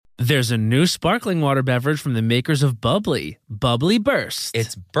There's a new sparkling water beverage from the makers of Bubbly, Bubbly Burst.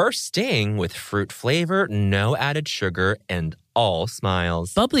 It's bursting with fruit flavor, no added sugar, and all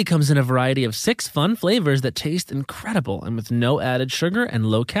smiles. Bubbly comes in a variety of 6 fun flavors that taste incredible, and with no added sugar and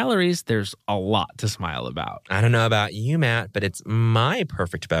low calories, there's a lot to smile about. I don't know about you, Matt, but it's my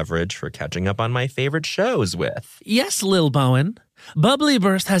perfect beverage for catching up on my favorite shows with. Yes, Lil Bowen. Bubbly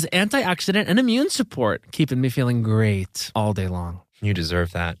Burst has antioxidant and immune support, keeping me feeling great all day long. You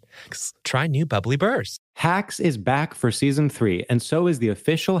deserve that. Try new Bubbly Burst. Hacks is back for season 3, and so is the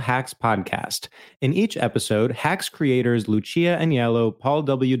official Hacks podcast. In each episode, Hacks creators Lucia Aniello, Paul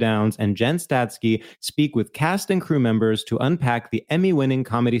W. Downs, and Jen Statsky speak with cast and crew members to unpack the Emmy-winning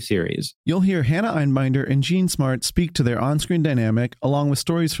comedy series. You'll hear Hannah Einbinder and Jean Smart speak to their on-screen dynamic, along with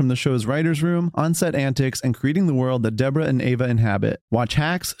stories from the show's writer's room, on-set antics, and creating the world that Deborah and Ava inhabit. Watch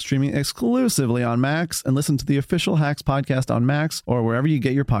Hacks, streaming exclusively on Max, and listen to the official Hacks podcast on Max or wherever you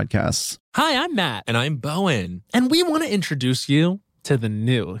get your podcasts. Hi, I'm Matt. And I'm Bowen. And we want to introduce you to the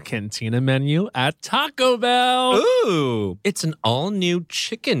new Cantina menu at Taco Bell. Ooh, it's an all-new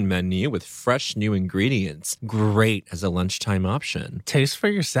chicken menu with fresh new ingredients. Great as a lunchtime option. Taste for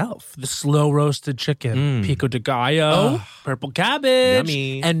yourself. The slow-roasted chicken, pico de gallo, purple cabbage,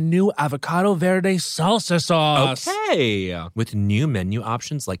 Yummy. and new avocado verde salsa sauce. Okay. With new menu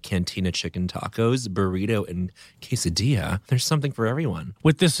options like Cantina chicken tacos, burrito, and quesadilla, there's something for everyone.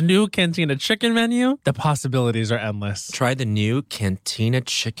 With this new Cantina chicken menu, the possibilities are endless. Try the new Cantina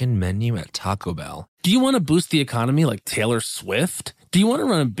chicken menu at Taco Bell. Do you want to boost the economy like Taylor Swift? Do you want to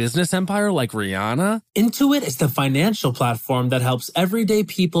run a business empire like Rihanna? Intuit is the financial platform that helps everyday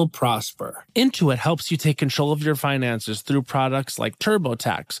people prosper. Intuit helps you take control of your finances through products like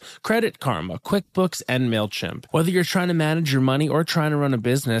TurboTax, Credit Karma, QuickBooks, and MailChimp. Whether you're trying to manage your money or trying to run a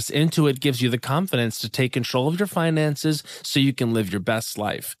business, Intuit gives you the confidence to take control of your finances so you can live your best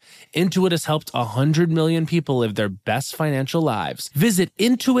life. Intuit has helped 100 million people live their best financial lives. Visit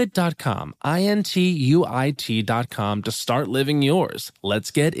Intuit.com, INTUIT.com to start living yours. Let's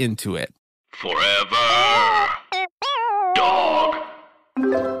get into it. Forever Dog.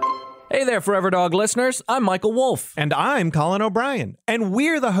 Hey there, Forever Dog listeners. I'm Michael Wolf. And I'm Colin O'Brien. And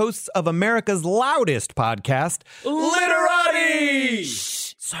we're the hosts of America's loudest podcast, Literati!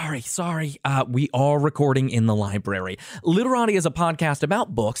 Sorry. We are recording in the library. Literati is a podcast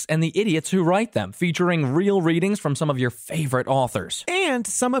about books and the idiots who write them, featuring real readings from some of your favorite authors. And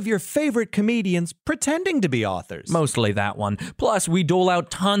some of your favorite comedians pretending to be authors. Mostly that one. Plus, we dole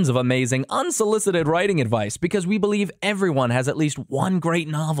out tons of amazing, unsolicited writing advice because we believe everyone has at least one great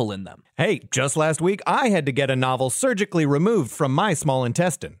novel in them. Hey, just last week, I had to get a novel surgically removed from my small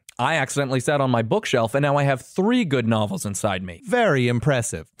intestine. I accidentally sat on my bookshelf, and now I have 3 good novels inside me. Very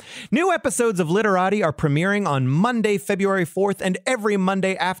impressive. New episodes of Literati are premiering on Monday, February 4th, and every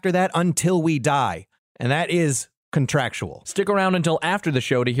Monday after that until we die. And that is contractual. Stick around until after the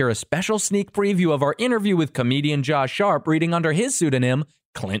show to hear a special sneak preview of our interview with comedian Josh Sharp reading under his pseudonym,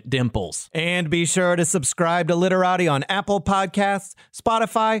 Clint Dimples. And be sure to subscribe to Literati on Apple Podcasts,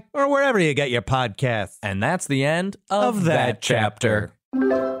 Spotify, or wherever you get your podcasts. And that's the end of that chapter.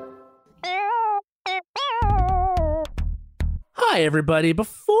 Hi, everybody.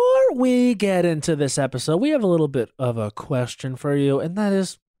 Before we get into this episode, we have a little bit of a question for you, and that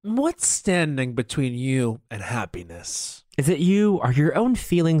is, what's standing between you and happiness? Is it you? Are your own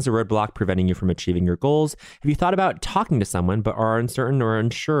feelings a roadblock preventing you from achieving your goals? Have you thought about talking to someone but are uncertain or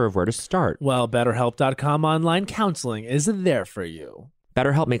unsure of where to start? Well, BetterHelp.com online counseling is there for you.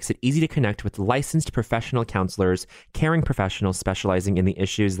 BetterHelp makes it easy to connect with licensed professional counselors, caring professionals specializing in the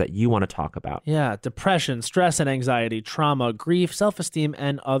issues that you want to talk about. Yeah, depression, stress and anxiety, trauma, grief, self-esteem,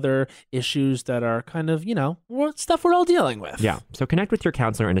 and other issues that are kind of, stuff we're all dealing with. Yeah, so connect with your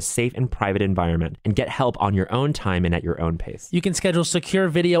counselor in a safe and private environment and get help on your own time and at your own pace. You can schedule secure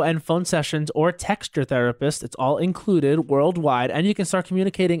video and phone sessions or text your therapist. It's all included worldwide, and you can start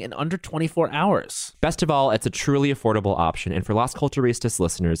communicating in under 24 hours. Best of all, it's a truly affordable option, and for Las Culturistas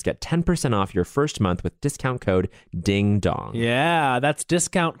listeners, get 10% off your first month with discount code DINGDONG. Yeah, that's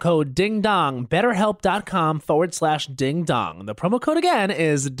discount code DINGDONG. BetterHelp.com/DingDong. The promo code again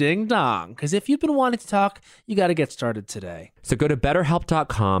is DingDong, because if you've been wanting to talk, you got to get started today. So go to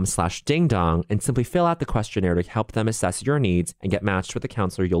BetterHelp.com/DingDong and simply fill out the questionnaire to help them assess your needs and get matched with a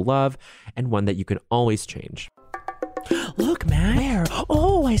counselor you'll love and one that you can always change. Look, man. Where?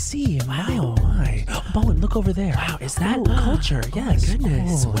 Oh, I see. Wow. My. Bowen, look over there. Wow, is that culture? Yes. My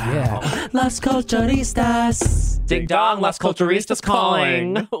goodness. Oh, Wow. Yeah. Las Culturistas. Ding dong, Las Culturistas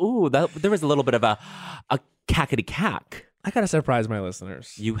calling. Ooh, there was a little bit of a cackety cack. I got to surprise my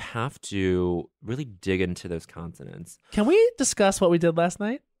listeners. You have to really dig into those consonants. Can we discuss what we did last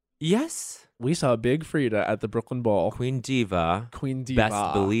night? Yes. We saw Big Frida at the Brooklyn Bowl. Queen Diva. Queen Diva.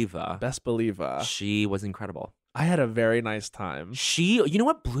 Best believer. Best believer. She was incredible. I had a very nice time. You know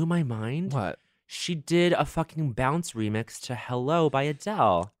what blew my mind? What? She did a fucking bounce remix to Hello by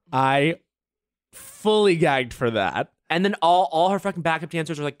Adele. I fully gagged for that. And then all her fucking backup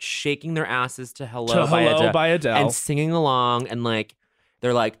dancers are like shaking their asses to Hello, by Adele. and singing along, and like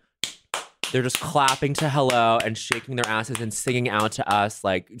they're just clapping to Hello and shaking their asses and singing out to us,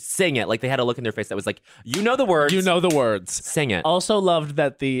 like sing it. Like they had a look in their face that was like, you know the words. You know the words. Sing it. Also loved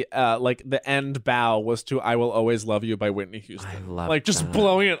that the the end bow was to "I Will Always Love You" by Whitney Houston. I love like just that.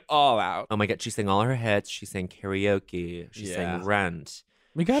 blowing it all out. Oh my God, she sang all her hits. She sang Karaoke. She sang Rent.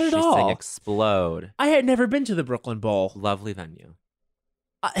 We got it She all. sang Explode. I had never been to the Brooklyn Bowl. Lovely venue.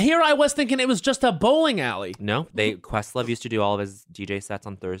 Here I was thinking it was just a bowling alley. No, Questlove used to do all of his DJ sets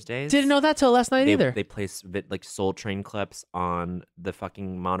on Thursdays. Didn't know that till last night either. They play like Soul Train clips on the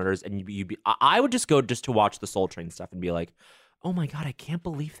fucking monitors, and I would just go just to watch the Soul Train stuff and be like, oh my God, I can't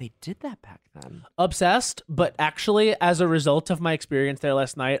believe they did that back then. Obsessed, but actually, as a result of my experience there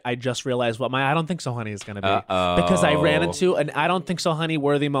last night, I just realized what my "I don't think so, honey" is going to be. Because I ran into an "I don't think so, honey"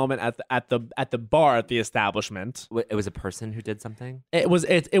 worthy moment at the bar at the establishment. It was a person who did something. It was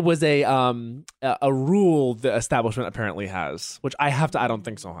a rule the establishment apparently has, which I have to "I don't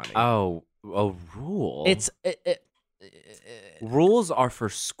think so, honey." Oh, a rule. Rules are for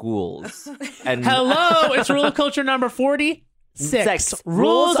schools. And Hello, it's rule of culture number 46.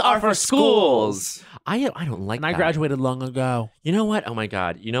 Rules are for schools. I don't like And that. I graduated long ago. You know what? Oh my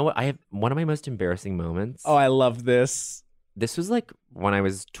God. You know what? I have one of my most embarrassing moments. Oh, I love this. This was like when I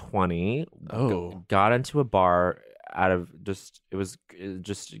was 20. Oh. Got into a bar out of it was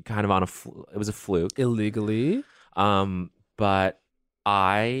just kind of on it was a fluke. Illegally. But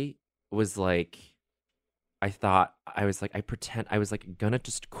I was like, I was like gonna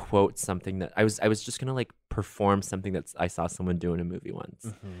just quote something that I was just gonna like perform something that I saw someone do in a movie once.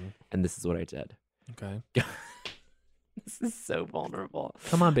 Mm-hmm. And this is what I did. Okay. This is so vulnerable.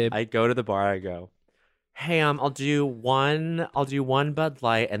 Come on, babe. I go to the bar, I go, hey, I'll do one Bud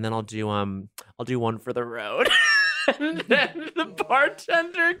Light, and then I'll do one for the road. And then the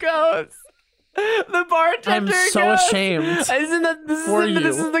bartender goes. I'm so ashamed. Isn't that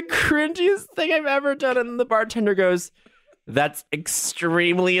this is the cringiest thing I've ever done? And the bartender goes, "That's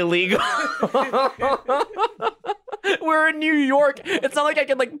extremely illegal." We're in New York. It's not like I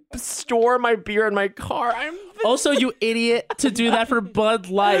can like store my beer in my car. Also, you idiot, to do that for Bud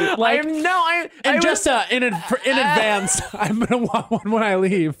Light. Like, in advance, I'm gonna want one when I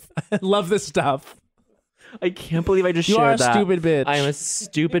leave. I love this stuff. I can't believe I just You shared that. are a stupid bitch. I am a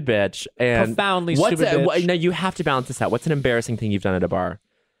stupid bitch. And Profoundly stupid bitch. No, you have to balance this out. What's an embarrassing thing you've done at a bar?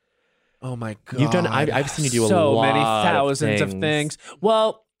 Oh my God. You've done. I've seen you do so lot many thousands of of things.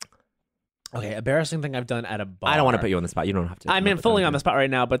 Well, okay, embarrassing thing I've done at a bar. I don't want to put you on the spot. You don't have to. I'm fully on the spot right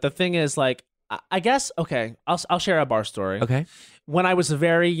now, but the thing is, like, I guess, okay, I'll share a bar story. Okay. When I was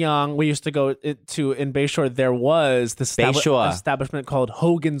very young, we used to go to, in Bayshore, there was this establishment called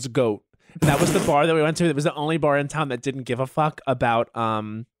Hogan's Goat. And that was the bar that we went to. It was the only bar in town that didn't give a fuck about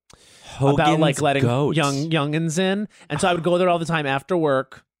like letting Goat. youngins in. And so I would go there all the time after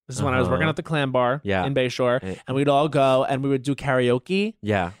work. This is when I was working at the Clam Bar in Bayshore. And we'd all go and we would do karaoke.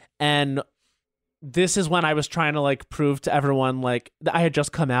 Yeah. And this is when I was trying to like prove to everyone like that I had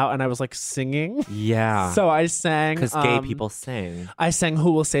just come out and I was like singing. Yeah. So I sang because gay people sing. I sang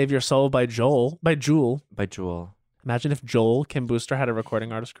 "Who Will Save Your Soul" by Jewel. Imagine if Joel Kim Booster had a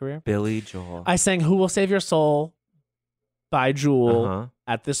recording artist career. Billy Joel. I sang "Who Will Save Your Soul" by Jewel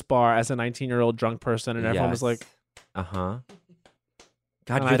at this bar as a 19-year-old drunk person, and everyone was like,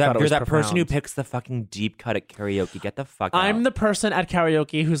 God, And you're that person profound. who picks the fucking deep cut at karaoke. Get the fuck out. I'm the person at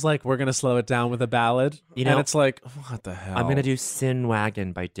karaoke who's like, we're going to slow it down with a ballad. You know- and it's like, what the hell? I'm gonna do "Sin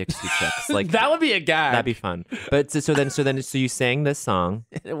Wagon" by Dixie Chicks. Like that would be a gag. that'd be fun. But so you sang this song,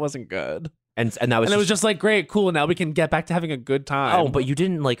 It wasn't good. and that was And it was just like, great, cool. Now we can get back to having a good time. oh, but you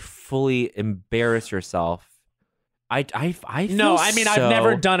didn't like fully embarrass yourself. I feel no, I mean, I've so-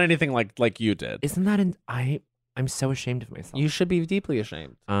 never done anything like you did. Isn't that I'm so ashamed of myself. You should be deeply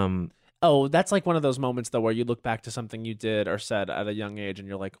ashamed. Oh, that's like one of those moments though where you look back to something you did or said at a young age and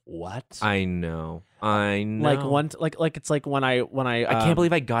you're like, what? I know. Like it's like when I can't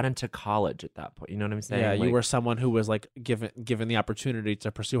believe I got into college at that point. You know what I'm saying? Yeah, you Like, were someone who was like given the opportunity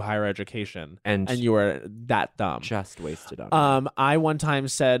to pursue higher education, and you were that dumb. just wasted on it. I one time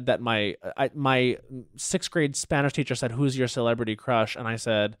said that my 6th grade Spanish teacher said, "Who's your celebrity crush?" And I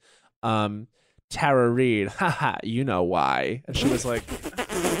said, Tara Reid. Haha, you know why? And she was like,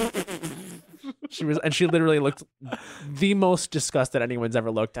 She literally looked the most disgusted anyone's ever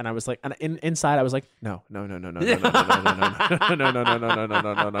looked, and I was like, and inside I was like, no.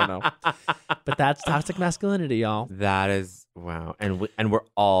 But that's toxic masculinity, y'all. That is wow, and we're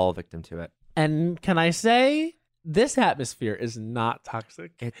all victim to it. And can I say, this atmosphere is not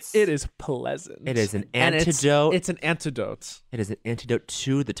toxic. It is pleasant. It is an And antidote. It's an antidote. It is an antidote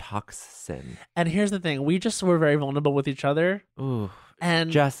to the toxin. And here's the thing: we just were very vulnerable with each other. Ooh, and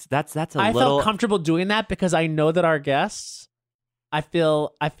just that's a I little. felt comfortable doing that because I know that our guests. I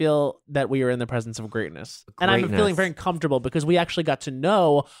feel that we are in the presence of greatness. And I'm feeling very comfortable because we actually got to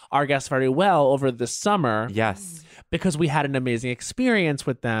know our guests very well over the summer. Yes. Because we had an amazing experience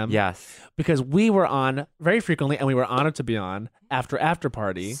with them. Yes. Because we were on very frequently, and we were honored to be on After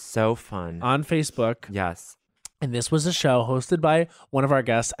Party. So fun. On Facebook. Yes. And this was a show hosted by one of our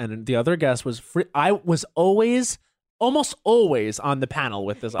guests, and the other guest was free. I was almost always on the panel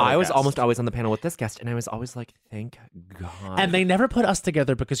with this other I was guest. almost always on the panel with this guest, and I was always like, thank God. And they never put us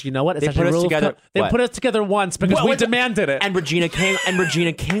together because you know what? It's They actually put us a rule of together- they what? put us together once because we demanded it. And Regina King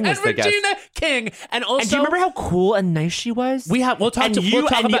was the guest. Regina King. And also, And do you remember how cool and nice she was? we'll talk And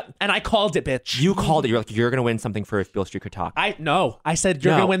about. And I called it, bitch. You called it. You're like, you're gonna win something for If Beale Street Could Talk. I said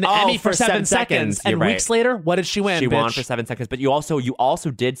you're No. gonna win the Oh, Emmy for 7 seconds. And You're right. weeks later, what did she win? She won bitch? for 7 seconds, but you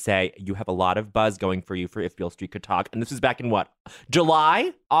also did say you have a lot of buzz going for you for If Beale Street Could Talk, and this was back in what,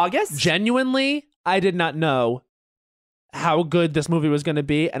 July, August? Genuinely, I did not know how good this movie was going to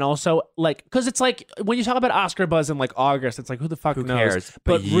be, and also like because it's like when you talk about Oscar buzz in like August, it's like who the fuck Who knows? cares?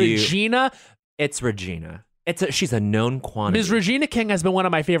 But Regina, it's Regina. She's a known quantity. Ms. Regina King has been one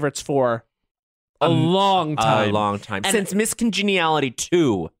of my favorites for a long time. A long time. And- Since Miss Congeniality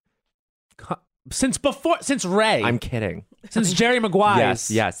 2. Since Ray. I'm kidding. Since Jerry Maguire.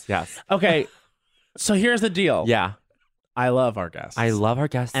 Yes. Okay, so here's the deal. Yeah. I love our guests. I love our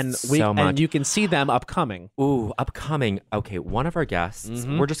guests and so much. And you can see them upcoming. Ooh, upcoming. Okay, one of our guests.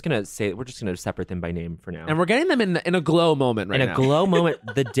 We're just gonna separate them by name for now. And we're getting them in a glow moment right now. In a glow moment,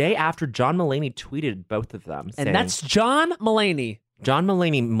 the day after John Mulaney tweeted both of them, And saying, that's John Mulaney. John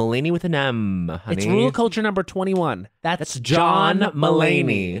Mulaney with an M, honey. It's rule culture number 21. That's John John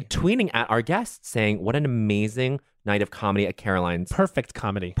Mulaney. tweeting at our guest saying, "What an amazing night of comedy at Caroline's. Perfect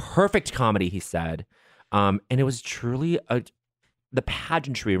comedy. Perfect comedy," he said. And it was truly the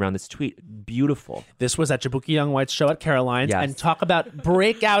pageantry around this tweet, beautiful. This was at Jabuki Young White's show at Caroline's. Yes. And talk about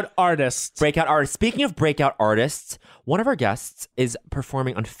breakout artists. Breakout artists. Speaking of breakout artists, one of our guests is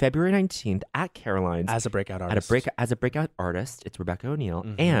performing on February 19th at Caroline's As a breakout artist. as a breakout artist. It's Rebecca O'Neill,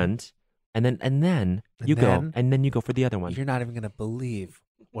 and then you go for the other one. You're not even going to believe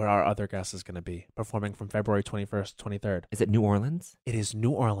where our other guest is going to be performing from February 21st, 23rd. Is it New Orleans? It is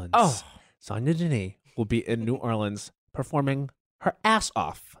New Orleans. Oh. Sonia Denis will be in New Orleans performing her ass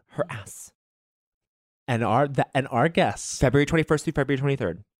off. Her ass. And our guests. February 21st through February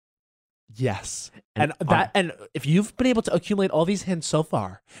 23rd. Yes. And And if you've been able to accumulate all these hints so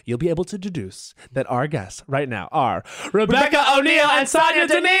far, you'll be able to deduce that our guests right now are Rebecca O'Neill and Sonia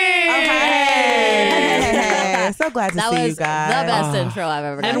Denis. Hey, so glad to That see was you guys. the best intro I've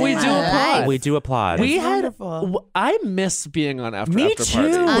ever done. And we in do my applaud. life. We do applaud. We had. Wonderful. I miss being on After Me Party. too.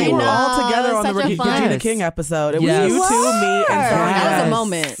 I We were know, all together it on was the such a fun- Regina Yes. King episode. It Yes. was you two, me, and Sonia. That was a Yes.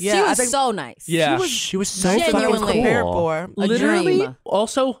 moment. Yeah, she I was think- so nice. Yeah. She was so Genuinely. fucking prepared cool. for. A Literally, dream.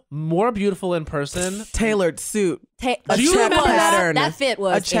 also more beautiful in person. Tailored suit, A Do you check remember that? That fit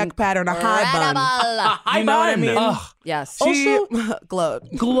was a check pattern, a high bun. incredible. You know what I mean? Ugh. Yes. She Also- glowed.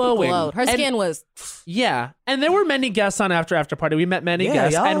 Glowing. Glowed. Her And- skin was. Yeah, and there were many guests on After Party. We met many Yeah,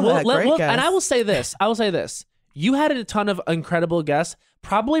 guests, y'all and had great and guests. I will say this. You had a ton of incredible guests.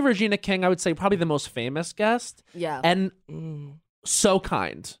 Probably Regina King. I would say probably the most famous guest, Yeah. and so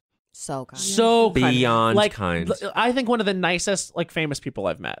kind, So kind. so kind. Beyond like, kind. I think one of the nicest, like, famous people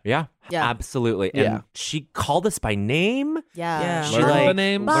I've met. Yeah, Yeah. absolutely. And Yeah. she called us by name. Yeah. Yeah. She Learned like the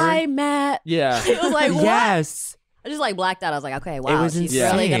name. Bye, Matt. Yeah. It was like, what? Yes. I just like blacked out. I was like, okay, wow, was she's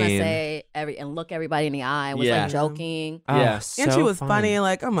really gonna insane. say and look everybody in the eye and was Yeah. like joking. Yeah. so And she was fun. funny and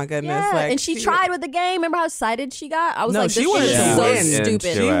like, oh my goodness. Yeah, Like, and she tried with the game. Remember how excited she got? I was No, like, she this wanted shit to is so win.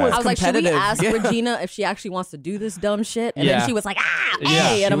 stupid. She was I was like, should we competitive. ask Yeah. Regina if she actually wants to do this dumb shit? And Yeah. then she was like, Yeah.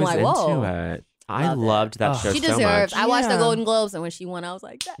 hey, She and I'm was like, into whoa. it. I Love it. loved that Oh. show She so deserves. much. I watched the Yeah. Golden Globes, and when she won, I was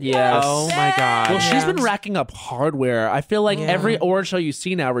like, Yes. Oh my god. Well, she's Yeah. been racking up hardware. I feel like Yeah. every award show you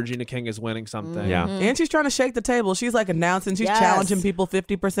see now, Regina King is winning something. Yeah. And she's trying to shake the table. She's like announcing, she's Yes. challenging people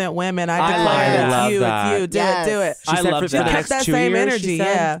 50% women. I I declare love it's you, that. it's you. Do Yes. it, do it. She I said love for that. the Kept next that 2 same years, energy, she said.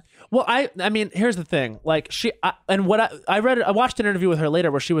 yeah. Well, I mean, here's the thing. Like I watched an interview with her later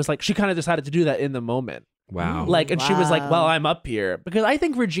where she was like, she kind of decided to do that in the moment. Wow. Like, and she was like, Wow. well, I'm up here because I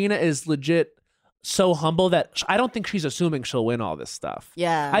think Regina is legit so humble that I don't think she's assuming she'll win all this stuff.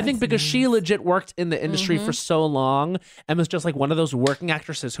 Yeah. I think because she legit worked in the industry for so long and was just like one of those working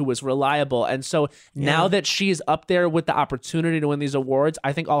actresses who was reliable. And so now that she's up there with the opportunity to win these awards,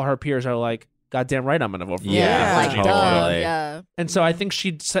 I think all her peers are like, goddamn right, I'm going to vote for her. Like, totally. yeah. And so I think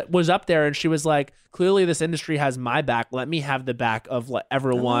she was up there and she was like, clearly this industry has my back. Let me have the back of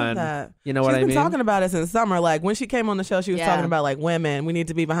everyone. You know what I mean? She's been talking about it since summer. Like when she came on the show, she was talking about like women. We need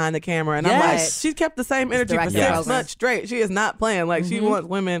to be behind the camera. And I'm like, she kept the same energy for 6 months straight. She is not playing. Like she wants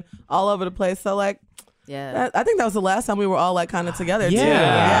women all over the place. So like, I think that was the last time we were all like kind of together too.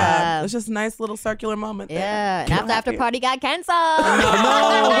 It was just a nice little circular moment there. And after party got canceled.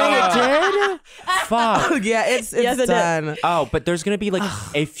 No, wait, it did? Fuck. Yeah, it's done. Oh, but there's gonna be like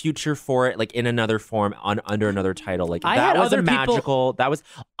a future for it, like in another form, under another title. Like I that had was other a people- magical.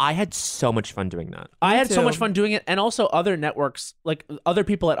 I had so much fun doing that. I had so much fun doing it. And also other networks, like other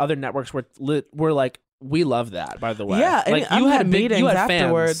people at other networks were like, we love that, by the way. Yeah, and like you had meetings fans.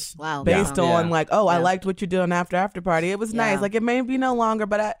 afterwards based on like, I liked what you're doing after party. It was nice. Yeah. Like it may be no longer,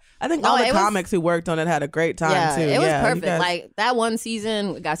 but I think all the comics who worked on it had a great time too. It was perfect. Like that one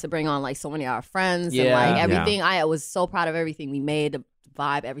season, we got to bring on like so many of our friends and like everything. I was so proud of everything we made. The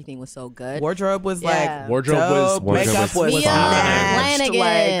vibe, everything was so good. Wardrobe was Yeah. dope. Makeup was Mia snatched.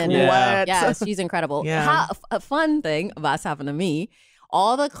 Flanagan. Like, what? Yeah, she's incredible. A fun thing about this happened to me,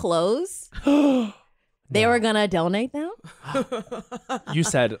 all the clothes they were gonna donate them. You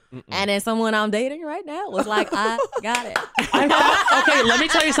said, and then someone I'm dating right now was like, I got it. Okay, let me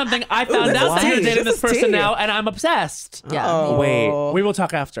tell you something. I found out that you're dating this person now, and I'm obsessed. Yeah. Wait. We will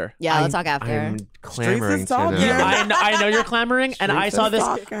talk after. Yeah, we'll talk after. I'm clamoring to know. I know you're clamoring, and I saw this.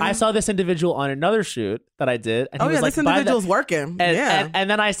 talking. I saw this individual on another shoot that I did, and he was like, this "Buy individual's that." working. And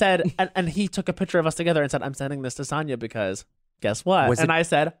then I said, and he took a picture of us together and said, "I'm sending this to Sonia because guess what?" I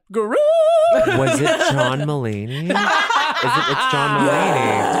said, "Guru." Was it John Mulaney? It's John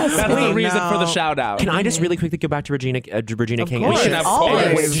Mulaney. That's the reason for the shout out. Can I just really quickly go back to Regina King? course.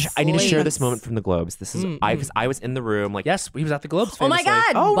 I need to share this moment from the Globes. This is because I was in the room. Like, yes, he was at the Globes. Oh my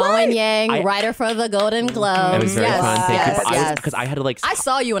famously. God, Bowen Yang, writer for the Golden Globes. It was very fun. Thank you. Because I had to like. I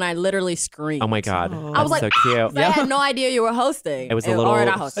saw you and I literally screamed. Oh my God, I was that's like, so cute. I had no idea you were hosting. It was a little. Or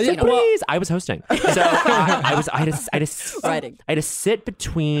not hosting. You know. Please, I was hosting. So I had to sit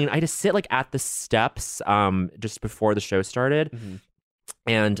between. I had to sit like at the steps just before the show started.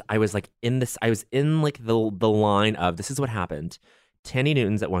 And I was like I was in like the line of, this is what happened. Tandy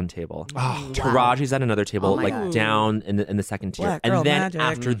Newton's at one table. Taraji's at another table, like down in the second tier. Black girl And then magic.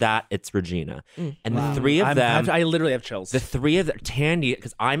 after that, it's Regina. And the three of them. I literally have chills. The three of them, Tandy,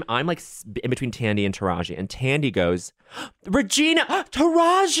 because I'm like in between Tandy and Taraji, and Tandy goes, Regina,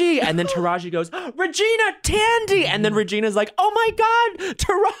 Taraji, and then Taraji goes, Regina, Tandy, and then Regina's like, oh my God,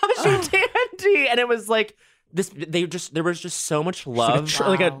 Taraji, Tandy, and it was like this. There was just so much love,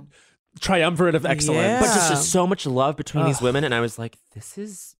 like a triumvirate of excellence, but just so much love between these women, and I was like, this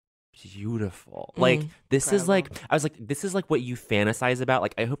is beautiful. Like this is like, I was like, this is like what you fantasize about.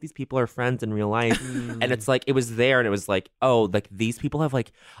 Like, I hope these people are friends in real life. And it's like, it was there, and it was like, oh, like these people have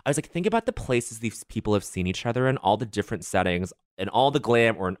like, I was like, think about the places these people have seen each other in, all the different settings, and all the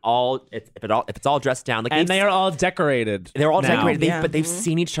glam, or in all if it's all dressed down, like, and they are all decorated. They're all now. decorated, but they've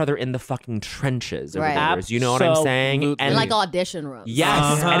seen each other in the fucking trenches over the years. You know what I'm saying? Absolutely. And like audition rooms.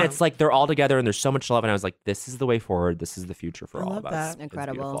 Yes, and it's like they're all together, and there's so much love, and I was like, this is the way forward. This is the future for all of us. That.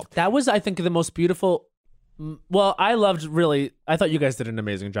 Incredible. That was, I think, the most beautiful. Well, I thought you guys did an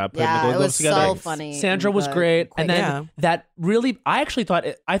amazing job putting the Globes together. It was so funny. Sandra was great, and then that really, I actually thought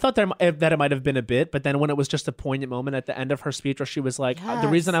that it might have been a bit, but then when it was just a poignant moment at the end of her speech where she was like, "The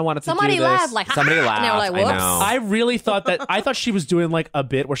reason I wanted to do this," laughed, like somebody laughed. And they were like, "Whoops!" I really thought that. I thought she was doing like a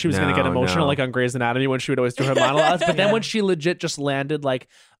bit where she was going to get emotional, like on Grey's Anatomy when she would always do her monologues. But then when she legit just landed, like,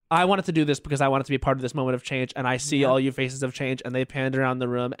 I wanted to do this because I wanted to be part of this moment of change, and I see all you faces of change, and they panned around the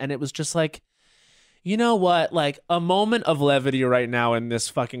room, and it was just like, you know what? Like a moment of levity right now in this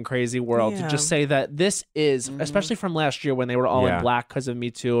fucking crazy world to just say that this is, especially from last year when they were all in black because of Me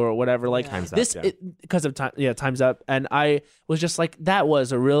Too or whatever. Like this, because of time. Yeah, Time's Up. And I was just like, that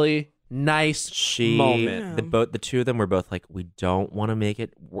was a really nice moment. The two of them were both like, we don't want to make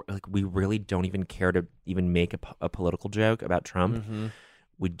it. Like, we really don't even care to even make a political joke about Trump.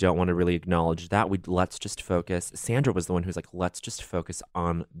 We don't want to really acknowledge that. Let's just focus. Sandra was the one who's like, let's just focus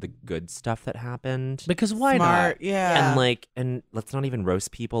on the good stuff that happened. Because why not? Yeah. And let's not even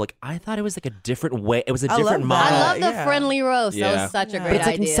roast people. Like, I thought it was like a different way. It was a different model. I love the friendly roast. That was such a great But it's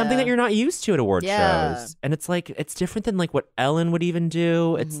like idea. something that you're not used to at award shows. And it's like, it's different than like what Ellen would even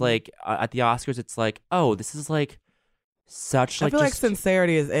do. It's like at the Oscars, it's like, oh, this is like such I like feel like just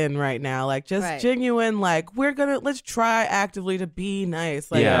sincerity is in right now. Like just genuine, like let's try actively to be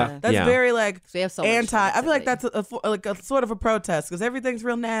nice. Like that's very like we have so anti. I feel like that's a sort of a protest because everything's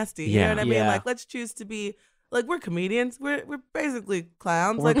real nasty. You know what I mean? Like let's choose to be like we're comedians. We're basically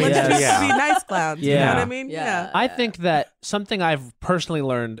clowns. Like let's choose to be nice clowns. You know what I mean? Yeah. I think that something I've personally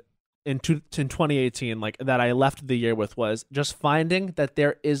learned in 2018, like that I left the year with, was just finding that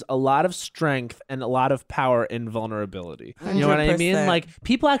there is a lot of strength and a lot of power in vulnerability. 100%. You know what I mean? Like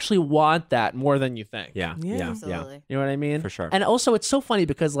people actually want that more than you think. Yeah. Absolutely. You know what I mean? For sure. And also it's so funny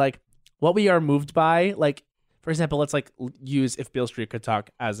because like what we are moved by, like for example, let's like use If Beale Street Could Talk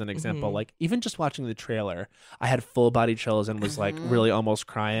as an example. Like even just watching the trailer, I had full body chills and was like really almost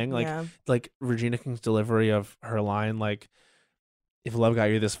crying. Like Regina King's delivery of her line, like, if love got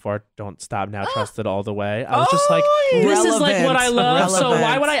you this far, don't stop now, trust it all the way. I was just like, this is like what I love. So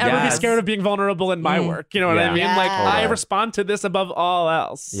why would I ever be scared of being vulnerable in my work? You know what I mean? Like I respond to this above all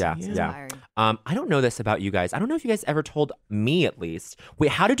else. Yeah. I don't know this about you guys. I don't know if you guys ever told me at least.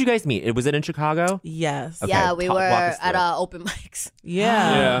 Wait, how did you guys meet? Was it in Chicago? Yes. Okay, yeah, we were at open mics.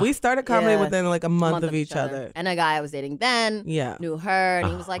 Yeah. We started comedy within like a month of each other. And a guy I was dating then knew her, and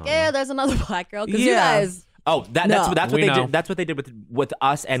he was like, yeah, there's another black girl. Because you guys... Oh, that's what they did. That's what they did with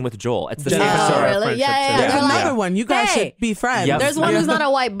us and with Joel. It's the same story. Really? Yeah. There's another one. You guys should be friends. Yep. There's one who's not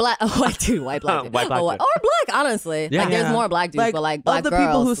a white black dude, or black, honestly. Yeah. Like there's more black dudes, but like black girls. Of the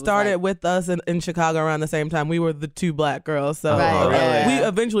people who started with us in Chicago around the same time, we were the two black girls. So we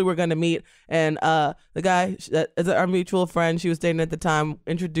eventually were going to meet, and the guy that is our mutual friend, she was dating at the time,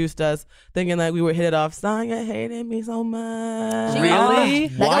 introduced us, thinking like we would hit it off. Sonya hated me so much. Really?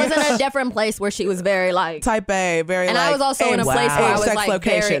 Like I was in a different place where she was very like type A, very and like, I was also in a place where I was sex like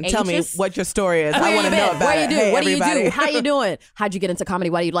location. very Tell me what your story is. I want to know about Where you do? Hey, what everybody. do you do? How you doing? How'd you get into comedy?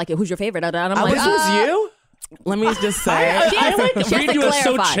 Why do you like it? Who's your favorite? And I'm like, this was you? Let me just say. Read you was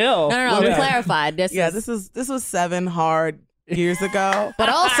so chill. No. We clarified. This was 7 hard years ago. But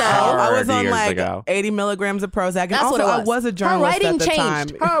also, I was on like 80 milligrams of Prozac. And that's also, what it was. I was a journalist her writing at the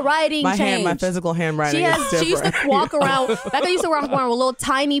changed. time. Her writing changed. My physical handwriting is different. She used to walk around. Becca used to walk around with little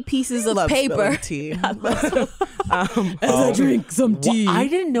tiny pieces of paper. Tea. As I drink some tea. Well, I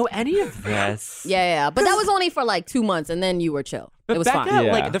didn't know any of this. Yeah. But that was only for like 2 months, and then you were chill. But it was Becca, fun.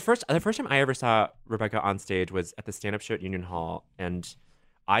 like the first time I ever saw Rebecca on stage was at the stand-up show at Union Hall, and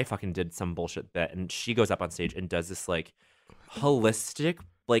I fucking did some bullshit bit, and she goes up on stage and does this like holistic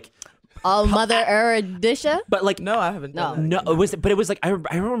like Mother Eruditia? But like no, I haven't done that. No, it was like I don't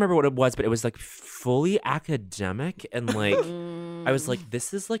remember what it was, but it was like fully academic, and like I was like,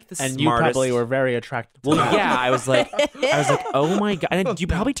 this is like the and smartest. You probably were very attracted to well that. yeah, I was like oh my god, and you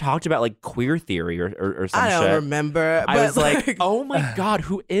probably talked about like queer theory or some shit. I don't remember. I was like oh my god,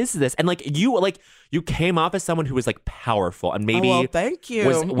 who is this? And like you came off as someone who was like powerful, and maybe well, thank you.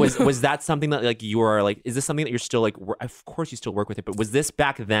 Was that something that like you are like, is this something that you're still like, of course you still work with it, but was this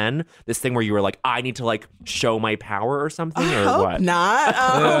back then this thing where you were like, I need to like show my power or something, or hope what? Not.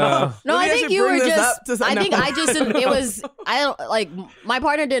 No, I think you were just. I think I just. It was. I don't like. My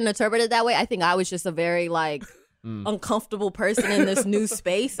partner didn't interpret it that way. I think I was just a very like uncomfortable person in this new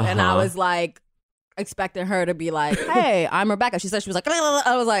space, and I was like expecting her to be like, "Hey, I'm Rebecca." She said she was like,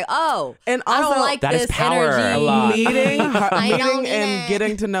 I was like, "Oh," and also, I don't like that this is power energy. a lot. Meeting and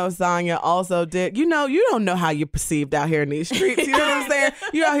getting to know Sonya also did. You don't know how you're perceived out here in these streets. You know what I'm saying?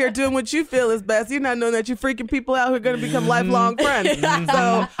 You're out here doing what you feel is best. You're not knowing that you're freaking people out who are going to become lifelong friends.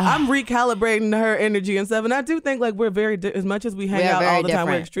 So I'm recalibrating her energy and stuff. And I do think like we're very as much as we hang out all the time.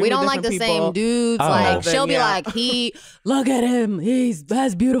 We're extremely we don't like the people. Same dudes. Like she'll be like, look at him. He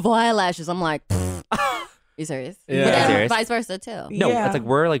has beautiful eyelashes. I'm like. You serious? Yeah. But then serious? vice versa too. No, it's like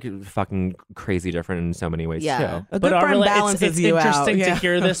we're like fucking crazy different in so many ways too. A good friend balances you out. It's interesting to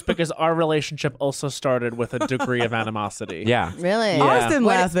hear this because our relationship also started with a degree of animosity. Yeah. Really? Yeah. Ours didn't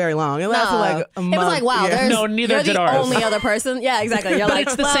last very long. It lasted like a month. It was like, wow, neither you're did the ours. only other person. Yeah, exactly. You're like,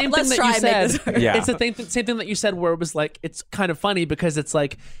 it's the same thing that you said. Yeah. It's the same thing that you said where it was like, it's kind of funny because it's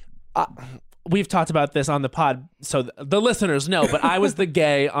like, we've talked about this on the pod, so the listeners know, but I was the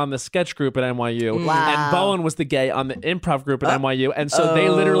gay on the sketch group at NYU, and Bowen was the gay on the improv group at NYU, and so they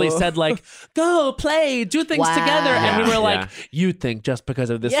literally said like, go, play, do things together, and we were like, you think just because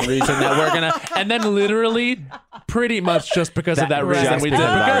of this reason that we're gonna, and then literally pretty much just because of that reason we did.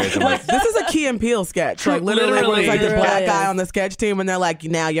 Like, this is a Key and Peele sketch. Like literally, where it's like the black guy on the sketch team, and they're like,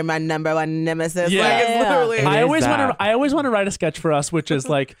 "Now you're my number one nemesis." Yeah. Like, it's literally. I always want to write a sketch for us, which is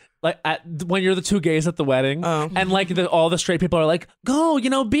like when you're the two gays at the wedding, and like all the straight people are like, "Go,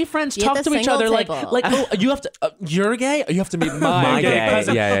 be friends, talk to each other." Oh, you have to. You're gay. You have to meet my gay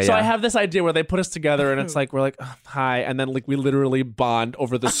cousin. So I have this idea where they put us together, and it's like we're like, oh, "Hi," and then like we literally bond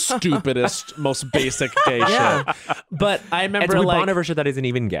over the stupidest, most basic gay shit. But I remember we bond over shit that isn't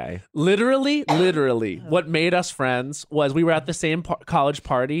even gay. Literally, what made us friends was we were at the same college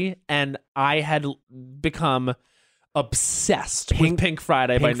party, and I had become obsessed with Pink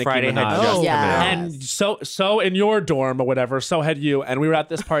Friday by Nicki Minaj. And so in your dorm or whatever, so had you. And we were at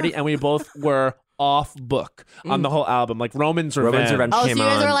this party, and we both were off book on the whole album, like Roman's Revenge came on. So you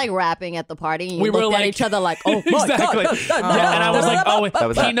guys were like rapping at the party, and you looked at each other like, "Oh my exactly." God. And I was like, "Oh,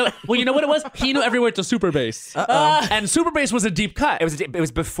 well, you know what it was? He knew every word to Super Bass, and Super Bass was a deep cut. It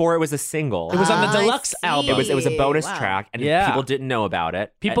was before it was a single. It was on the deluxe album. It was a bonus track, and people didn't know about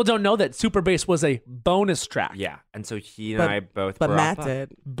it. People don't know that Super Bass was a bonus track. Yeah, and so he and I both. But were Matt off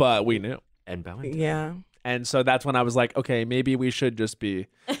did. But we knew, and Bowen did. Yeah. And so that's when I was like, okay, maybe we should just be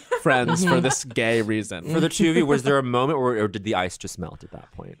friends for this gay reason. For the two of you, was there a moment or did the ice just melt at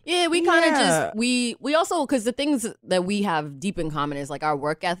that point? Yeah, we kind of just, we also, because the things that we have deep in common is like our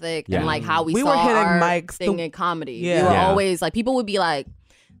work ethic and like how we saw were hitting our mics thing in comedy. Yeah. We were always like, people would be like,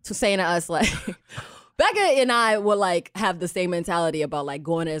 saying to us like, Becca and I would like have the same mentality about like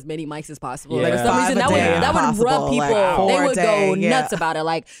going to as many mics as possible. Yeah. Like for some reason that would rub people. Like they would go yeah. nuts about it.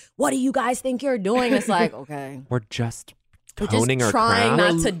 Like, what do you guys think you're doing? It's like, okay, we're just honing our trying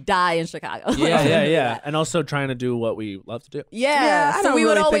not to die in Chicago. Yeah. And also trying to do what we love to do. Yeah. I so don't we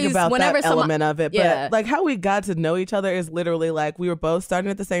really would always think about whenever that element of it, but like how we got to know each other is literally like we were both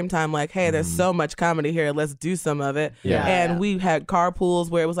starting at the same time. Like, hey, there's so much comedy here. Let's do some of it. Yeah. And we had carpools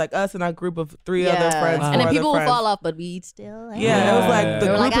where it was like us and our group of three other friends, and then people would fall off, but we'd still. Yeah, it was like the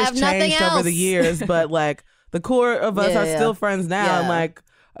group like, has changed over the years, but like the core of us are still friends now. And like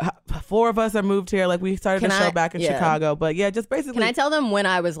 4 of us are moved here. Like we started the show back in Chicago, but just basically. Can I tell them when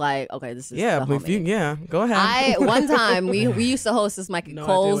I was like, okay, this is the homie. Go ahead. One time we used to host this Mike at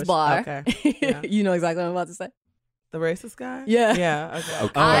Cole's bar. Okay. Yeah. You know exactly what I'm about to say. The racist guy? Yeah. Yeah.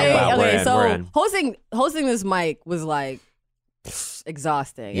 Okay. So hosting this mic was like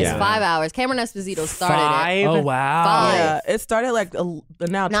exhausting. It's 5 hours. Cameron Esposito started it. Oh wow. 5. Yeah, it started like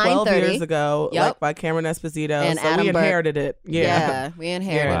now 12 years ago, like by Cameron Esposito. And so Adam we Burke. inherited it. Yeah, we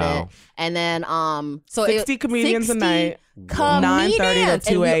inherited it. And then 60 comedians a night. 9:30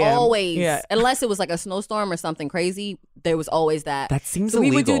 to 2 a.m. And we always, unless it was like a snowstorm or something crazy, there was always that. That seems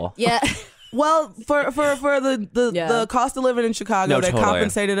illegal. We would do, Well, for the cost of living in Chicago, they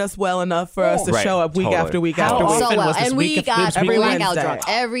compensated us well enough for us to show up week after week after week. So well, and we got every blackout Wednesday. drunk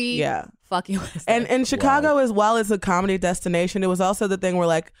every fucking Wednesday. And Chicago, as well as a comedy destination, it was also the thing where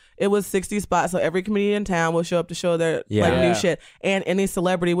like it was 60 spots, so every comedian in town will show up to show their like new shit, and any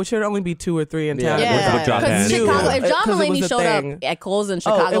celebrity, which should only be 2 or 3 in town. Because Chicago, if John Mulaney showed up at Cole's in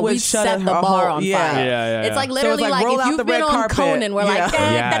Chicago, we set the bar on fire. It's like literally like if you've been on Conan, we're like, oh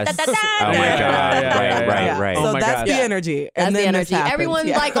my god, right. So that's the energy, and then the energy. Everyone's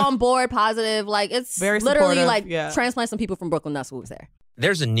like on board, positive. Like it's very literally like transplant some people from Brooklyn. That's what was there.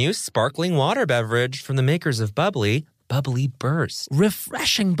 There's a new sparkling water beverage from the makers of Bubbly, Bubbly Burst.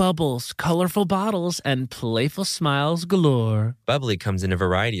 Refreshing bubbles, colorful bottles, and playful smiles galore. Bubbly comes in a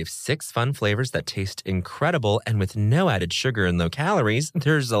variety of 6 fun flavors that taste incredible, and with no added sugar and low calories,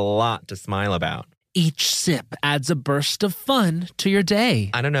 there's a lot to smile about. Each sip adds a burst of fun to your day.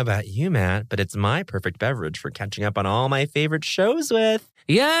 I don't know about you, Matt, but it's my perfect beverage for catching up on all my favorite shows with.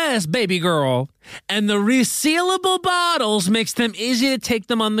 Yes, baby girl. And the resealable bottles makes them easy to take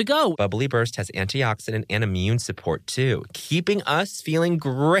them on the go. Bubbly Burst has antioxidant and immune support, too, keeping us feeling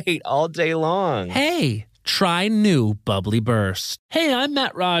great all day long. Hey, try new Bubbly Burst. Hey, I'm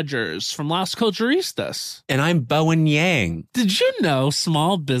Matt Rogers from Las Culturistas. And I'm Bowen Yang. Did you know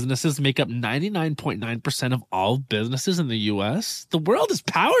small businesses make up 99.9% of all businesses in the U.S.? The world is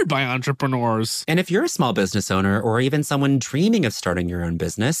powered by entrepreneurs. And if you're a small business owner or even someone dreaming of starting your own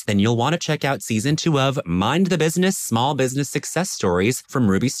business, then you'll want to check out Season 2 of Mind the Business Small Business Success Stories from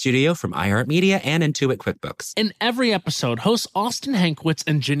Ruby Studio, from iHeartMedia, and Intuit QuickBooks. In every episode, hosts Austin Hankwitz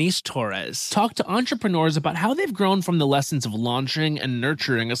and Janice Torres talk to entrepreneurs stories about how they've grown from the lessons of launching and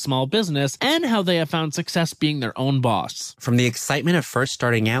nurturing a small business and how they have found success being their own boss. From the excitement of first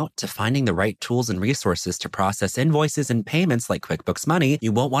starting out to finding the right tools and resources to process invoices and payments like QuickBooks Money,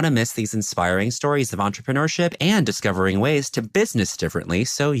 you won't want to miss these inspiring stories of entrepreneurship and discovering ways to business differently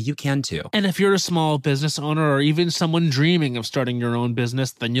so you can too. And if you're a small business owner or even someone dreaming of starting your own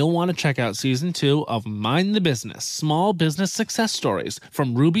business, then you'll want to check out season 2 of Mind the Business, Small Business Success Stories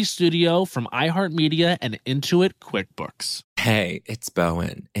from Ruby Studio, from iHeartMedia, and Intuit QuickBooks. Hey, it's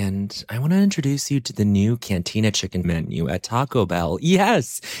Bowen, and I want to introduce you to the new Cantina Chicken menu at Taco Bell.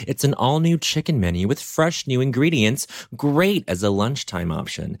 Yes, it's an all-new chicken menu with fresh new ingredients, great as a lunchtime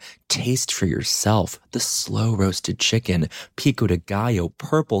option. Taste for yourself the slow-roasted chicken, pico de gallo,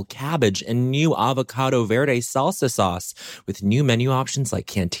 purple cabbage, and new avocado verde salsa sauce. With new menu options like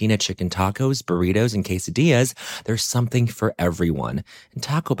Cantina Chicken tacos, burritos, and quesadillas, there's something for everyone. And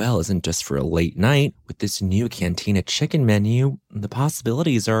Taco Bell isn't just for a late night. With this new Cantina Chicken menu, the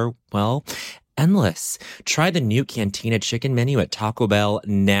possibilities are, well, endless. Try the new Cantina Chicken menu at Taco Bell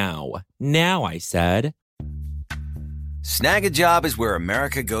now. Now, I said. Snag a Job is where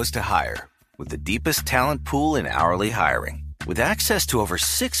America goes to hire, with the deepest talent pool in hourly hiring. With access to over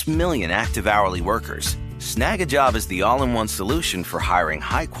 6 million active hourly workers, Snag a Job is the all-in-one solution for hiring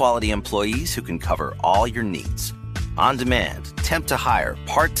high-quality employees who can cover all your needs. On demand, temp to hire,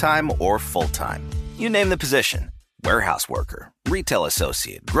 part-time or full-time. You name the position. Warehouse worker, retail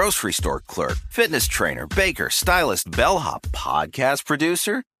associate, grocery store clerk, fitness trainer, baker, stylist, bellhop, podcast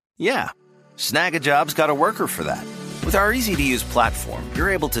producer. Yeah, Snag a Job's got a worker for that. With our easy-to-use platform,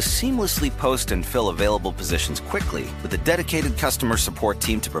 you're able to seamlessly post and fill available positions quickly with a dedicated customer support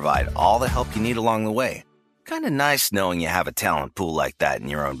team to provide all the help you need along the way. Kind of nice knowing you have a talent pool like that in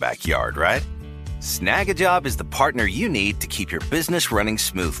your own backyard, right? Snag a Job is the partner you need to keep your business running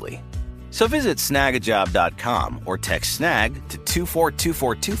smoothly. So visit snagajob.com or text snag to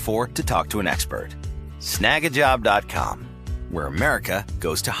 242424 to talk to an expert. Snagajob.com, where America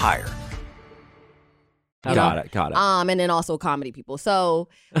goes to hire. Got it. And then also comedy people. So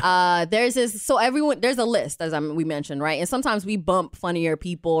there's this. So everyone, there's a list as we mentioned, right? And sometimes we bump funnier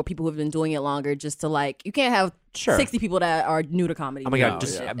people or people who've been doing it longer, just to like, you can't have 60 people that are new to comedy. Oh my God,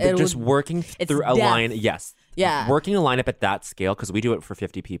 just working through a line. Yes. Yeah. Working a lineup at that scale, because we do it for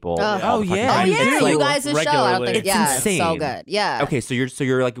 50 people. Oh yeah. You guys' show. I don't think it's insane. It's so good. Yeah. Okay, so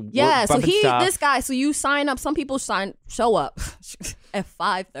you're like so stuff. This guy, so you sign up, some people show up at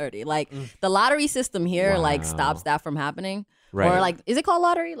 5:30. Like the lottery system here like stops that from happening. Right. Or like, is it called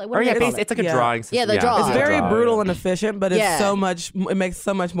lottery? Like, what it's like a drawing system. Yeah, the draw. It's very brutal and efficient, but it's so much. It makes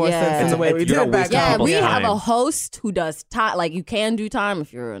so much more sense in the way we do it back then. Yeah, we have a host who does time. Like, you can do time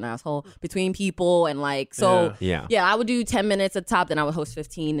if you're an asshole between people, and like so. Yeah. I would do 10 minutes at the top, then I would host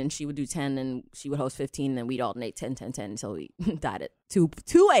 15, and she would do 10, and she would host 15, and we'd alternate 10, 10, 10 until we died at 2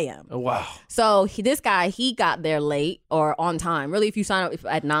 a.m. Oh, wow. So this guy, he got there late or on time. Really, if you sign up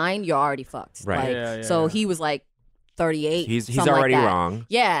at 9, you're already fucked. Right. Like, so he was like 38. He's already wrong.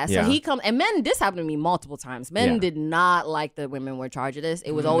 Yeah. So he come, and men, this happened to me multiple times. Men did not like the women were in charge of this.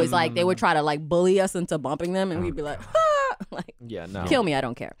 It was always like they would try to like bully us into bumping them, and we'd be like, like, kill me, I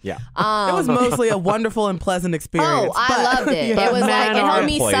don't care. Yeah. It was mostly a wonderful and pleasant experience. Oh, I loved it. It was like, it helped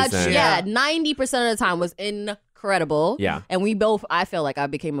me such, 90% of the time was incredible. Yeah. And we both, I feel like I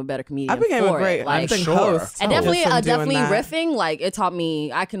became a better comedian. I became a great host. And definitely riffing, like it taught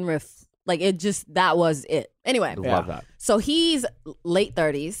me I can riff. Like it just, that was it. Anyway. Love that. So he's late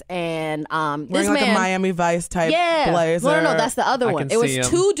 30s and wearing like a Miami Vice type blazer. No, that's the other one. It was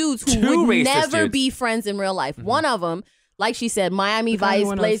two dudes who would never be friends in real life. Mm-hmm. One of them, like she said, Miami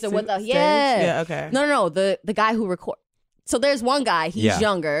Vice blazer with a okay. No, the guy who record. So there's one guy, he's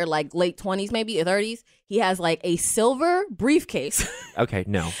younger, like late 20s, maybe 30s. He has like a silver briefcase. Okay,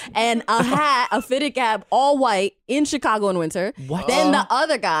 no. And a hat, a fitted cap, all white in Chicago in winter. What? Then the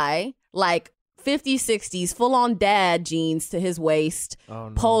other guy, like 50s, 60s, full on dad jeans to his waist,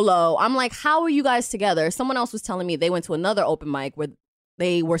 polo. I'm like, how are you guys together? Someone else was telling me they went to another open mic where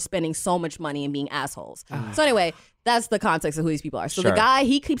they were spending so much money and being assholes. So anyway, that's the context of who these people are. So the guy,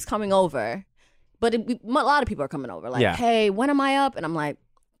 he keeps coming over, but a lot of people are coming over. Like, hey, when am I up? And I'm like,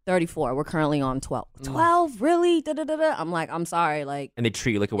 34. We're currently on 12. 12? Really? Da-da-da-da. I'm like, I'm sorry. Like, and they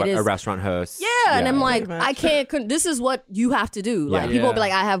treat you like a restaurant host. Yeah. And I'm like, I can't. This is what you have to do. Like, people will be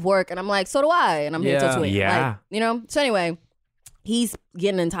like, I have work. And I'm like, so do I. And I'm here till 2 a.m. Yeah. Like, you know? So anyway, he's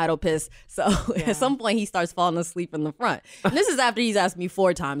getting entitled pissed. So at some point, he starts falling asleep in the front. And this is after he's asked me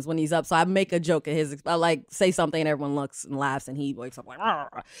 4 times when he's up. So I make a joke at his, I like say something and everyone looks and laughs and he wakes up like,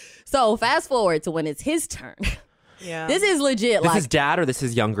 Argh. So fast forward to when it's his turn. Yeah. This is legit. This is dad or this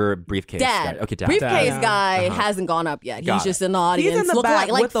is younger briefcase dad. guy? Okay, dad. Briefcase guy hasn't gone up yet. He's just in the audience. He's in the looking back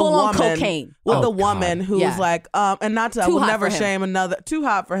like with full the on woman, cocaine. with the woman who's like, and not to, I would never shame another. Too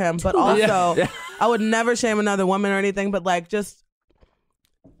hot for him, but also I would never shame another woman or anything. But like, just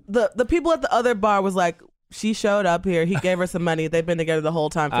the people at the other bar was like, she showed up here. He gave her some money. They've been together the whole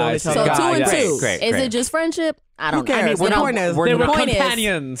time. So 2 and 2. Is it just friendship? I don't know. Who cares? The point is, they were point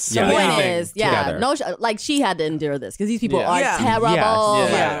companions. The point is, no, like she had to endure this because these people are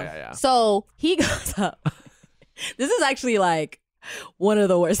terrible. So he goes up. This is actually like one of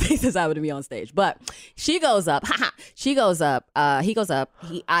the worst things that's happened to me on stage. But she goes up. She goes up. He goes up.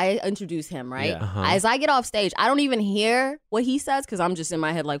 I introduce him, right? As I get off stage, I don't even hear what he says because I'm just in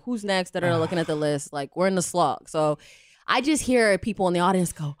my head like, who's next? That are looking at the list. Like, we're in the slog. So I just hear people in the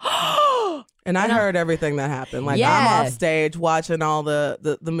audience go, and I heard everything that happened. Like, I'm off stage watching all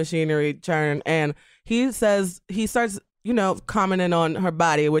the machinery churn, and he starts commenting on her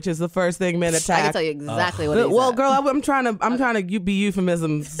body, which is the first thing men attack. I can tell you exactly what he said. Well, girl, I'm trying to be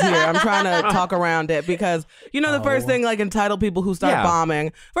euphemisms here. I'm trying to talk around it because the first thing like entitled people who start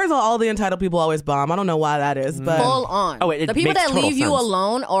bombing. First of all the entitled people always bomb. I don't know why that is, but full on. The people that leave you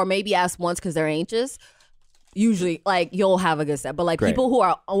alone or maybe ask once because they're anxious. Usually, like, you'll have a good set. But, like, people who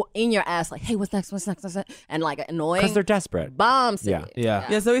are in your ass, like, hey, what's next? And, like, annoying. Because they're desperate. Bombs.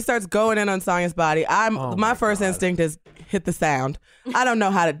 Yeah, so he starts going in on Sonya's body. My first instinct is hit the sound. I don't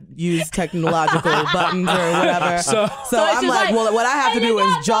know how to use technological buttons or whatever. So I'm like, well, what I have to do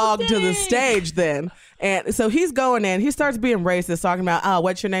is jog to the stage then. And so he's going in. He starts being racist, talking about,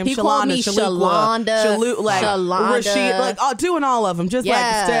 what's your name? He called me Shalonda. Like, Rashid, like, doing all of them. Just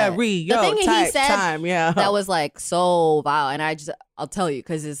like stereo. The thing he said time. That was like so vile. And I'll tell you,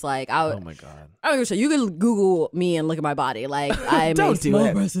 because it's like, oh my God. I don't even sure. You can Google me and look at my body. Like, I'm a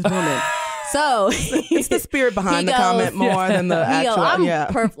small breasted woman. So it's the spirit behind the comment more than the actual.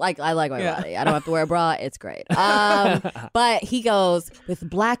 I'm perfect. Like, I like my body. I don't have to wear a bra. It's great. But he goes, with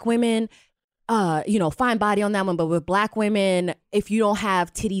black women, fine body on that one, but with black women, if you don't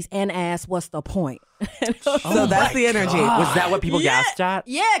have titties and ass, what's the point? So that's the energy. Was that what people gasped at?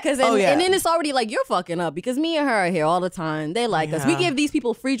 Yeah, because and then it's already like, you're fucking up because me and her are here all the time. They like us. We give these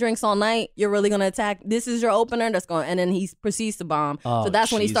people free drinks all night. You're really gonna attack. This is your opener. That's going, and then he proceeds to bomb. So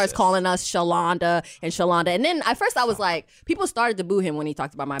that's when he starts calling us Shalonda. And then at first I was like, people started to boo him when he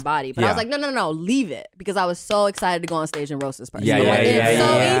talked about my body, but I was like, no, leave it, because I was so excited to go on stage and roast this person. It's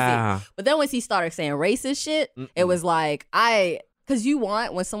so easy. But then once he started saying racist shit, it was like because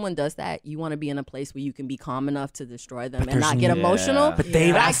when someone does that, you want to be in a place where you can be calm enough to destroy them and not get emotional. But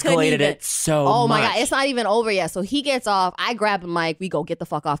they've escalated it so much. Oh my God, it's not even over yet. So he gets off. I grab the mic. We go, get the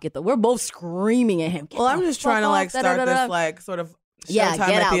fuck off. We're both screaming at him. Well, I'm just trying to like start this like sort of get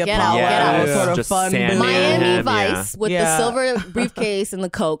out. Sort of fun. Miami Vice with the silver briefcase and the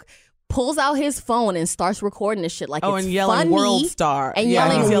Coke. Pulls out his phone and starts recording this shit like it's and yelling funny World Star and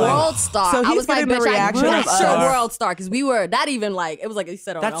yelling World Star. So I was like, bitch, I'm not sure us. World Star, because we were not even like, it was like he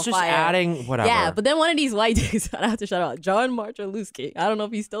said on That's just fire. adding whatever. Yeah, but then one of these white dudes, I have to shout out John Marchaluski. I don't know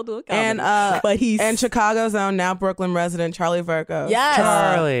if he's still doing comedy, but he's and Chicago's own, now Brooklyn resident Charlie Virgo. Yes,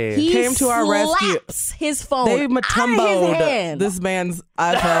 Charlie he came to our rescue. His phone. They matumboed this man's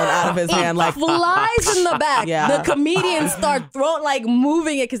iPhone out of his hand, like flies in the back. The comedians start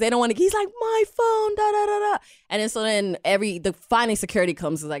moving it because they don't want to. He's like, my phone, da da da da. And then the finding security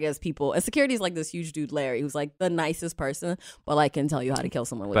comes, because I guess people, and security is like this huge dude Larry, who's like the nicest person, but like can tell you how to kill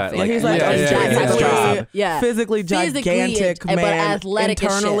someone with a finger. He's like physically gigantic man, but athletic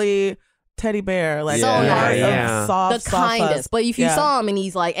internally. Teddy bear, like so nice, soft, the kindest. But if you saw him and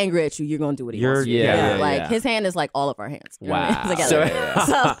he's like angry at you, you're gonna do what he wants to do. His hand is like all of our hands. Wow.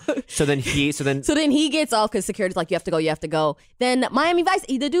 So then he gets off because security's like, you have to go. Then Miami Vice,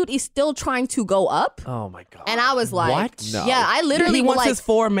 the dude is still trying to go up. Oh my God. And I was like, what? No. Yeah, I literally he wants his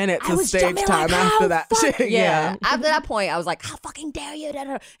 4 minutes of stage time after that. After that point, I was like, how fucking dare you?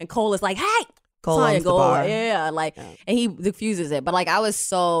 And Cole is like, hey. And he diffuses it. But like, I was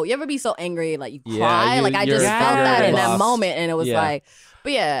so, you ever be so angry, like you cry? Like I just felt that in that moment, and it was like,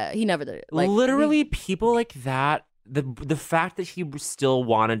 but yeah, he never did it. Like literally, people like that. The fact that he still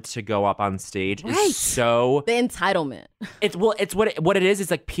wanted to go up on stage is so the entitlement. It's what it is.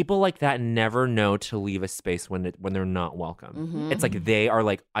 It's like people like that never know to leave a space when they're not welcome. Mm-hmm. It's like they are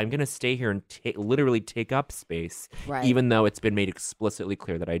like, I'm gonna stay here and literally take up space, even though it's been made explicitly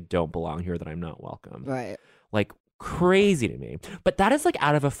clear that I don't belong here, that I'm not welcome. Right. Like, crazy to me. But that is like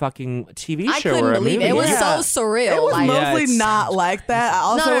out of a fucking TV show. I couldn't believe it. It was so surreal. It was mostly not like that. I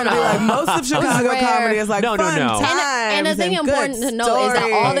also want to be like, most of Chicago comedy is like fun times. And the thing important to know is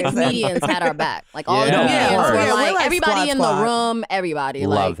that all the comedians had our back. Like all the comedians were like everybody in the room, everybody.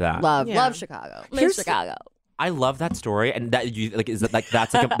 Love that. Love Chicago. Live Chicago. I love that story, and that you like is it like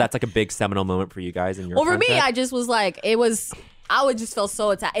that's like a big seminal moment for you guys in your. Well, for me, I just was like, I would just felt so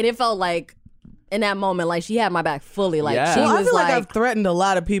attacked, and it felt like. In that moment, like she had my back fully. Like she was I feel like I've threatened a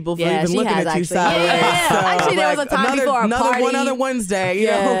lot of people for even looking at you sideways. So, actually, there was a time before a party. One other Wednesday, you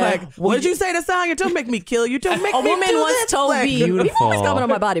know, like, what did you say to Sonya? Don't make me kill you. Don't make me do this. A woman once told me, people always comment on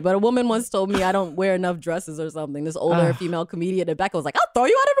my body, but a woman once told me I don't wear enough dresses or something. This older female comedian in Becca was like, I'll throw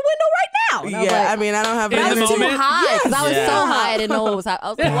you out of the window right now. And I mean, I don't have I was too high because I was so high I didn't know what was happening. I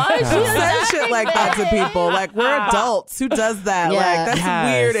was like, why is she said shit like that to people? Like, we're adults. Who does that? Like,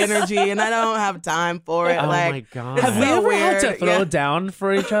 that's weird energy, and I don't have time for it. Oh like, my God. Have we ever had to throw down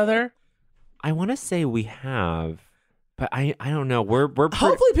for each other? I want to say we have, but I don't know. We're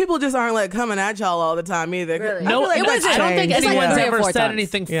hopefully people just aren't like coming at y'all all the time either. Really? No, I don't think anyone's like ever said times.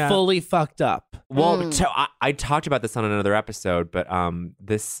 anything fully fucked up. Well, so I talked about this on another episode, but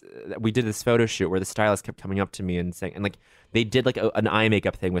we did this photo shoot where the stylist kept coming up to me and saying, and like they did like an eye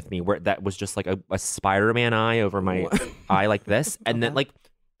makeup thing with me where that was just like a Spider-Man eye over my eye like this, and then like.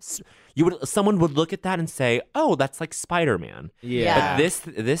 Someone would look at that and say, "Oh, that's like Spider-Man." Yeah.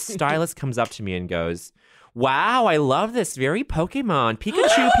 But this stylist comes up to me and goes, "Wow, I love this. Very Pokemon.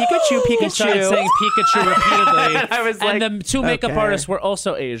 Pikachu, Pikachu, Pikachu." He started saying Pikachu repeatedly. And I was like, and the two makeup artists were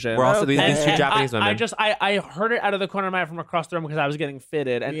also Asian. We're also these two Japanese women. I heard it out of the corner of my eye from across the room because I was getting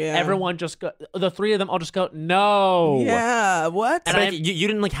fitted, and everyone the three of them all just go, "No." Yeah, what? And you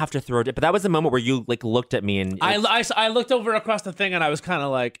didn't like have to throw it, but that was the moment where you like looked at me and I looked over across the thing and I was kind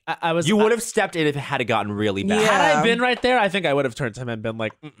of like, I was. You would have stepped in if it had gotten really bad. Had I been right there, I think I would have turned to him and been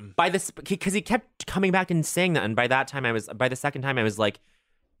like, by this because he kept coming back and saying that, and by the second time I was like,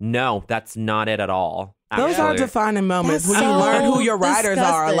 no, that's not it at all. Those are defining moments when you learn who your writers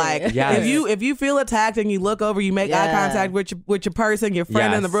are. Like, if you feel attacked and you look over, you make eye contact with your person, your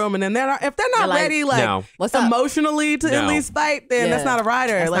friend in the room, and then if they're not ready, emotionally to at least fight, then that's not a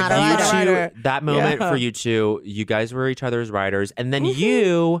writer. That's like not a that's not a writer. That moment for you two, you guys were each other's writers, and then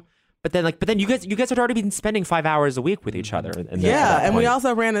you. But then you guys had already been spending 5 hours a week with each other. And we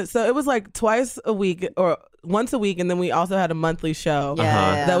also ran it. So it was like twice a week or once a week, and then we also had a monthly show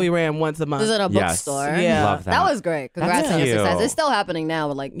that we ran once a month. It was at a bookstore. Yeah, love that. That was great. Congrats on your success. It's still happening now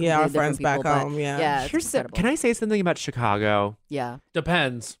with like our friends back home. Yeah. Can I say something about Chicago? Yeah.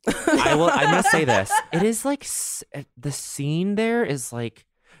 Depends. I'm gonna say this. It is like the scene there is like.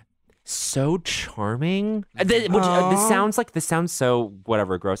 So charming. This sounds so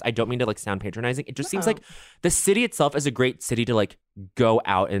whatever gross. I don't mean to like sound patronizing. It just seems like the city itself is a great city to like go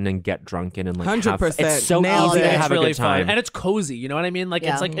out and then get drunk in and like 100%. It's so easy to have really a good time, fun. And it's cozy. You know what I mean? Like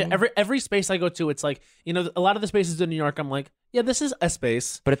it's like every space I go to, it's like a lot of the spaces in New York. I'm like, yeah, this is a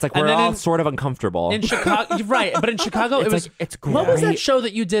space, but it's like we're all sort of uncomfortable in Chicago, right? But in Chicago, it's great. What was that show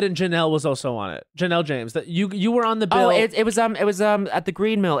that you did and Janelle was also on it? Janelle James, that you were on the bill. Oh, it was at the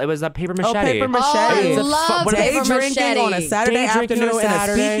Green Mill. It was Paper Machete. Oh, Paper Machete. Day drinking on a Saturday afternoon in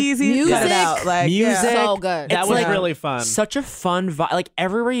a speakeasy. Music, music, so good. That was really fun. Such a fun vibe. Like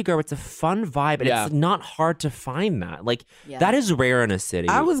everywhere you go, it's a fun vibe, and it's not hard to find that. Like that is rare in a city.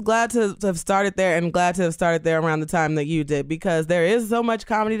 I was glad to have started there, and glad to have started there around the time that you did, because there is so much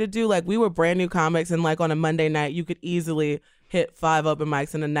comedy to do. Like we were brand new comics, and like on a Monday night, you could easily hit 5 open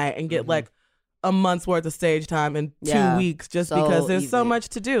mics in a night and get like a month's worth of stage time in 2 weeks, just because there's so much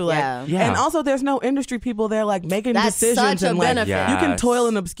to do. Like, and also there's no industry people there like making decisions, such a and like benefit. you can toil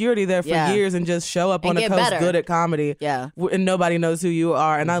in obscurity there for years and just show up on a coast good at comedy. And nobody knows who you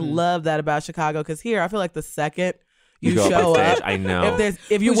are. And I love that about Chicago, because here I feel like the second you show up, I know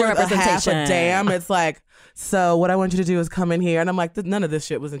if you work a half a damn, it's like, so what I want you to do is come in here. And I'm like, none of this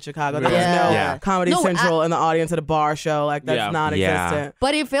shit was in Chicago. There was no Comedy Central in the audience at a bar show. Like, that's not existent.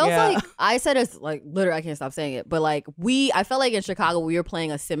 But it feels like, I said it's like, literally, I can't stop saying it. But like, I felt like in Chicago, we were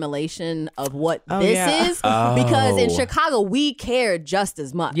playing a simulation of what this is. Because in Chicago, we cared just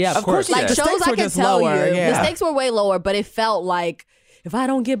as much. Yeah, of course. Like, the shows stakes I were could just tell lower, you, the stakes were way lower, but it felt like, if I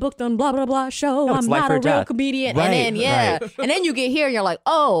don't get booked on blah, blah, blah show, I'm not a real comedian. Right, and then, and then you get here and you're like,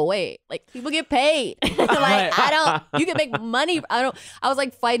 oh, wait, like people get paid. Like, you can make money. I was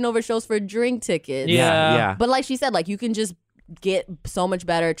like fighting over shows for drink tickets. Yeah. But like she said, like you can just get so much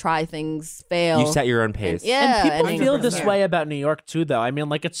better, try things, fail. You set your own pace. And people feel this way about New York too, though. I mean,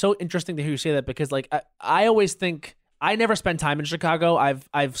 like it's so interesting to hear you say that, because like I always think I never spent time in Chicago.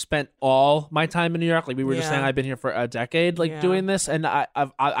 I've spent all my time in New York. Like we were just saying, I've been here for a decade, doing this, and I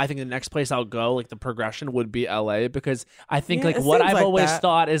think the next place I'll go, like the progression would be LA, because I think like what I've always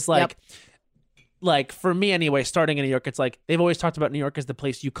thought is like. Yep. Like for me anyway, starting in New York, it's like they've always talked about New York as the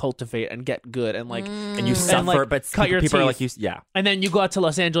place you cultivate and get good and like and you suffer, but cut your people teeth. are like you, and then you go out to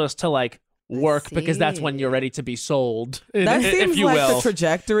Los Angeles to like work because that's when you're ready to be sold. That seems if you like will. the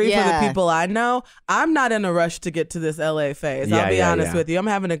trajectory for the people I know. I'm not in a rush to get to this LA phase. I'll be honest with you. I'm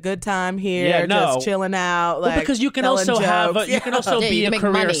having a good time here, just chilling out. Like, because you can also have you can also be a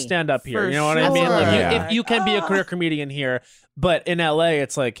career stand up here. You know what I mean? Like if you can be a career comedian here, but in LA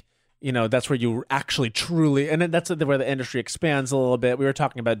it's like, you know, that's where you actually truly, and that's where the industry expands a little bit. We were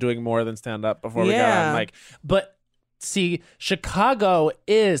talking about doing more than stand up before we got on mic. But see, Chicago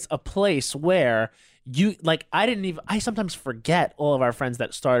is a place where you like. I sometimes forget all of our friends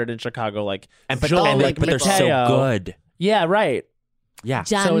that started in Chicago, like but they're so good. Yeah, right. Yeah.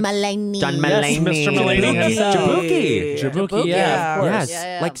 John Mulaney. Yes, Mr. Mulaney. Jabuki. Yeah, of course.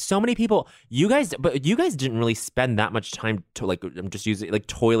 Yes. Like so many people. You guys didn't really spend that much time to like. I'm just using like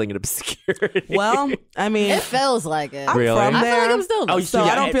toiling in obscurity. Well, I mean, it feels like it. I'm from there. I feel like I'm still. So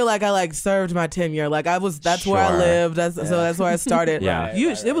I don't feel like I like served my tenure. Like I was. That's where I lived. So that's where I started.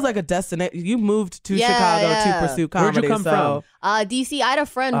 It was like a destination. You moved to Chicago to pursue comedy. Where'd you come from? DC. I had a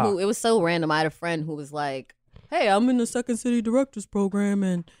friend who. It was so random. I had a friend who was like, hey, I'm in the Second City Directors Program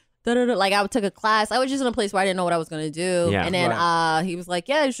and da-da-da. Like I took a class. I was just in a place where I didn't know what I was going to do. Yeah, and then he was like,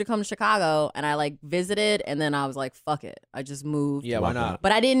 yeah, you should come to Chicago. And I like visited, and then I was like, fuck it. I just moved. Yeah, why not?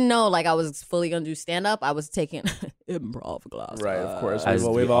 But I didn't know like I was fully going to do stand-up. I was taking improv class. Right, of course.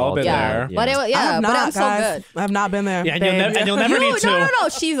 We've all been there. But it was so good. I have not been there. Yeah, and you'll never need to. No,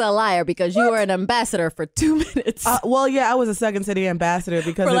 she's a liar because you were an ambassador for 2 minutes. Well, yeah, I was a Second City ambassador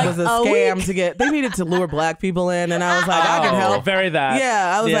because it was a scam to get. They needed to lure black people in, and I was like, I can help. Very that.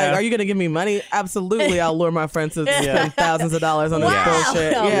 Yeah, I was like, are you going to give me money? Absolutely, I'll lure my friends to spend thousands of dollars on this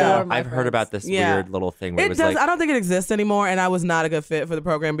bullshit. Yeah, I've heard about this weird little thing. Where it was does. Like, I don't think it exists anymore, and I was not a good fit for the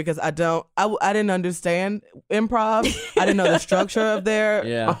program because I didn't understand improv. I didn't know the structure of their,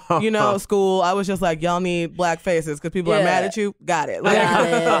 school. I was just like, y'all need black faces because people are mad at you. Got it. Like,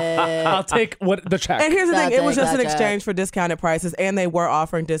 I'll take the check. And here's the thing: it was just an exchange for discounted prices, and they were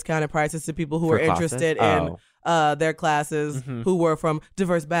offering discounted prices to people who were interested in their classes who were from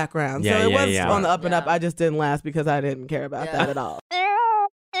diverse backgrounds. So it was on the up and up. I just didn't last because I didn't care about that at all.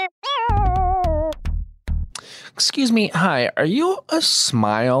 Excuse me, hi, are you a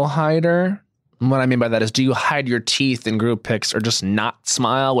smile hider? What I mean by that is, do you hide your teeth in group pics or just not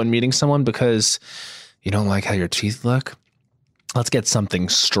smile when meeting someone because you don't like how your teeth look? Let's get something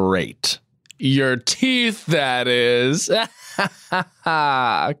straight. Your teeth, that is.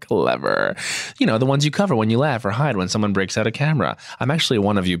 Clever. You know, the ones you cover when you laugh or hide when someone breaks out a camera. I'm actually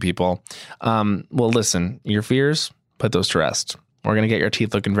one of you people. Well, listen, your fears, put those to rest. We're going to get your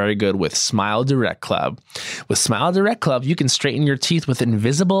teeth looking very good with Smile Direct Club. With Smile Direct Club, you can straighten your teeth with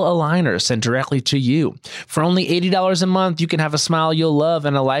invisible aligners sent directly to you. For only $80 a month, you can have a smile you'll love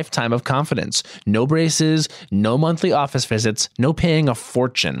and a lifetime of confidence. No braces, no monthly office visits, no paying a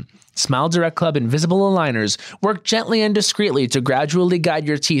fortune. Smile Direct Club invisible aligners work gently and discreetly to gradually guide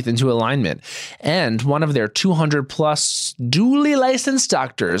your teeth into alignment. And one of their 200 plus duly licensed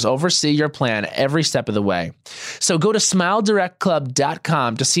doctors oversee your plan every step of the way. So go to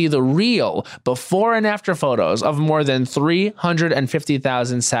SmileDirectClub.com to see the real before and after photos of more than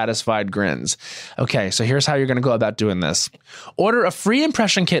 350,000 satisfied grins. Okay, so here's how you're going to go about doing this. Order a free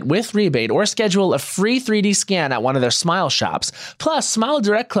impression kit with rebate or schedule a free 3D scan at one of their Smile shops. Plus, Smile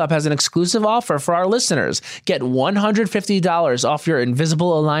Direct Club has an exclusive offer for our listeners. Get $150 off your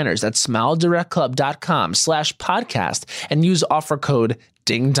invisible aligners at SmileDirectClub.com/podcast and use offer code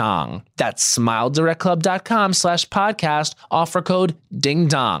Ding Dong. That's SmileDirectClub.com/podcast, offer code Ding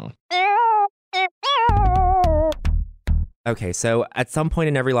Dong. Okay, so at some point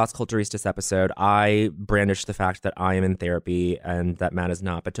in every Las Culturistas episode, I brandish the fact that I am in therapy and that Matt is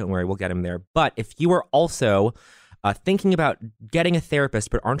not, but don't worry, we'll get him there. But if you are also thinking about getting a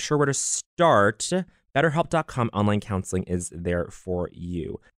therapist but aren't sure where to start, BetterHelp.com online counseling is there for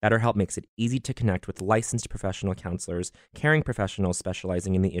you. BetterHelp makes it easy to connect with licensed professional counselors, caring professionals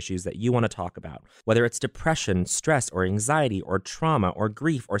specializing in the issues that you want to talk about. Whether it's depression, stress, or anxiety, or trauma, or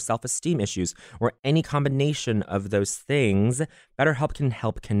grief, or self-esteem issues, or any combination of those things, BetterHelp can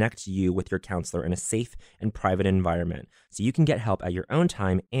help connect you with your counselor in a safe and private environment so you can get help at your own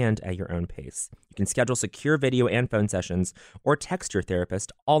time and at your own pace. You can schedule secure video and phone sessions or text your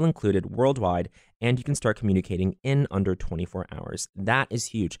therapist, all included worldwide, and you can start communicating in under 24 hours. That is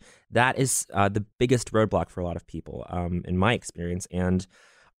huge. That is the biggest roadblock for a lot of people, in my experience, and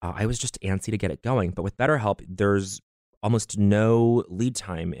I was just antsy to get it going. But with BetterHelp, there's almost no lead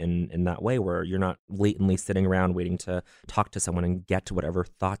time in that way, where you're not latently sitting around waiting to talk to someone and get to whatever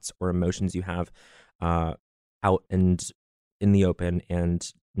thoughts or emotions you have out and in the open,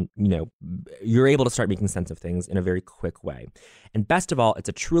 and you're able to start making sense of things in a very quick way. And best of all, it's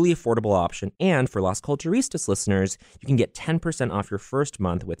a truly affordable option. And for Las Culturistas listeners, you can get 10% off your first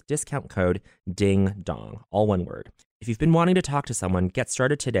month with discount code DINGDONG, all one word. If you've been wanting to talk to someone, get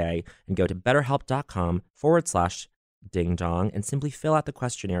started today and go to betterhelp.com/ding-dong and simply fill out the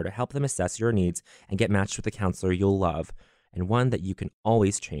questionnaire to help them assess your needs and get matched with a counselor you'll love and one that you can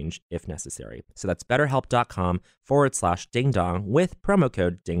always change if necessary. So that's betterhelp.com/ding-dong with promo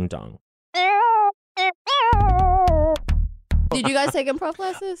code DINGDONG. Did you guys take improv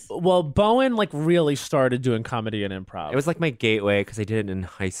classes? Well, Bowen really started doing comedy and improv. It was like my gateway because I did it in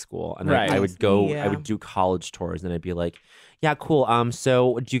high school, and right. I would go. I would do college tours, and I'd be like, "Yeah, cool.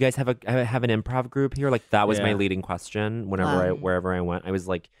 So, do you guys have an improv group here?" Like that was my leading question wherever I went. I was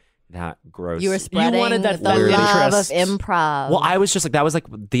like, that gross. You were spreading the love of improv. Well, I was just like, that was like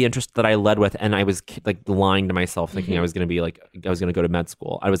the interest that I led with, and I was like lying to myself, thinking I was going to be like, I was going to go to med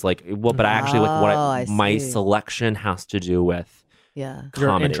school. I was like, well, but I actually my selection has to do with comedy,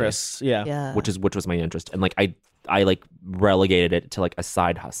 your interests, which was my interest, and like I relegated it to like a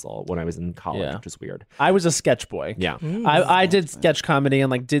side hustle when I was in college, which is weird. I was a sketch boy. Yeah. I did sketch comedy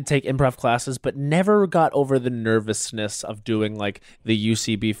and did take improv classes, but never got over the nervousness of doing the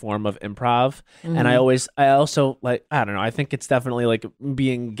UCB form of improv. And I also I don't know, I think it's definitely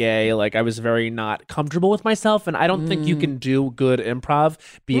being gay. I was very not comfortable with myself, and I don't think you can do good improv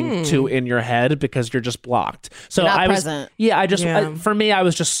being too in your head because you're just blocked. So I was present. For me, I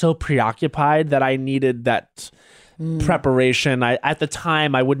was just so preoccupied that I needed that preparation. At the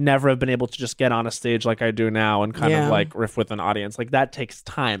time, I would never have been able to just get on a stage like I do now and kind of riff with an audience. That takes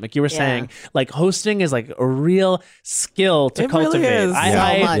time. Like you were saying, hosting is a real skill to cultivate. Really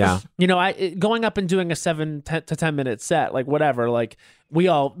is. Going up and doing a 7 to 10 minute set, whatever, we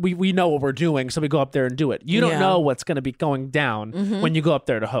know what we're doing, so we go up there and do it. You don't know what's going to be going down when you go up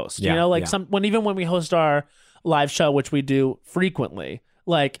there to host. Even when we host our live show, which we do frequently,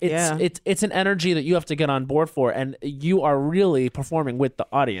 it's an energy that you have to get on board for, and you are really performing with the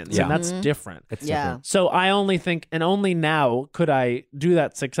audience, and that's different. It's different. So I only think, and only now could I do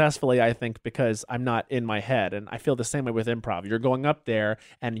that successfully, I think, because I'm not in my head. And I feel the same way with improv. You're going up there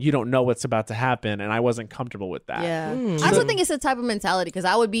and you don't know what's about to happen, and I wasn't comfortable with that. I also think it's a type of mentality, because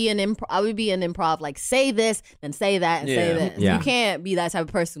I would be in improv, say this, then say that, and say this. You can't be that type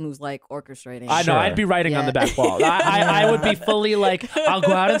of person who's orchestrating. I know, I'd be writing on the back wall. I would be fully I'll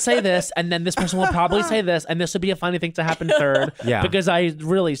go out and say this, and then this person will probably say this, and this would be a funny thing to happen third. Because I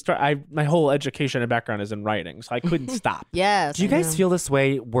really my whole education and background is in writing, so I couldn't stop. Yeah. Do you guys feel this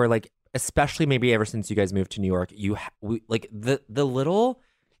way where especially maybe ever since you guys moved to New York, the little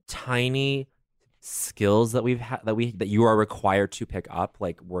tiny skills that that you are required to pick up,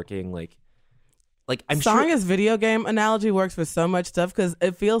 working I'm Sonya's video game analogy works for so much stuff, because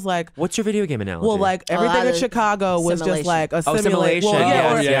it feels like... What's your video game analogy? Well, everything in Chicago was just a simulation.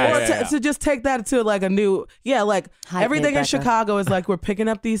 Well, to just take that to a new... everything in Chicago is we're picking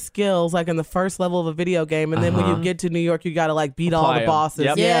up these skills in the first level of a video game, and then when you get to New York, you got to beat all the bosses.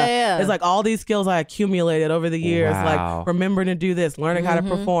 Yep. Yeah. It's all these skills I accumulated over the years, remembering to do this, learning how to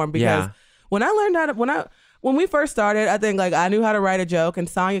perform, because when I learned how to... When we first started, I think I knew how to write a joke, and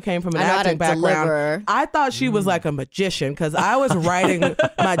Sonya came from an acting background. Deliver. I thought she was like a magician, because I was writing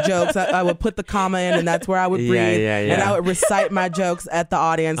my jokes. I would put the comma in, and that's where I would breathe. And I would recite my jokes at the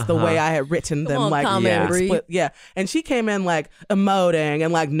audience the way I had written them. And she came in emoting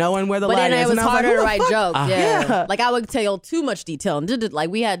and knowing where the line is. But then it was harder to write jokes. Yeah. I would tell too much detail, and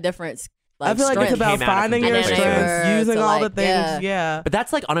we had different. I feel it's about finding your strengths, using all the things. But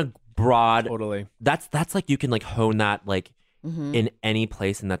that's on a broad. Totally. That's you can hone that in any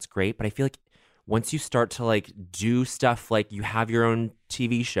place, and that's great. But I feel once you start to do stuff you have your own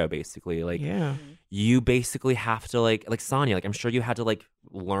TV show, basically, you basically have to like Sonya, I'm sure you had to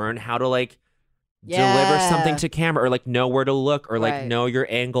learn how to deliver something to camera, or know where to look, or know your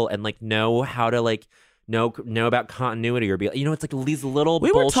angle, and know how to know about continuity or be, it's like these little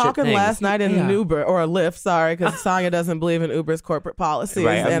we bullshit were talking things. last night in an Uber or a Lyft, sorry, because Sonya doesn't believe in Uber's corporate policies.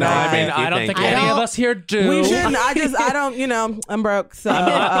 Right. And I don't think any of us here do. We shouldn't. I don't, I'm broke. So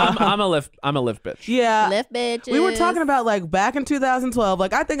I'm a Lyft bitch. Yeah. Lyft bitches. We were talking about like back in 2012,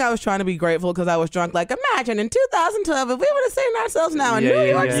 like I think I was trying to be grateful because I was drunk. Like imagine in 2012 if we would have seen ourselves now in New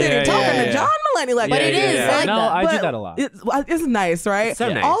York City talking to John Mulaney. Like, but it is like no, that. I do that a lot. It's nice, right? It's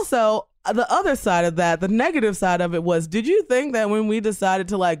so nice. Also, the other side of that, the negative side of it was, did you think that when we decided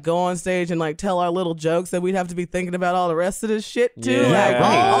to like go on stage and like tell our little jokes that we'd have to be thinking about all the rest of this shit too? Like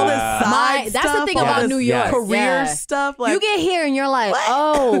all this side stuff. That's the thing about New York. Career stuff. Like, you get here and you're like,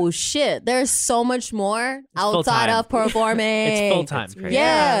 oh shit, there's so much more outside of performing. It's full time.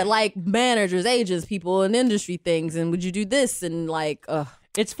 Yeah, like managers, agents, people in industry things, and would you do this and like,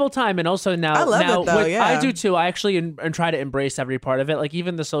 It's full time, and also now, I love it, though, I do too. I actually and try to embrace every part of it, like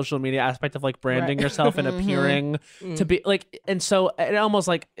even the social media aspect of like branding yourself and appearing to be like, and so it almost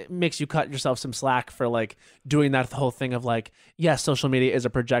like it makes you cut yourself some slack for like doing that whole thing of like, yes, social media is a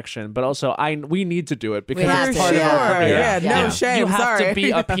projection, but also we need to do it because it's part of our career. Yeah, no shame. You have sorry. to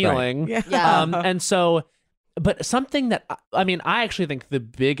be appealing, and so. But something that I actually think the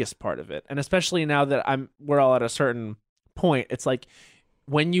biggest part of it, and especially now that we're all at a certain point, it's like.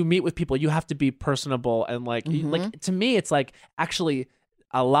 When you meet with people, you have to be personable and like to me, it's like actually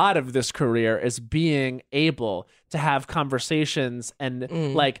a lot of this career is being able to have conversations and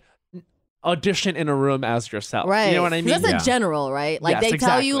like audition in a room as yourself. Right. You know what I mean? That's a general, right? Like Yes, they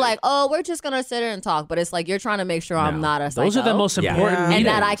tell you exactly. like, oh, we're just going to sit here and talk. But it's like, you're trying to make sure I'm not a psycho. Those are the most important meetings. And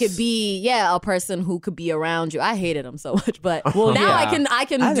that I could be, a person who could be around you. I hated them so much, but now I can I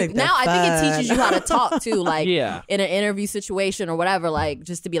think it teaches you how to talk too, like Yeah. in an interview situation or whatever, like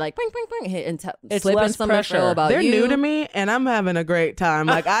just to be like, bring, hit and It's slip in less some pressure. info about They're you. new to me, and I'm having a great time.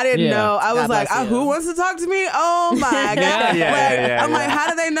 Like I didn't know. I was God like, bless you. who wants to talk to me? Oh my god! I'm like, how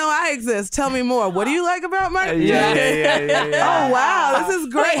do they know I exist? Tell me more. What do you like about my? Oh wow, this is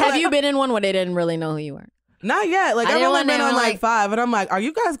great. Wait, have Like, you been in one where they didn't really know who you were? Not yet. Like I I've didn't only want been on anyone, like like- 5, and I'm like, are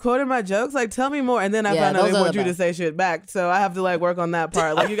you guys quoting my jokes? Like, tell me more. And then I Yeah, found out those they are want the you to best. say shit back, so I have to like work on that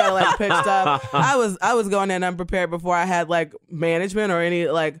part. Like you gotta like pitch stuff. I was going in unprepared before I had like management or any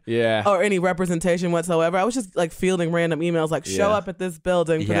like or any representation whatsoever. I was just like fielding random emails like show up at this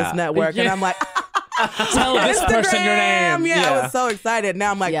building for this network, and I'm like. Tell this person your name. Yeah, I was so excited.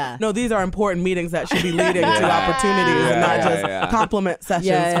 Now I'm like, no, these are important meetings that should be leading to opportunities and not just compliment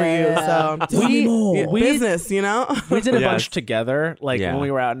sessions for you. So business, you know. We did a bunch together, like when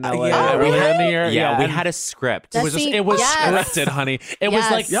we were out in LA Oh, earlier really? in the year. Yeah, we and had a script. It was scripted, honey. It was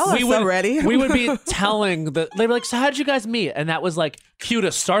like Y'all are we so would ready. we would be telling they were like, so how'd you guys meet? And that was like cue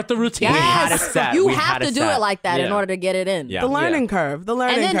to start the routine. Yes. We had a set. You We have had a to do set. it like that in Yeah. order to get it in. Yeah. The learning curve. The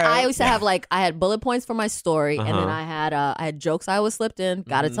learning And then curve. I used to have like I had bullet points for my story, and then I had jokes I always slipped in.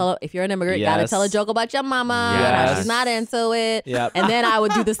 Gotta tell if you're an immigrant, gotta Yes. tell a joke about your mama. Yes. She's not into it. Yep. And then I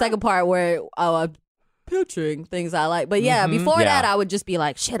would do the second part where I would picturing things I like. But before that I would just be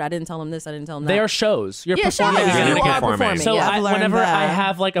like, shit, I didn't tell him this, I didn't tell him that. They are shows. You're Yeah, performing. shows. You're You gonna are perform. performing, So yeah. I've learned whenever I that.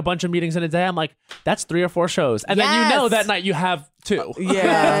 have like a bunch of meetings in a day, I'm like, that's 3 or 4 shows, and then you know Yes. that night you have 2.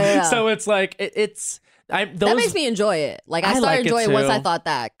 Yeah. So it's like it's. Those, that makes me enjoy it. Like I I started like it enjoying once too. I thought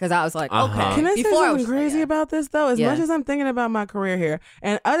that, because I was like, okay. Can I say Before I something was crazy like, about this though? As Yeah. much as I'm thinking about my career here,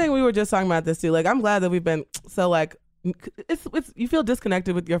 and I think we were just talking about this too. Like I'm glad that we've been so like. It's you feel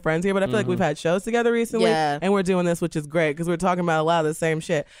disconnected with your friends here, but I feel like we've had shows together recently, Yeah. and we're doing this, which is great because we're talking about a lot of the same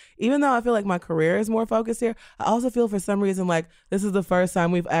shit. Even though I feel like my career is more focused here, I also feel for some reason like this is the first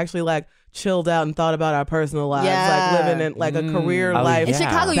time we've actually like chilled out and thought about our personal lives, Yeah. like living in like a career life. In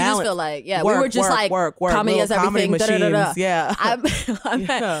Chicago, you just balance. feel like, we Work, were just work, like, work, comedy little is everything. comedy Da-da-da-da. machines,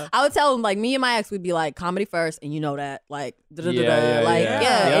 yeah. I would tell him, like, me and my ex, we'd be like, comedy first, and you know that. Like, da-da-da-da. Yeah, like,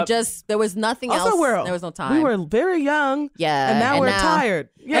 yeah. it just, there was nothing Also, else. There was no time. We were very young. Yeah, And now we're tired.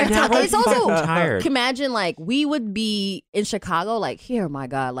 Yeah. And now we're it's also fucking tired. Imagine like we would be in Chicago, like here, my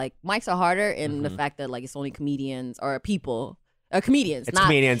God, like mics are harder in the fact that like it's only comedians or people. Comedians, It's not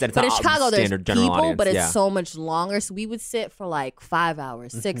comedians, and it's but in not Chicago there's standard general people, audience, but it's yeah. so much longer. So we would sit for like 5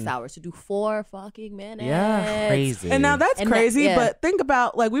 hours, 6 hours to do 4 fucking minutes. Yeah, crazy. And now that's And crazy, yeah. but think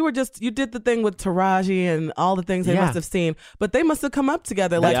about like you did the thing with Taraji and all the things they Yeah. must have seen, but they must have come up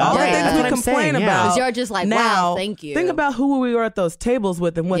together. Like Yeah. all the Yeah. things That's we what I'm complain saying, yeah. about. 'Cause you're just like, now, wow, thank you. Think about who we were at those tables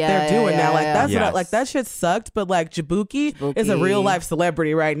with and what Yeah, they're doing yeah, now. Like yeah. that's what Yes. like that shit sucked, but like Jabuki is a real life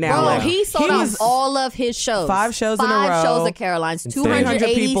celebrity right now. Bro, Like, he sold out was- all of his shows. 5 shows in a 5 row. shows at Caroline's. Insane.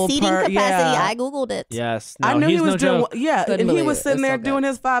 280 people seating per- capacity. yeah. I googled it. Yes, I no, knew he's he was no doing joke. yeah, Couldn't and he believe was it. sitting It's there so doing good.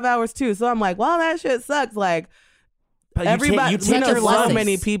 his 5 hours too. So I'm like, wow, that shit sucks. Like Everybody, we know so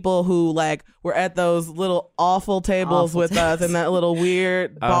many people who like were at those little awful tables with us in that little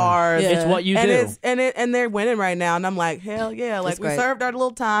weird bars. It's what you do, and they're winning right now. And I'm like, hell yeah! Like we served our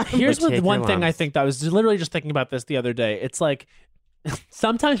little time. Here's one thing I think that I was literally just thinking about this the other day. It's like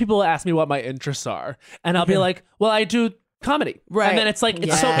sometimes people will ask me what my interests are, and I'll be like, well, I do comedy, right? And then it's like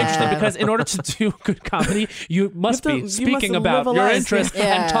it's so interesting because in order to do good comedy, you must be speaking about your interests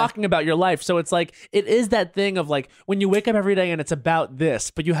and talking about your life. So it's like it is that thing of like when you wake up every day and it's about this,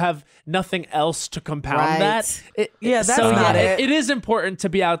 but you have nothing else to compound that. That's not it. It is important to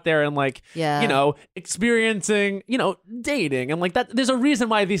be out there and like experiencing dating and like that. There's a reason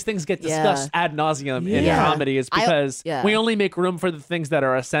why these things get discussed ad nauseum in comedy is because we only make room for the things that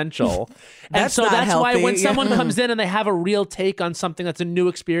are essential. And so that's why when someone comes in and they have a real take on something that's a new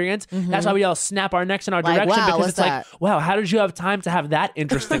experience, that's why we all snap our necks in our direction because it's like, wow, how did you have time to have that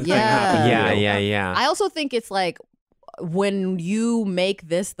interesting thing happen? Yeah. I also think it's like when you make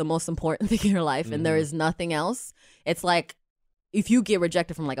this the most important thing in your life and there is nothing else, it's like if you get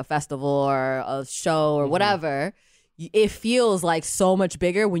rejected from like a festival or a show or whatever, it feels like so much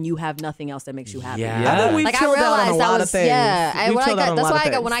bigger when you have nothing else that makes you happy. I think we chilled out on a lot of things.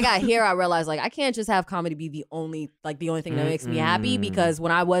 When I got here, I realized like I can't just have comedy be the only thing that makes me happy because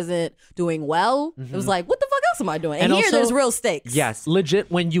when I wasn't doing well, it was like, what the fuck else am I doing? And here, there's real stakes. Yes,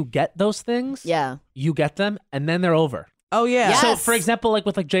 legit. When you get those things, you get them, and then they're over. Oh yeah. Yes. So for example, like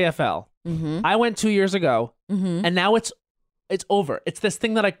with like JFL, I went 2 years ago, and now it's over. It's this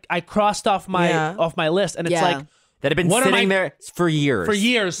thing that I crossed off my list, and it's like. That have been sitting there for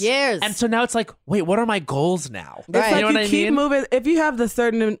years. And so now it's like, wait, what are my goals now? It's like you keep moving. If you have the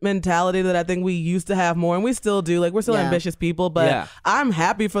certain mentality that I think we used to have more, and we still do, like we're still ambitious people, but I'm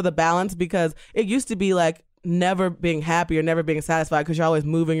happy for the balance because it used to be like never being happy or never being satisfied because you're always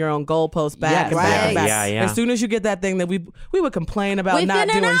moving your own goalposts back and back and back. As soon as you get that thing that we would complain about not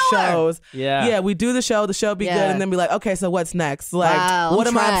doing shows. We do the show be good, and then be like, okay, so what's next? Like, what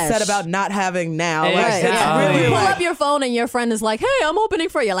am I upset about not having now? Like, you pull up your phone and your friend is like, hey, I'm opening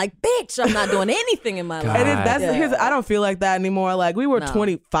for you. Like, bitch, I'm not doing anything in my life. And I don't feel like that anymore. Like, we were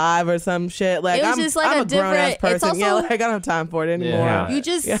 25 or some shit. Like, I'm a grown-ass person. Like, I don't have time for it anymore. You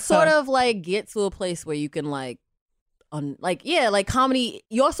just sort of like get to a place where you can like comedy.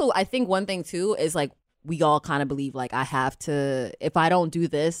 You also, I think one thing too is like we all kind of believe like I have to, if I don't do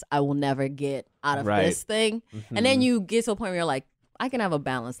this, I will never get out of this thing. And then you get to a point where you're like, I can have a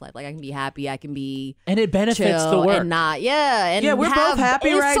balanced life. Like I can be happy, I can be and it benefits the work and not and we're both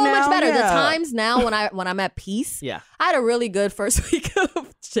happy right now. It's so much better. The times now when I'm at peace. I had a really good first week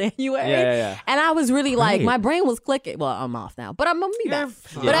of January. And I was really like my brain was clicking. Well, I'm off now, but I'm gonna be back.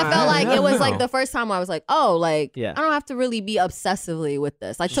 But I felt like it was like the first time I was like, oh, like I don't have to really be obsessively with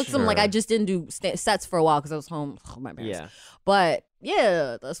this. I took some like I just didn't do sets for a while because I was home with my parents. But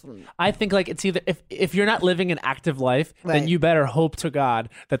that's what I think. Like it's either if you're not living an active life, then you better hope to God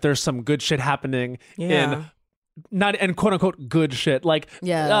that there's some good shit happening in not and quote unquote good shit, like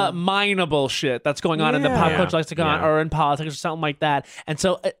mineable shit that's going on in the pop culture lexicon or in politics or something like that. And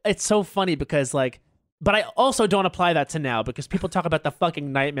so it's so funny because like. But I also don't apply that to now because people talk about the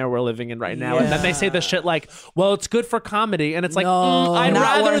fucking nightmare we're living in right now. And then they say the shit like, well, it's good for comedy. And it's like, I'd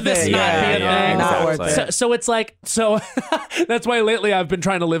rather this not be a thing. Not worth it. So it's like, that's why lately I've been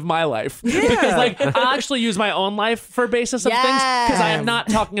trying to live my life. Because like, I actually use my own life for basis of things because I am not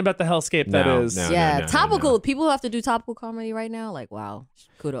talking about the hellscape that is. Topical. People who have to do topical comedy right now, like, wow.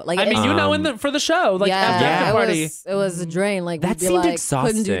 Kudos. Like, I mean, for the show, like after party. It was a drain. Like that seemed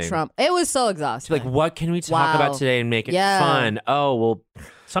exhausting. Couldn't do Trump. It was so exhausting. Like, what can we talk about today and make it fun? Oh, well.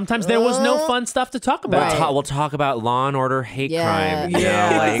 Sometimes there was no fun stuff to talk about. We'll talk about Law and Order hate crime.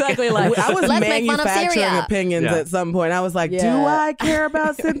 Exactly. Like I was manufacturing opinions at some point. I was like, do I care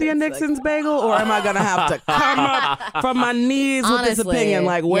about Cynthia Nixon's bagel, or am I gonna have to come up from my knees with this opinion?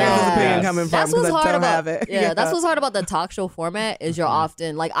 Like, where's this opinion coming from? That's what's hard about have it. That's what's hard about the talk show format is you're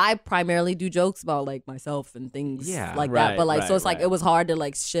often like I primarily do jokes about like myself and things like that. But like so it's like it was hard to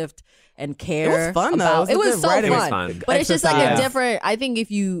like shift and care. It was fun though. It was so fun. But it's just like a different. I think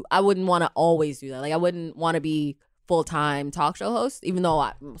I wouldn't want to always do that. Like I wouldn't want to be full-time talk show host, even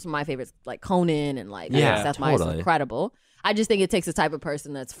though some of my favorites like Conan and like Seth Meyers are incredible. I just think it takes a type of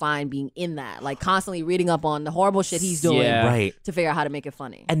person that's fine being in that, like constantly reading up on the horrible shit he's doing to figure out how to make it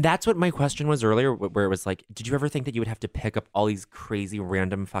funny. And that's what my question was earlier, where it was like, did you ever think that you would have to pick up all these crazy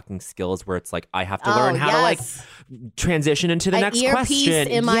random fucking skills where it's like, I have to learn how to like transition into the next question.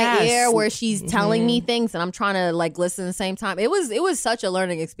 Earpiece in my ear where she's telling me things and I'm trying to like listen at the same time. It was such a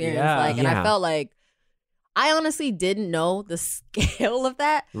learning experience. And I felt like I honestly didn't know the scale of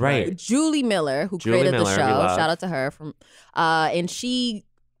that. Right. Julie Miller, who created the show, shout out to her from, and she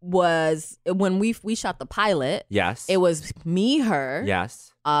was when we shot the pilot. Yes. It was me, her. Yes.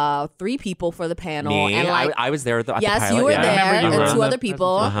 3 people for the panel. Me, and like I was there at the pilot. Yes, you were there, and 2 other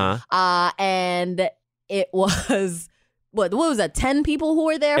people. Uh-huh. And it was. What was that? 10 people who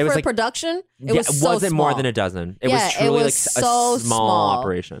were there for production? It was so wasn't small. more than a dozen. It was truly was like so a small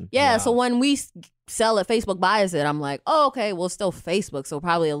operation. Yeah, so when we sell it, Facebook buys it, I'm like, oh, okay, well, still Facebook, so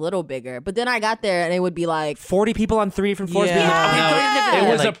probably a little bigger. But then I got there and it would be like 40 people on 3 different floors. It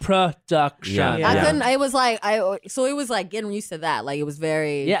was a production. Yeah. I couldn't. It was like so it was like getting used to that. Like it was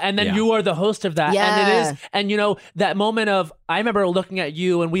very and then you are the host of that, and it is, and you know that moment of I remember looking at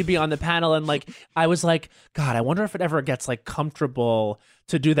you and we'd be on the panel and like I was like, God, I wonder if it ever gets like comfortable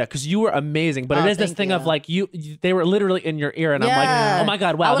to do that because you were amazing, but it is this thing of like they were literally in your ear, and I'm like, oh my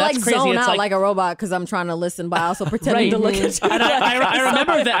God, wow, I would that's like crazy. Zone It's out like a robot because I'm trying to listen, but also pretending to look at you. And I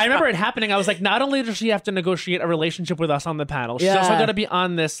remember that. I remember it happening. I was like, not only does she have to negotiate a relationship with us on the panel, she's also got to be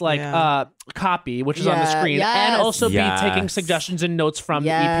on this like copy, which is on the screen, and also be taking suggestions and notes from the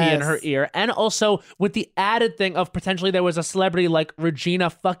EP in her ear, and also with the added thing of potentially there was a celebrity like Regina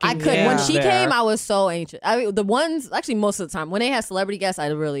fucking. I could when she came, I was so anxious. I mean, the ones actually most of the time when they had celebrity guests, I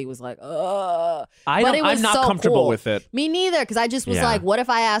really was like, I'm not comfortable with it. Me neither, because I just was like, what if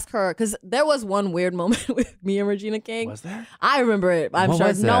I ask her? Because there was one weird moment with me and Regina King. Was there? I remember it. I'm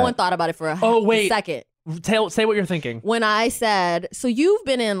sure no one thought about it for a second. Say what you're thinking. When I said, so you've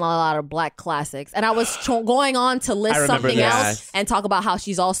been in a lot of Black classics, and I was going on to list something else and talk about how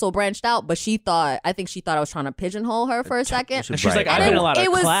she's also branched out, but I think she thought I was trying to pigeonhole her for a second. And she's like, I've been in a lot of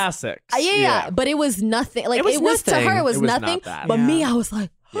classics. Yeah, but it was nothing. Like it was to her, it was nothing. But me, I was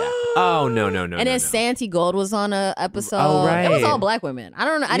like, oh no. And then Santi Gold was on a episode. Oh, right. It was all Black women. I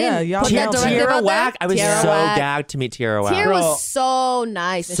don't know. I didn't put that directive Tierra out Whack. there. I was Tierra so Whack. gagged to meet Tierra Whack. Tierra was so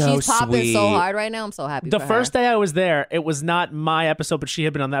nice, and So she's popping sweet. so hard right now. I'm so happy. The for first her. day I was there, it was not my episode, but she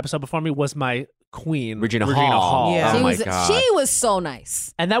had been on the episode before me. Was my queen, Regina Hall. Yeah. Oh my God. She was so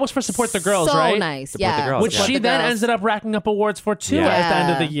nice. And that was for Support the Girls, so right? Nice, Support the Girls, Which yeah. she then ended up racking up awards for too at the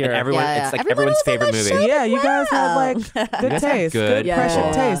end of the year. And everyone, it's like Everybody everyone's was on favorite that movie. show. Yeah, you guys had like good guys had taste, good good prescient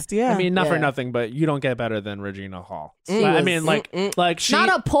people. taste. Yeah, I mean, not for nothing, but you don't get better than Regina Hall. She I was- mean, like she. Not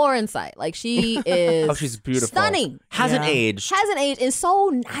a poor in sight. Like she is. Oh, she's beautiful. Stunning. Hasn't aged. Hasn't aged. Is so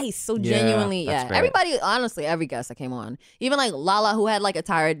nice. So genuinely. that's Yeah. great. Everybody. Honestly, every guest that came on, even like Lala, who had like a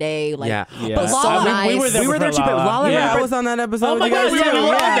tired day. Like, Yeah. but Yeah. Lala, So we were there We were for there too, but Lala. Lala. Yeah. I was on that episode. Oh my with you God, guys, we too. were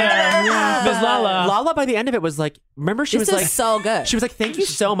all Yeah. there. Miss Lala. Lala by the end of it was like, remember she This was is like, so good. she was like, thank you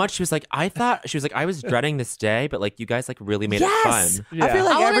so much. She was like, I was dreading this day, but like you guys like really made it fun. Yeah. I feel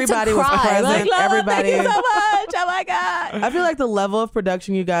like I wanted to everybody was cry. present. Like, Lala, Everybody. thank you so much. Oh my God. I feel like the level of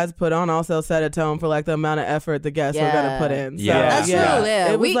production you guys put on also set a tone for like the amount of effort the guests were gonna put in. So, Yeah. That's true,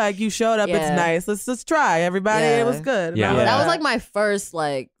 yeah. It was We- like you showed up. It's Yeah. nice. Let's just try, everybody. Yeah. It was good. Yeah. That was like my first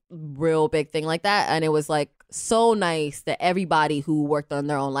like real big thing like that, and it was like so nice that everybody who worked on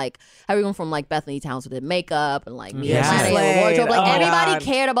their own, like everyone from like Bethany Towns who did makeup and like me Yes. and Shania with wardrobe, like Oh my everybody God.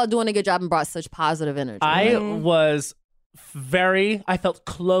 cared about doing a good job and brought such positive energy. I was I felt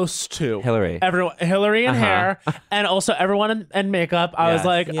close to Hillary. Everyone, Hillary in Uh-huh. hair, and also everyone in makeup. I was Yes.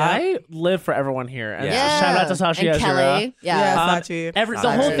 like, Yeah. I live for everyone here. And Yeah. shout out to Sashi and Azura. Kelly. Yeah, Yeah. Sachi.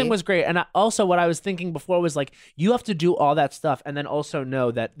 The whole Sachi. thing was great. And also what I was thinking before was like, you have to do all that stuff and then also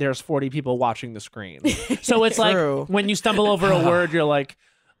know that there's 40 people watching the screen. So it's like True. when you stumble over a word, you're like,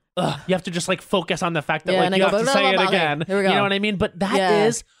 ugh, you have to just like focus on the fact that Yeah, like and I you go, have to say it blah, blah, blah. again. Here we You go. know what I mean? But that Yeah.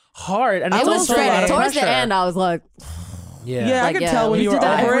 is hard. And It it's was also a lot straight. of Towards the pressure. end, I was like, Yeah, I Like, could yeah, tell when we you did were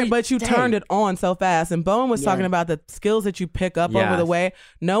that over every it, but you day. turned it on so fast. And Bowen was Yeah. talking about the skills that you pick up over the Yes. way.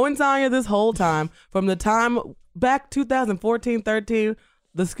 Knowing Tanya this whole time, from the time back 2014, 13,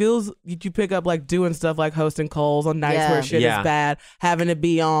 the skills that you pick up, like doing stuff like hosting calls on nights Yeah. where shit Yeah. is bad, having to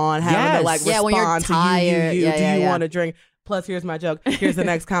be on, having Yes. to like Yeah, respond when you're to you. tired. Yeah, Do yeah, you yeah. want to drink? Plus, here's my joke. Here's the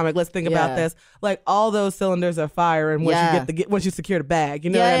next comic. Let's think about Yeah. this. Like all those cylinders are firing once Yeah. you once you secure the bag.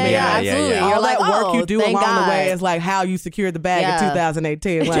 You know yeah, what I mean? yeah, Yeah, yeah, absolutely. yeah. You're All like, that work oh, you do thank along God. the way is like how you secured the bag Yeah. in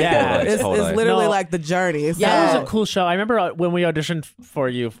 2018. Like, Yeah, it's totally. literally No. like the journey. So. That was a cool show. I remember when we auditioned for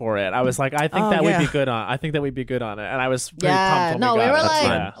you for it. I was like, I think Oh, that yeah. we'd be good on. I think that we'd be good on it, and I was really Yeah, pumped. When no, we got were it. like,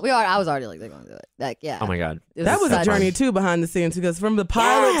 Yeah. I was already like, they're going to do it. Like, yeah. Oh my God. It That was a such- journey too behind the scenes because from the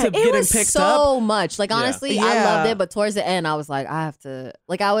pilot Yeah, to it getting was picked so up. much. Like honestly, I Yeah. loved it, but towards the end, I was like, I have to.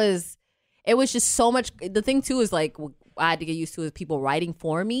 Like it was just so much. The thing too is like I had to get used to is people writing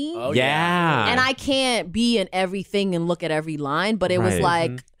for me, Oh, Yeah. and I can't be in everything and look at every line. But it was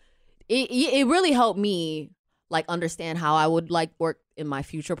Right. like it really helped me. like understand how I would like work in my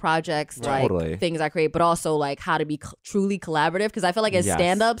future projects, Totally. like things I create, but also like how to be truly collaborative. Because I feel like as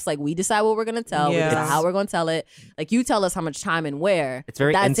stand-ups, like we decide what we're gonna tell, we decide how we're gonna tell it. Like you tell us how much time and where. It's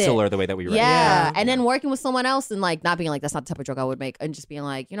very insular the way that we write. Yeah, and then working with someone else and like not being like that's not the type of joke I would make, and just being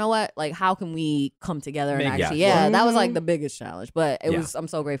like, you know what, like how can we come together and actually, that was like the biggest challenge. But it was, I'm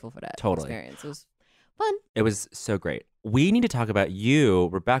so grateful for that experience. It was fun. It was so great. We need to talk about you,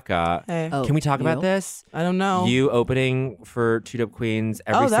 Rebecca. Hey. Can we talk about this? I don't know. You opening for Two Dope Queens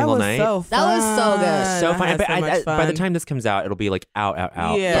every single night. So fun. That was so good. So fun. So much fun. By the time this comes out, it'll be like out.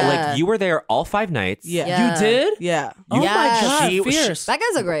 Yeah. But like you were there all 5 nights. Yeah. You did? Yeah. Oh my God, She- fierce. That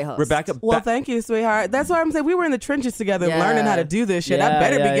guy's a great host. Rebecca. Well, thank you, sweetheart. That's why I'm saying we were in the trenches together Yeah. learning how to do this shit. I Yeah,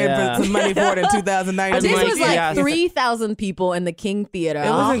 better yeah, be getting yeah. some money for it in 2019. This was like yes. 3,000 people in the King Theater. It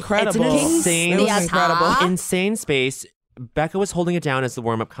was incredible. It's an insane, It was incredible. insane space. Becca was holding it down as the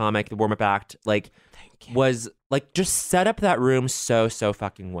warm-up comic, the warm-up act. Like, was like just set up that room so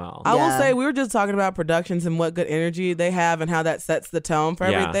fucking well. I will say we were just talking about productions and what good energy they have and how that sets the tone for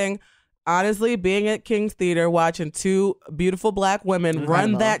everything. Honestly, being at King's Theater, watching 2 beautiful black women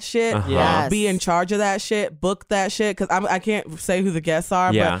run that shit, be in charge of that shit, book that shit, because I can't say who the guests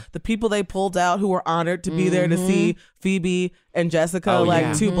are, but the people they pulled out who were honored to be there to see Phoebe and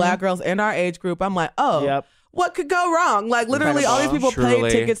Jessica, 2 black girls in our age group. I'm like, what could go wrong? Like literally all these people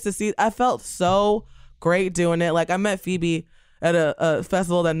paid tickets to see. I felt so great doing it. Like I met Phoebe at a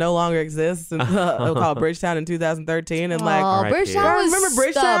festival that no longer exists, and called Bridgetown in 2013, and like, Bridgetown was remember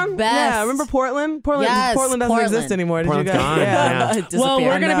Bridgetown? the best. Yeah, remember Portland? Yes, Portland doesn't exist anymore. Did Portland's you guys? gone, Yeah. Well,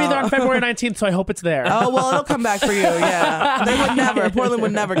 we're going to be there on February 19th, so I hope it's there. Oh well, it'll come back for you. Yeah, they would never. Portland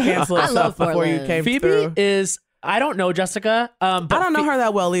would never cancel I itself love before you Portland. came Phoebe through. is, I don't know Jessica. But I don't know her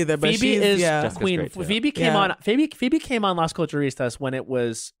that well either, but Phoebe she's, is yeah. queen. great, too. Phoebe came on. Phoebe came on Las Culturistas when it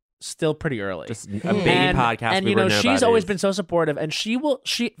was still pretty early. Just a baby podcast. And we you know, were she's always nobodies. been so supportive, and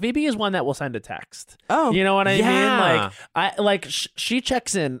Phoebe is one that will send a text. Oh, you know what I yeah. mean? Like she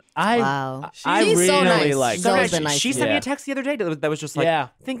checks in. Wow. I She's really so nice. like. She's So always nice. been nice She to sent me. me a text the other day that was just like, Yeah.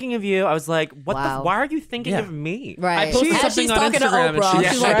 thinking of you. I was like, what Wow. why are you thinking Yeah. of me? Right. I posted She's something on talking to Instagram and Oprah. she-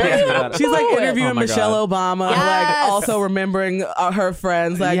 She's yeah, like, she posted "What about are it." She's like doing?" interviewing Oh my Michelle God. Obama, Yes. like also remembering her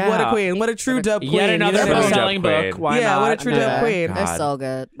friends. Like, what a Yeah. queen, what a true dope queen. Yet you another know what I mean? best-selling Queen. book. Why Yeah, not? what a true dope queen. They're God. so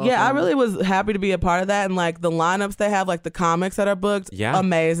good. Yeah, I really was happy to be a part of that, and like the lineups they have, like the comics that are booked, Yeah.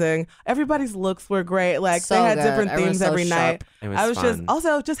 amazing. Everybody's looks were great. Like So they had good. different Everyone's themes so every sharp. night. It was I was fun. just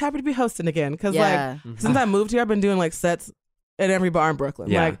also just happy to be hosting again because Yeah. like since I moved here, I've been doing like sets at every bar in Brooklyn.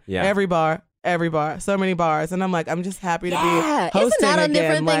 Yeah, Like yeah. every bar, so many bars, and I'm like, I'm just happy to Yeah, be hosting isn't that a again.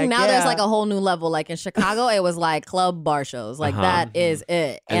 different thing? Like, Now there's yeah. like a whole new level. Like in Chicago, it was like club bar shows. Like that is it.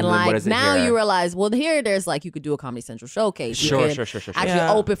 And And, then what like is it now here? you realize, well, here there's like you could do a Comedy Central showcase. You Sure, could sure. Actually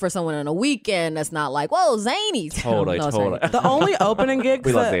Yeah. open for someone on a weekend that's not like, whoa, Zanies. Totally, No, totally. sorry. The only opening gigs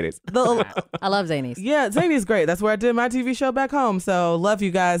We love that- Zanies. I love Zanies. Yeah, Zany's great. That's where I did my TV show back home. So love you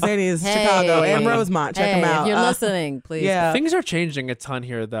guys. Zany's Hey. Chicago and Rosemont. Check them out. If you're listening, please. Yeah. Things are changing a ton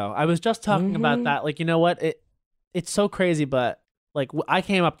here, though. I was just talking about that. Like, you know what? It's so crazy, but like I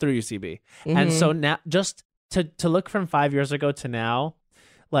came up through UCB, and so now just to look from 5 years ago to now,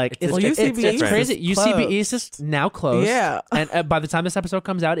 like it's UCB crazy. is UCB closed. East is now closed. Yeah. and by the time this episode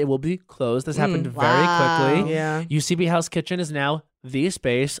comes out, it will be closed. This happened very Wow. quickly. Yeah. UCB House Kitchen is now the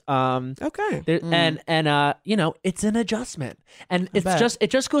space. Okay. There, and you know, it's an adjustment, and it's bet. just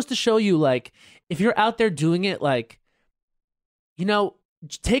it just goes to show you, like, if you're out there doing it, like, you know,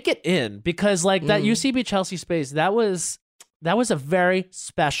 take it in, because like that UCB Chelsea space, that was a very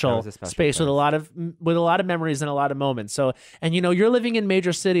special, space place. with a lot of memories and a lot of moments. So, and you know, you're living in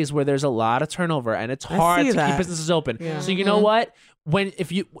major cities where there's a lot of turnover and it's hard to keep businesses open. Yeah. So you know what?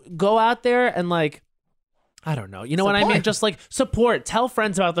 If you go out there and like, I don't know, you know what I mean? Just like support, tell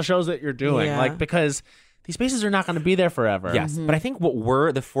friends about the shows that you're doing, Yeah. like, because these spaces are not going to be there forever. Yes, but I think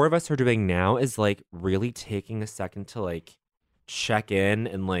what the 4 of us are doing now is like really taking a second to like check in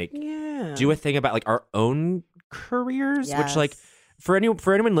and like do a thing about like our own careers, which like for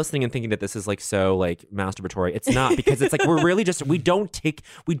anyone listening and thinking that this is like so like masturbatory, it's not, because it's like we're really just we don't take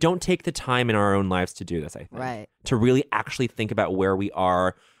the time in our own lives to do this, I think. Right. To really actually think about where we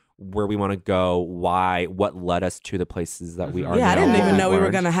are, where we want to go, why, what led us to the places that we are. Yeah, I now, didn't what even we've know we were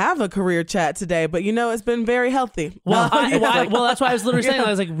learned. going to have a career chat today, but you know, it's been very healthy. Well, that's why I was literally saying, I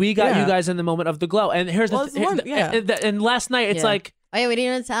was like, we got Yeah. you guys in the moment of the glow. And here's Well, it's one- yeah. and last night it's Yeah. like, Oh yeah, we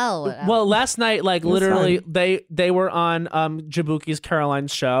didn't even tell. well, last night, like was literally, fun. they were on Jabuki's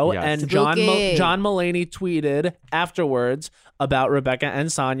Caroline's show, Yes. and Jabuki. John Mulaney tweeted afterwards about Rebecca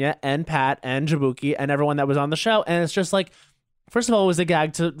and Sonia and Pat and Jabuki and everyone that was on the show, and it's just like, First of all, it was a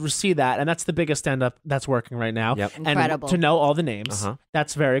gag to see that, and that's the biggest stand-up that's working right now. Yep. Incredible. And to know all the names,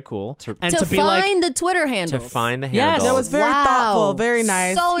 that's very cool. And to be find the Twitter handles. To find the handles. That was very thoughtful, very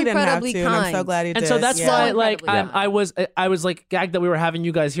nice. So he didn't have to, incredibly and I'm kind. so glad he did. And so that's why, like, incredibly I was like gagged that we were having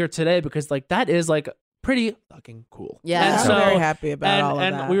you guys here today because, like, that is like pretty fucking cool. Yeah. I'm very happy about all of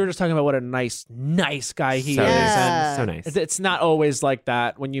and that. we were just talking about what a nice guy he So is. nice. Yeah. So nice. It's not always like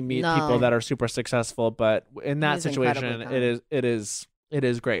that when you meet No. people that are super successful, but in that He's situation, incredibly it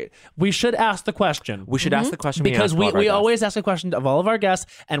is great. We should ask the question. We should ask the question Because ask all of our we guests. always ask a question of all of our guests,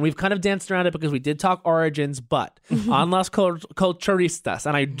 and we've kind of danced around it because we did talk origins, but on Las Culturistas,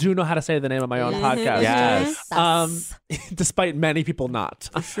 and I do know how to say the name of my own podcast. Yes. Despite many people not.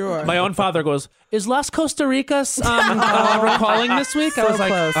 Sure. My own father goes, "Is Las Costa Ricas recalling this week?" I was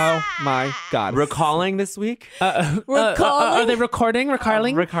like, close. "Oh my god!" Recalling this week? Are they recording?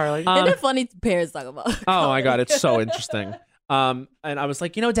 Recalling? Recalling. Isn't it funny parents talk about? Oh my god, it's so interesting. And I was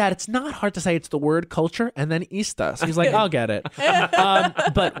like, Dad, it's not hard to say. It's the word culture and then istas. He's like, I'll get it.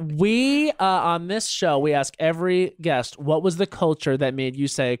 But we, on this show, we ask every guest, what was the culture that made you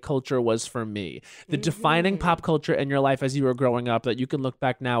say culture was for me? The defining pop culture in your life as you were growing up that you can look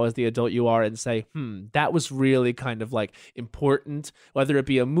back now as the adult you are and say, that was really kind of like important, whether it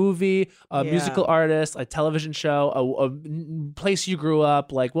be a movie, a musical artist, a television show, a place you grew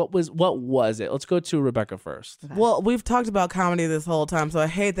up. Like, what was it? Let's go to Rebecca first. Well, we've talked about comedy this whole time, so I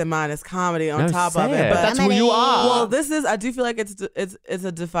hate that mine is comedy on top of say it. it. But That's who you are. Well, I do feel like it's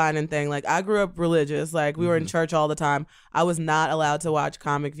a defining thing. Like, I grew up religious. Like, we were in church all the time. I was not allowed to watch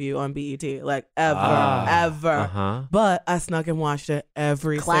Comic View on BET, like ever. But I snuck and watched it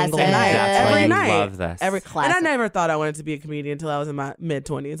every single night. That's why Every you night. love this. And I never thought I wanted to be a comedian until I was in my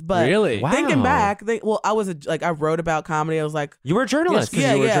mid-20s. But Really? thinking Wow. back, I was I wrote about comedy. I was like, You were a journalist.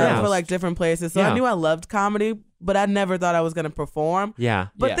 yeah, you were a journalist. for like different places. So Yeah. I knew I loved comedy, but I never thought I was going to perform. Yeah.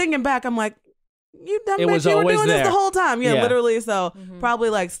 But thinking back, I'm like, you dumb It bitch, was you were always doing this there. the whole time. Yeah, Yeah. literally. So probably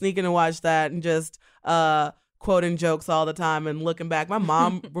like sneaking to watch that and just quoting jokes all the time and looking back. My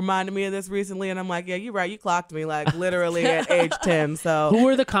mom reminded me of this recently, and I'm like, yeah, you're right. You clocked me like literally at age 10. So Who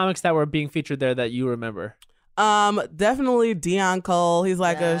were the comics that were being featured there that you remember? definitely Dion Cole. He's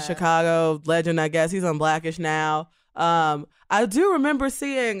like a Chicago legend, I guess. He's on Blackish now. I do remember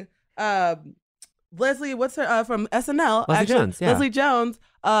seeing Leslie, what's her from SNL? Leslie Jones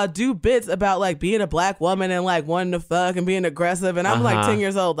do bits about like being a black woman and like wanting to fuck and being aggressive, and I'm like 10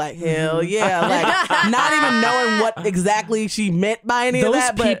 years old, like hell yeah, like not even knowing what exactly she meant by any of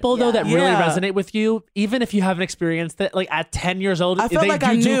that. Those people though that really resonate with you, even if you haven't experienced it, like at 10 years old, I felt like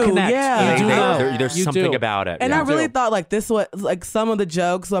I do knew, connect. yeah. You do know. There's You something do. about it. And yeah. I really thought like this was like some of the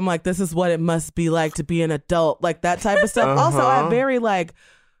jokes. I'm like, this is what it must be like to be an adult, like that type of stuff. Also, I have very like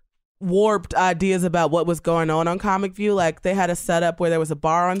warped ideas about what was going on Comic View. Like they had a setup where there was a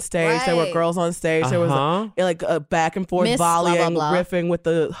bar on stage, there were girls on stage, there was a back and forth Miss volleying, blah, blah, blah. riffing with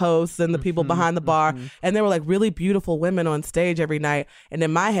the hosts and the people behind the bar, and there were like really beautiful women on stage every night. And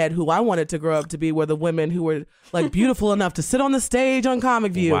in my head, who I wanted to grow up to be were the women who were like beautiful enough to sit on the stage on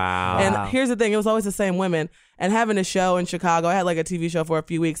Comic View. Wow. And here's the thing, it was always the same women. And having a show in Chicago, I had like a TV show for a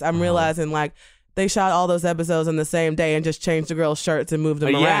few weeks. I'm realizing like they shot all those episodes on the same day and just changed the girls' shirts and moved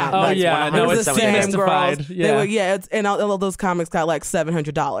them around. Oh yeah, It was the same girls. demystified. They were, and all those comics got like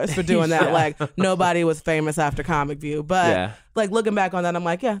 $700 for doing that. Like nobody was famous after Comic View, but like looking back on that, I'm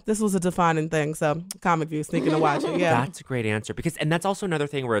like, yeah, this was a defining thing. So Comic View, sneaking to watch it. Yeah, That's a great answer and that's also another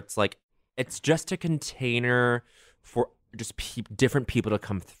thing where it's like it's just a container for just different people to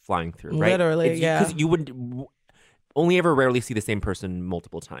come flying through, right? Literally, because you would only ever rarely see the same person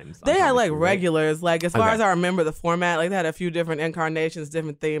multiple times. They had like View, right? regulars, like as far as I remember the format, like they had a few different incarnations,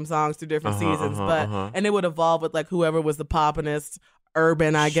 different theme songs through different seasons, and it would evolve with like whoever was the poppinest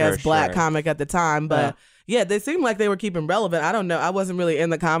urban, I guess, black comic at the time. But yeah, they seemed like they were keeping relevant. I don't know. I wasn't really in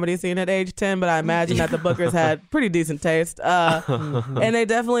the comedy scene at age 10, but I imagine that the bookers had pretty decent taste. And they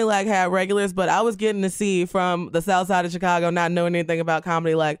definitely like had regulars, but I was getting to see from the south side of Chicago, not knowing anything about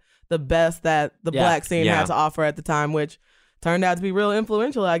comedy, like the best that the black scene had to offer at the time, which turned out to be real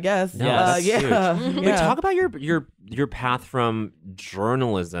influential, I guess. No, that's huge. Yeah. Talk about your path from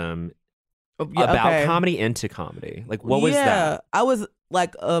journalism about comedy into comedy. Like, what was that? I was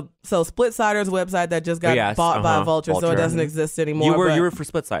like, so Splitsider's website that just got bought by Vulture, so it doesn't exist anymore. You were for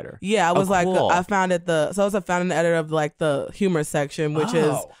Splitsider. Yeah, I was cool. I founded I was a founding editor of like the humor section, which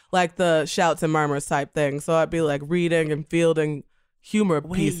is like the shouts and murmurs type thing. So I'd be like reading and fielding humor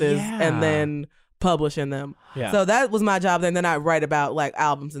pieces and then publishing them. Yeah. So that was my job. And then I write about like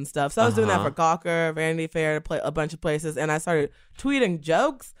albums and stuff. So I was doing that for Gawker, Vanity Fair, a bunch of places, and I started tweeting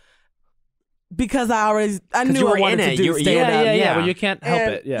jokes. because I knew I wanted to do stand up. Yeah, but you can't help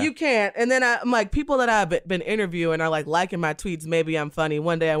it. Yeah, you can't. And then I'm like, people that I've been interviewing are like liking my tweets. Maybe I'm funny.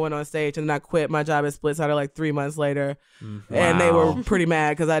 One day I went on stage and then I quit. My job at Split started like 3 months later, and they were pretty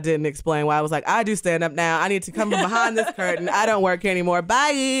mad because I didn't explain why. I was like, I do stand up now. I need to come from behind this curtain. I don't work here anymore.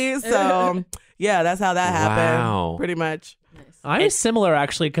 Bye. So yeah, that's how that happened. Pretty much. I'm similar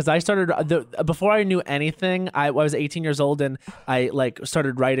actually because I started before I knew anything. I was 18 years old and I like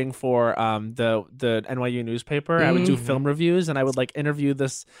started writing for the NYU newspaper. I would do film reviews and I would like interview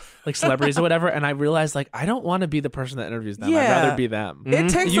this like celebrities or whatever. And I realized like I don't want to be the person that interviews them. I'd rather be them. It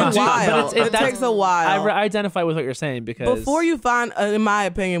takes a while. It takes a while. I identify with what you're saying because before you find, in my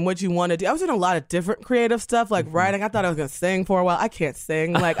opinion, what you want to do. I was doing a lot of different creative stuff like writing. I thought I was gonna sing for a while. I can't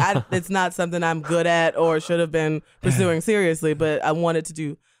sing. Like it's not something I'm good at or should have been pursuing seriously. But I wanted to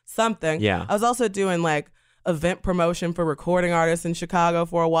do something. Yeah. I was also doing like event promotion for recording artists in Chicago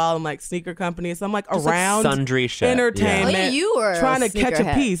for a while and like sneaker companies. So I'm like just around like sundry shit. Entertainment. Oh, yeah, you were trying to catch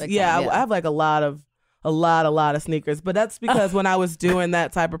a piece. Yeah, I have like a lot of sneakers. But that's because when I was doing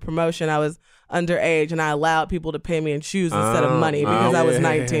that type of promotion, I was underage and I allowed people to pay me in shoes instead of money because I was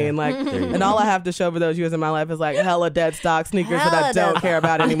 19. Like, and all I have to show for those years in my life is like hella dead stock sneakers that I don't care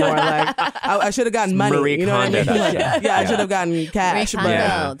about anymore. Like, I should have gotten money. Marie you know Kondo what I mean? does, Like, I should have gotten cash.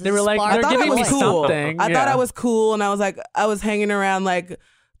 But they were like, they're giving me something. I thought I was cool, and I was hanging around like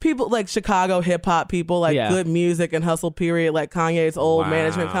people like Chicago hip hop people, like Good Music and Hustle Period, like Kanye's old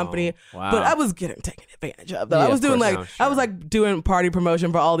management company. But I was getting taken advantage of though. I was doing like I was like doing party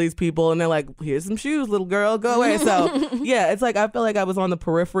promotion for all these people, and they're like, "Here's some shoes, little girl, go away." So yeah, it's like I feel like I was on the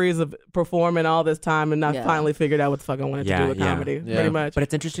peripheries of performing all this time, and I finally figured out what the fuck I wanted to do with comedy. Pretty much. But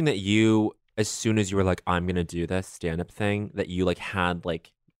it's interesting that you, as soon as you were like, "I'm gonna do this stand-up thing," that you like had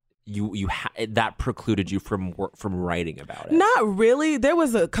like. That precluded you from writing about it. Not really. There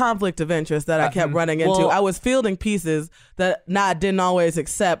was a conflict of interest that I kept running into. I was fielding pieces that I didn't always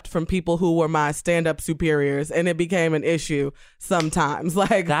accept from people who were my stand-up superiors, and it became an issue sometimes.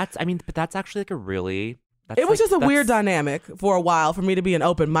 Like but that's actually like a really. It was just a weird dynamic for a while for me to be an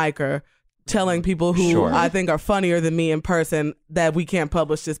open micer. Telling people who I think are funnier than me in person that we can't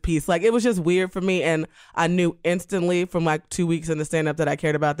publish this piece. Like, it was just weird for me, and I knew instantly from like 2 weeks in the stand-up that I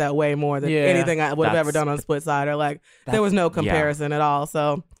cared about that way more than anything I would have ever done on Split Side. Or like, there was no comparison at all.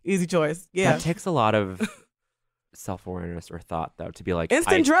 So, easy choice. Yeah. That takes a lot of self-awareness or thought, though, to be like...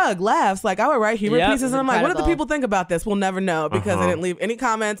 Instant drug, laughs. Like, I would write humor pieces, and I'm like, what do the people think about this? We'll never know, because I didn't leave any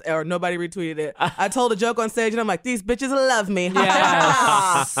comments, or nobody retweeted it. I told a joke on stage, and I'm like, these bitches love me. And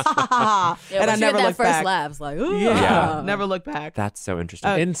I never looked back. Laughs, like, ooh. Never look back. That's so interesting.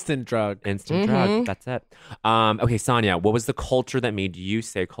 Instant drug. That's it. Okay, Sonia, what was the culture that made you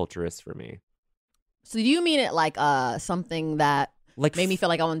say culture is for me? So do you mean it like something that like made me feel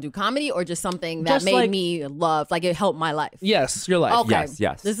like I want to do comedy, or just something that made me love, like it helped my life? Yes, your life. Okay.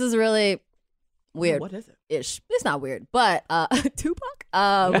 Yes. This is really weird. What is it? Ish. It's not weird, but Tupac. Tupac.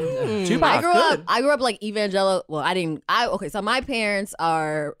 I grew up like evangelical. Well, so my parents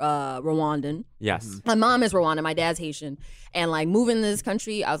are Rwandan. Yes. My mom is Rwandan. My dad's Haitian. And like moving to this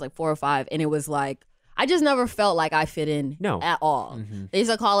country, I was like 4 or 5, and it was like I just never felt like I fit in at all. They used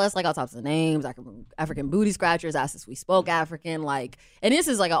to call us like all types of names, like African booty scratchers, asked us if we spoke African, like, and this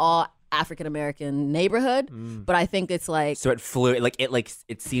is like an all African American neighborhood, but I think it's like so it flew like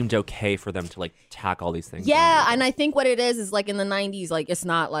it seemed okay for them to like tack all these things. Yeah, and I think what it is like in the 90s, like it's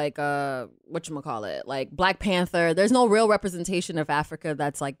not like whatchamacallit, like Black Panther. There's no real representation of Africa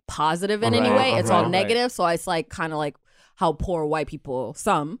that's like positive in any way. It's all negative. So it's like kind of like how poor white people,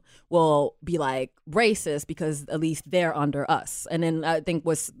 some will be like racist because at least they're under us. And then I think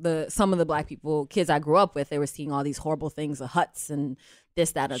some of the Black people, kids I grew up with, they were seeing all these horrible things, the huts and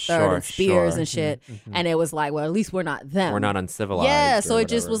this, that, and the third, and spears and shit. And it was like, well, at least we're not them. We're not uncivilized. Yeah, so it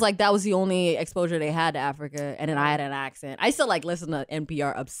just was like, that was the only exposure they had to Africa. And then I had an accent. I still like listen to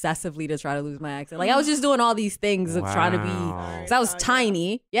NPR obsessively to try to lose my accent. Like I was just doing all these things of trying to be, because I was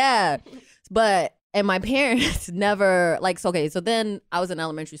tiny. Yeah. And my parents never, like, so then I was in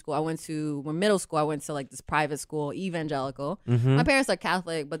elementary school. When middle school, I went to like this private school, evangelical. My parents are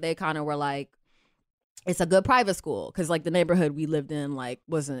Catholic, but they kind of were like, it's a good private school. Because like the neighborhood we lived in, like,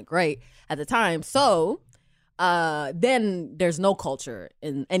 wasn't great at the time. So then there's no culture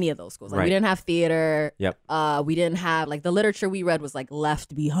in any of those schools. Like we didn't have theater. Yep. We didn't have, like, the literature we read was like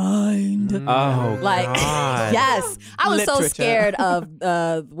Left Behind. Oh, like God. yes, I was so scared of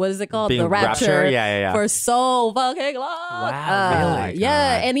what is it called, Being the Rapture. Yeah. For so fucking long. Wow, really?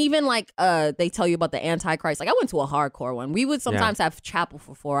 Yeah, and even like they tell you about the Antichrist. Like I went to a hardcore one. We would sometimes have chapel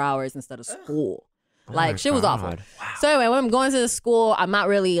for 4 hours instead of school. Like, shit was awful. Wow. So anyway, when I'm going to the school, I'm not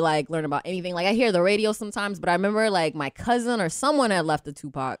really like learning about anything. Like, I hear the radio sometimes, but I remember like my cousin or someone had left a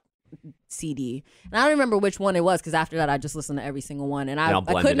Tupac CD, and I don't remember which one it was because after that I just listened to every single one, and I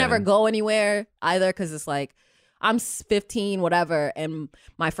could never go anywhere either because it's like I'm 15, whatever, and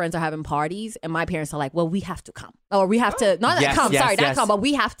my friends are having parties, and my parents are like, well, we have to come, or we have to not come, but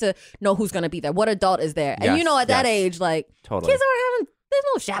we have to know who's gonna be there, what adult is there, and at that age, like kids are having. There's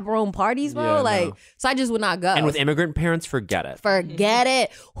no chaperone parties, bro. So I just would not go. And with immigrant parents, forget it. Forget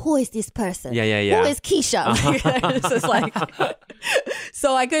it. Who is this person? Yeah. Who is Keisha? It's just like,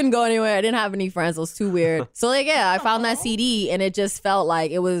 so I couldn't go anywhere. I didn't have any friends. It was too weird. So I found that CD and it just felt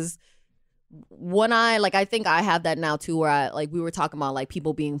like it was when I think I have that now too, where we were talking about like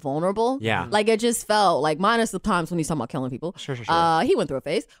people being vulnerable. Yeah. Like it just felt like, minus the times when he's talking about killing people. Sure. He went through a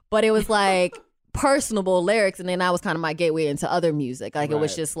phase, but it was like, personable lyrics, and then that was kind of my gateway into other music. Like it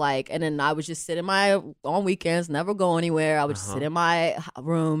was just like, and then I would just sit on weekends, never go anywhere. I would just sit in my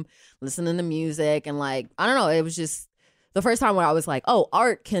room listening to music, and like I don't know, it was just the first time where I was like, oh,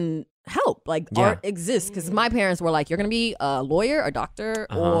 art can help. Like art exists, because my parents were like, you're gonna be a lawyer, a doctor,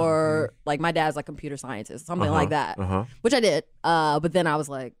 or like my dad's like computer scientist, something like that, which I did. But then I was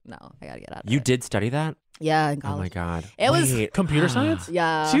like, no, I gotta get out of it. You did study that? Yeah, in college. Oh my God. It was computer science?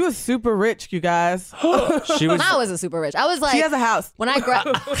 Yeah. She was super rich, you guys. I wasn't super rich. I was like, she has a house. When I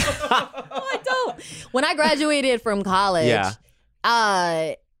I don't. When I graduated from college,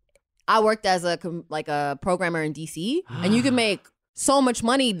 I worked as a programmer in DC, and you can make so much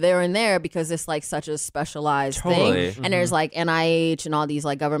money there and there because it's like such a specialized thing. And there's like NIH and all these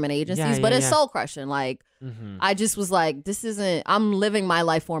like government agencies, but it's soul crushing. Like I just was like, this isn't, I'm living my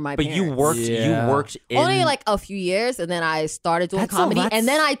life for my parents. But you worked in only like a few years, and then I started doing comedy, and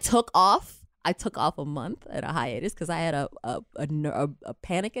then I took off a month at a hiatus because I had a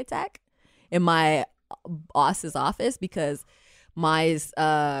panic attack in my boss's office because my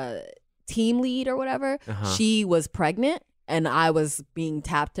team lead or whatever, she was pregnant. And I was being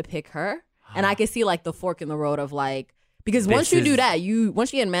tapped to pick her. And I could see like the fork in the road of like, because once you do that,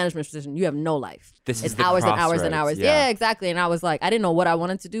 once you get in a management position, you have no life. It's hours and hours and hours. Yeah, exactly. And I was like, I didn't know what I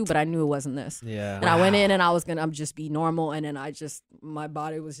wanted to do, but I knew it wasn't this. Yeah. And I went in and I was gonna just be normal. And then my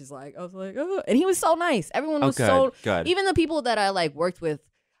body was just like, I was like, oh. And he was so nice. Everyone was so good. Even the people that I like worked with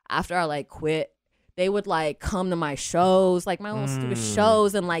after I like quit, they would like come to my shows, like my little stupid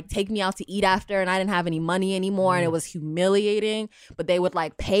shows, and like take me out to eat after, and I didn't have any money anymore, and it was humiliating. But they would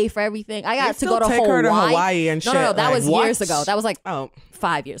like pay for everything. I got to go to Hawaii. Her to Hawaii and shit. No, that like, was years ago. That was like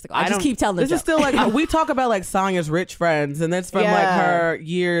 5 years ago. I just keep telling the This is still like we talk about like Sonya's rich friends, and that's from like her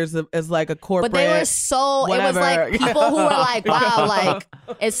years as like a corporate. But they were so. Whatever. It was like people who were like, wow, like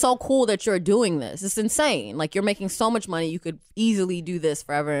it's so cool that you're doing this. It's insane. Like you're making so much money. You could easily do this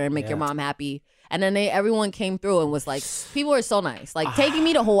forever and make your mom happy. And then everyone came through and was like, people were so nice. Like taking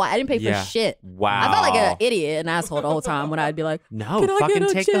me to Hawaii. I didn't pay for shit. Wow. I felt like an idiot, an asshole the whole time when I'd be like, no, can I fucking get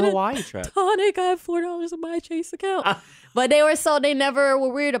a take gin the and Hawaii trip. tonic? I have $4 in my Chase account. But they never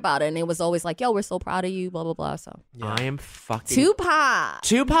were weird about it. And it was always like, yo, we're so proud of you, blah, blah, blah. So I am fucking Tupac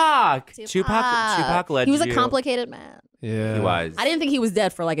led He was a you. complicated man. Yeah. He was. I didn't think he was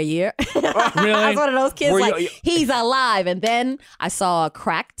dead for like a year. Really? I was one of those kids he's alive. And then I saw a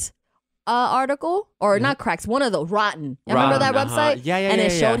Cracked article, or not Cracked, one of the Rotten. Remember that website? Yeah. And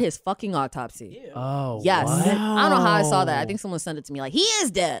it showed his fucking autopsy. Oh, yes. what? I don't know how I saw that. I think someone sent it to me like, he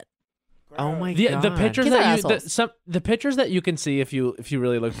is dead. Oh my god! The pictures Kids that the pictures that you can see if you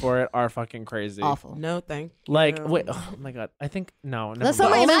really look for it are fucking crazy. Awful. No, thank you. Like wait, oh my god! I think no. That's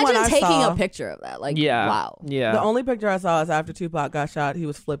somebody. The only one Imagine I taking saw- a picture of that. Like, Yeah. wow. Yeah. The only picture I saw is after Tupac got shot. He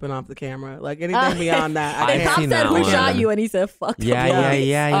was flipping off the camera. Like anything beyond that, I And can't. Pop seen said, that "Who one. shot you?" And he said, "Fuck." Yeah, the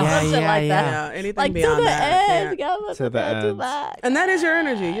police." Shit like that. Yeah, anything Like to beyond the that, I end. can't. Gotta To the end. Tupac. And that is your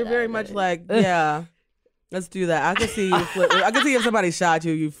energy. You're very much like, yeah. Let's do that. I can see you flip. I can see if somebody shot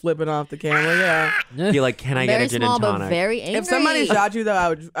you, you flipping off the camera. Yeah. Be like, can I Very get a gin small, and but tonic? very angry. If somebody shot you,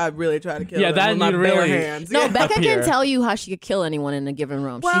 though, I'd really try to kill them that with my you'd bare really- hands. No, Yeah. Becca Up here. can tell you how she could kill anyone in a given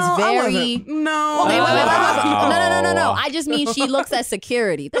room. Well, She's I very. wasn't- No. Okay, wait. Wow. No. I just mean she looks at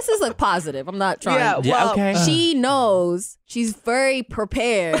security. This is a positive. I'm not trying. Yeah, well, okay. She knows. She's very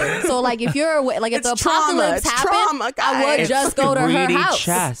prepared. So, like, if you're like, if It's the trauma. apocalypse It's happened, trauma, I would guys. just go to her 3D house.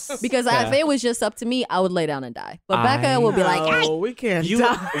 chess. Because if it was just up to me, I would lay down and die. But Becca will be like, hey, we can't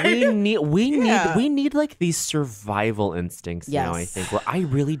die. We need like these survival instincts now, I think, where I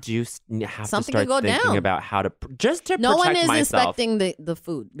really do have something to start thinking down. about how to just to no protect one is myself. inspecting the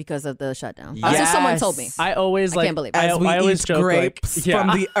food because of the shutdown. Yes. So someone told me. I always can't believe it. As we I always eat joke grapes like,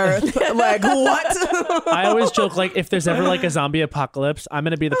 from the earth. Like what? I always joke like if there's ever like a zombie apocalypse, I'm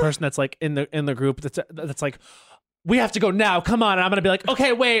gonna be the person that's like in the group that's like, we have to go now. Come on. And I'm going to be like,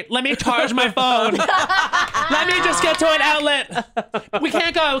 okay, wait, let me charge my phone. Let me just get to an outlet. We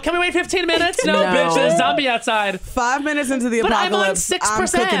can't go. Can we wait 15 minutes? No, bitch, there's a zombie outside. 5 minutes into the but apocalypse, I'm on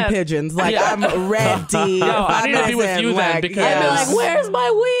 6%. I'm cooking pigeons. Like, I'm ready. Yo, I need to be with you then because... I'd be like, where's my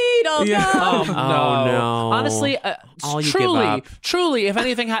weed? Oh, no. Oh, no. Honestly, truly, if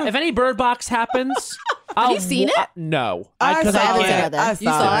anything, if any Bird Box happens... Have you seen it? No. I haven't seen it. You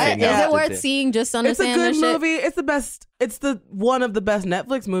saw it? Yeah. Is it worth seeing just to understand this shit? It's a good movie. It's the best. It's one of the best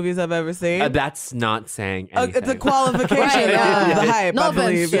Netflix movies I've ever seen. That's not saying anything. It's a qualification of the hype, I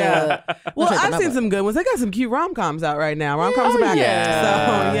believe. Yeah. Well, I've seen some good ones. They got some cute rom-coms out right now. Rom-coms are back.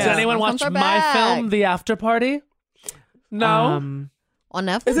 So, Does anyone watch my film, The After Party? No. On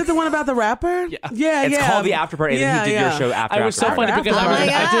Netflix? Is it the one about the rapper? Yeah. It's called The After Party, and then he did your show after. I was so funny because I did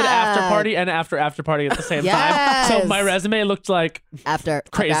After Party and After Party at the same time. So my resume looked like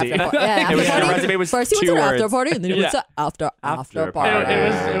crazy. After resume was first he went to After Party, and then he went to After Party.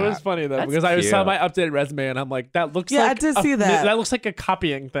 It was funny though because I saw my updated resume and I'm like, that looks like I did see that. That looks like a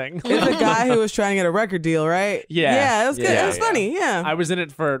copying thing. It's a guy who was trying to get a record deal, right? Yeah, it was good. It was funny. Yeah, I was in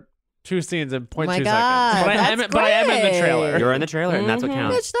it for 2 scenes in 0.2 seconds. God, but I am in the trailer. You're in the trailer, and that's what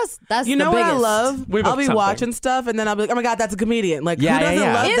counts. Bitch, that's you know the what biggest. I love? I'll be watching stuff, and then I'll be like, oh my God, that's a comedian. Like, who doesn't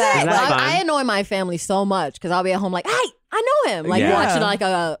love Is that? it? Like, I annoy my family so much because I'll be at home like, hey, I know him. Like watching like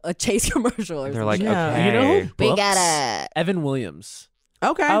a Chase commercial or They're something. like, okay. You know who We books? got it. Evan Williams.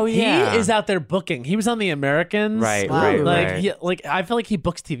 Okay. Oh yeah. He is out there booking. He was on The Americans. Right. Like I feel like he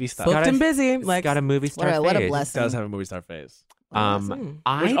books TV stuff. booked and busy. Like, got a movie star What a face. blessing. He does have a movie star face.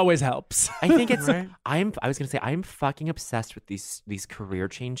 Which always helps. I think it's. I was gonna say I'm fucking obsessed with these career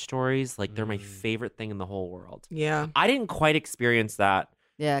change stories. Like they're my favorite thing in the whole world. Yeah. I didn't quite experience that.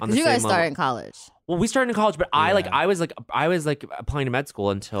 Yeah, because you guys started in college. Well, we started in college, but I was applying to med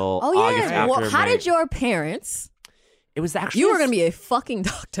school until Oh August yeah. after Well, how May. did your parents? It was actually You were gonna be a fucking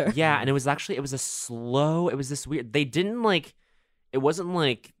doctor. Yeah, and it was a slow. It was this weird. They didn't like. It wasn't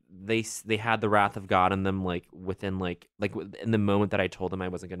like they had the wrath of God on them like within like in the moment that I told them I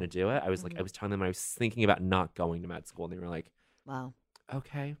wasn't going to do it. I was like I was telling them I was thinking about not going to med school, and they were like, "Wow,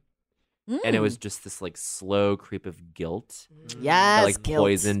 okay." And it was just this like slow creep of guilt. Yes, that, like guilt.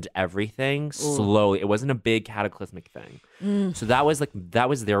 poisoned everything slowly. It wasn't a big cataclysmic thing. So that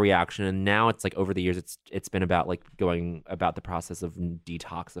was their reaction, and now it's like over the years it's been about like going about the process of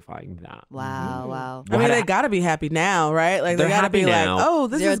detoxifying that. Wow. I mean, they got to be happy now, right? Like they got to be now. like, "Oh,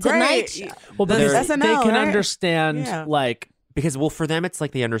 this is great." Well, but SNL, they can right? understand like. Because, well, for them, it's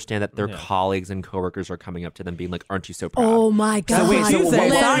like they understand that their colleagues and coworkers are coming up to them being like, aren't you so proud? Oh, my God. So wait, Sonya says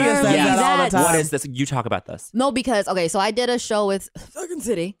that all the time. What is this? You talk about this. No, because, okay, so I did a show with Second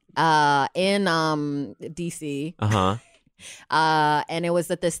City in D.C. And it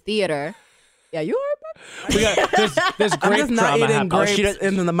was at this theater. Yeah, you heard that? We got, there's I'm grape just not drama eating happening. grapes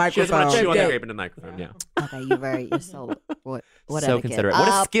into the microphone. She doesn't want to chew on the grape into the microphone, yeah. Okay, you're so what So considerate. What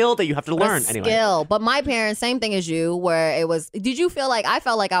a skill that you have to learn anyway. Skill. But my parents, same thing as you, where it was, did you feel like, I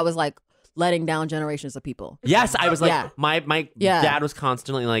felt like I was like letting down generations of people. Yes, I was like, my dad was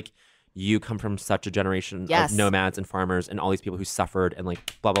constantly like, you come from such a generation of nomads and farmers and all these people who suffered and like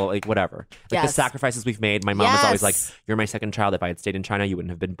blah, blah, like whatever. Like the sacrifices we've made. My mom was always like, you're my second child. If I had stayed in China, you wouldn't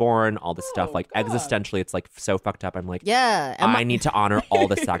have been born. All this stuff. Like existentially, it's like so fucked up. I'm like, I need to honor all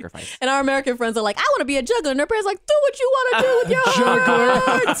the sacrifice. And our American friends are like, I want to be a juggler. And their parents are like, do what you want to do with your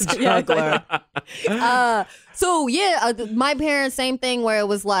heart. Juggler. My parents, same thing where it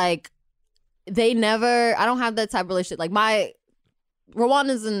was like, they never, I don't have that type of relationship. Like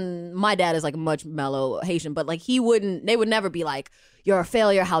Rwandans and my dad is like much mellow Haitian, but like they would never be like, you're a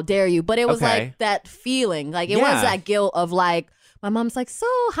failure, how dare you? But it was like that feeling, like it was that guilt of like, my mom's like, so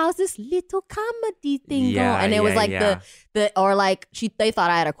how's this little comedy thing going? And it was like the or like they thought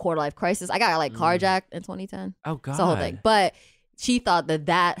I had a quarter life crisis. I got like carjacked in 2010. Oh God, it's the whole thing. But she thought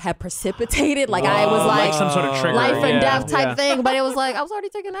that had precipitated, like I was like some sort of trigger, life and death type thing. But it was like I was already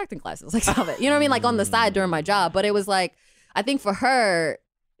taking acting classes, like stop it. You know what I mean? Like on the side during my job. But it was like, I think for her,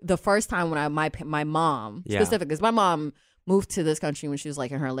 the first time when my mom specifically, because my mom moved to this country when she was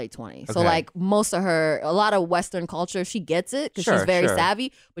like in her late 20s. So Okay. like a lot of Western culture, she gets it because she's very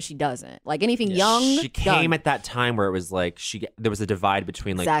savvy, but she doesn't. Like anything young, She came done. at that time where it was like there was a divide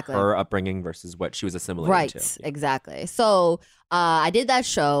between like Exactly. her upbringing versus what she was assimilating Right, to. exactly. So I did that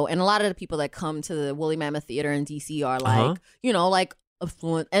show, and a lot of the people that come to the Woolly Mammoth Theater in DC are like, you know, like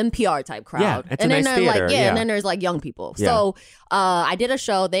affluent NPR type crowd. Yeah, it's and a then nice they're theater, like, yeah. and then there's like young people. Yeah. So I did a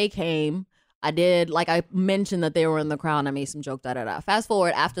show. They came. I did, like I mentioned that they were in the crowd and I made some joke, Fast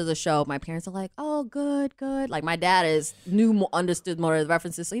forward, after the show, my parents are like, oh, good. Like my dad understood more of the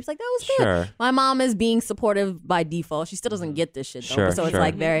references. So he was like, that was good. Sure. My mom is being supportive by default. She still doesn't get this shit though. Sure, So it's sure.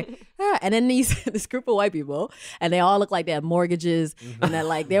 like very, and then this group of white people, and they all look like they have mortgages. And then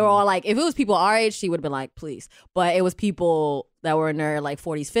like, they were all like, if it was people our age, she would have been like, please. But it was people that were in their like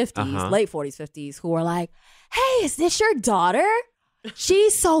 40s, 50s, late 40s, 50s, who were like, hey, is this your daughter?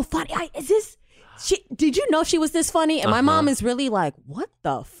 She's so funny. Did you know she was this funny? And my mom is really like, what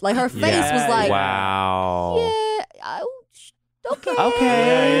the like her face was like, wow. yeah,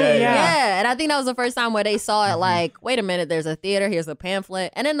 okay. Yeah. And I think that was the first time where they saw it like, wait a minute, there's a theater, here's a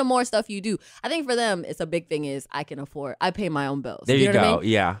pamphlet. And then the more stuff you do, I think for them, it's a big thing is I pay my own bills. There you know go. what I mean?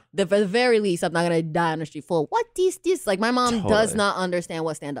 Yeah. For the very least, I'm not going to die on the street full. What is this? Like my mom does not understand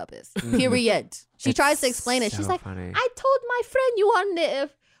what stand-up is, period. She tries to explain it. She's like, funny. I told my friend you on the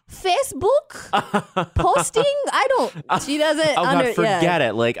Facebook posting. I don't. She doesn't. Oh God, forget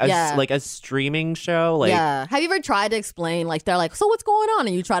it. Like a streaming show. Like yeah. Have you ever tried to explain? Like they're like, so what's going on?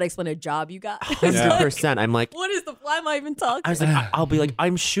 And you try to explain a job you got. 100%. I'm like, what is why am I even talking? I was like, I'll be like,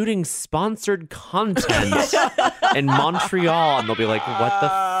 I'm shooting sponsored content in Montreal, and they'll be like, what the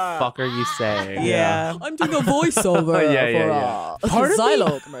fuck are you saying? Yeah. I'm doing a voiceover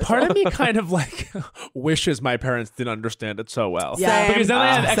for Part of me kind of like wishes my parents didn't understand it so well. Yeah. Because then they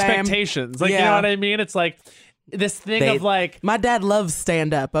have Same. expectations. Like, you know what I mean? It's like this thing of like, my dad loves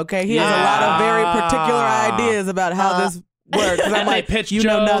stand up. Okay, he has a lot of very particular ideas about how this works. I'm and like, they pitch you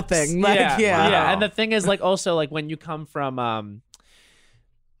jokes. know nothing. Like, yeah. And the thing is, like, also, like, when you come from,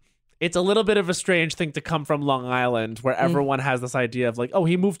 it's a little bit of a strange thing to come from Long Island, where everyone has this idea of like, oh,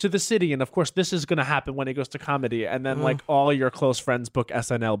 he moved to the city, and of course, this is going to happen when he goes to comedy, and then like all your close friends book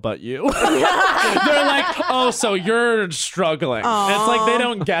SNL but you. They're like, oh, so you're struggling. It's like they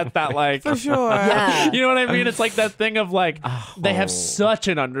don't get that, like, for sure. Yeah. You know what I mean? It's like that thing of like they have such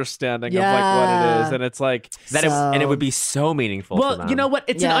an understanding of like what it is, and it's like That and it would be so meaningful. for well, them. you know what?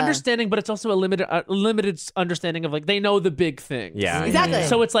 It's an Yeah. understanding, but it's also a limited understanding of like they know the big things. Yeah. Exactly.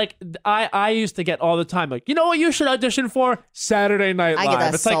 So it's like I used to get all the time like, you know what you should audition for? Saturday Night Live. I get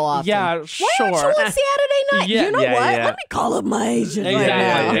that it's so like, often. yeah, Why sure. aren't you on Saturday night? Yeah, you know yeah, what? yeah. Let me call up my agent right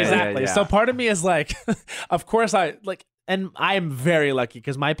Exactly. now. Exactly. Yeah. So part of me is like, of course I like, and I am very lucky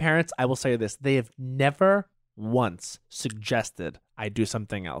because my parents, I will say this, they have never once suggested I do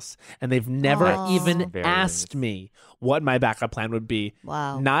something else. And they've never even Very asked me what my backup plan would be.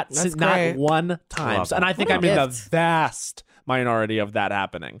 Wow. Not That's great. one time. Love And I think What a I'm in the gift. vast minority of that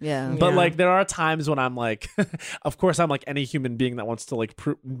happening. Yeah. But Yeah. like there are times when I'm like, of course I'm like any human being that wants to like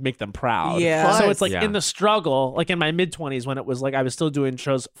make them proud. Yeah. So it's like Yeah. in the struggle, like in my mid 20s when it was like I was still doing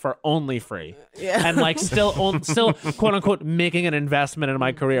shows for only free. Yeah. And like still quote unquote making an investment in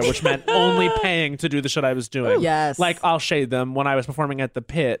my career, which meant only paying to do the shit I was doing. Yes. Like I'll shade them when I was performing at the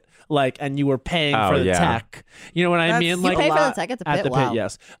Pit, like, and you were paying Oh, for the yeah. tech. You know what I That's- mean? You Like pay a for the lot. tech at the at pit? the Wow. Pit,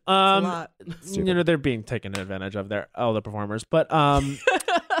 yes. a lot. You know, they're being taken advantage of there, all the performers. But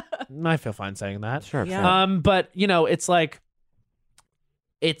I feel fine saying that. Sure. Yeah. sure. But you know, it's like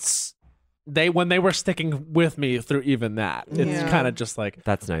when they were sticking with me through even that, it's Yeah. kind of just like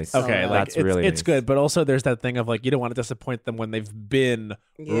That's nice. okay, like that's it's, really it's nice. good, but also there's that thing of like you don't want to disappoint them when they've been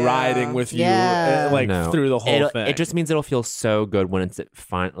Yeah. riding with you Yeah. like No. through the whole thing. It just means it'll feel so good when it's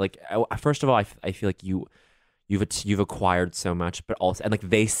fine. Like first of all, I feel like you've acquired so much, but also and like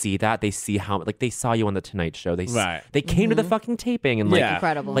they see that, they see how like they saw you on the Tonight Show. They Right. they came to the fucking taping and like yeah.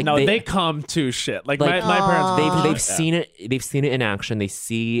 Incredible. Like no, they- they come to shit. Like, Like, my parents, they've yeah. seen it. They've seen it in action. They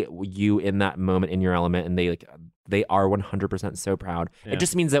see you in that moment in your element, and they are 100% so proud. Yeah. It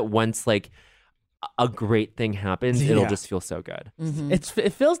just means that once like a great thing happens, it'll Yeah. just feel so good. Mm-hmm.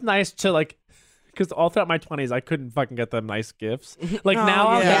 It feels nice to like. Because all throughout my 20s, I couldn't fucking get them nice gifts. Like Oh, now,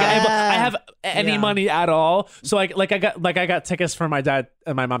 I'm yeah. like, I have any Yeah. money at all. So I got tickets for my dad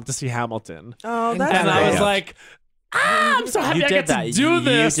and my mom to see Hamilton, Oh, that's and I nice. was like, I'm so happy You I did get that. to do You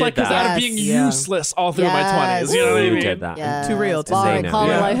this. did Like, because that. out of being Yeah. useless all through my Yes. 20s. You know what I You mean? did that. Yes. Too real to Barring say no. calling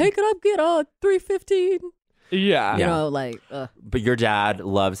Yeah. like, hey, could I get $315? Yeah. You know, like. But your dad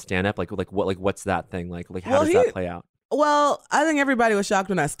loves stand up. Like what's that thing like? Like how Well, does that play out? Well, I think everybody was shocked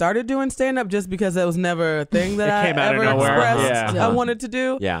when I started doing stand-up just because it was never a thing that I ever expressed I wanted to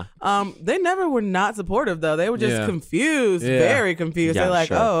do. Yeah. They never were not supportive, though. They were just confused, very confused. They're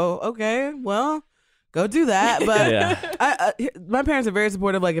like, oh, okay, well, go do that. But my parents are very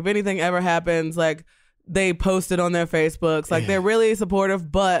supportive. Like, if anything ever happens, like, they post it on their Facebooks. Like, they're really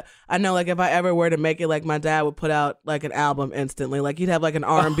supportive, but I know, like, if I ever were to make it, like, my dad would put out, like, an album instantly. Like, he'd have, like, an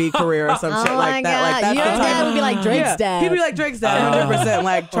R&B career or some shit like that. Like, that's your dad would be like Drake's dad. He'd be like Drake's dad, 100%,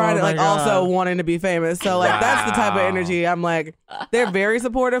 like, trying to, like, also wanting to be famous. So, like, that's the type of energy. I'm like, they're very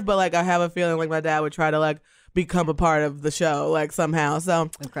supportive, but, like, I have a feeling, like, my dad would try to, like, become a part of the show, like, somehow. So,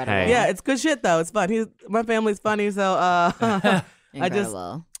 incredible. Yeah, it's good shit, though. It's fun. My family's funny, so,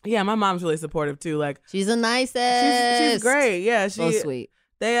 incredible. Yeah, my mom's really supportive too. Like, she's the nicest. She's great. Yeah, so sweet.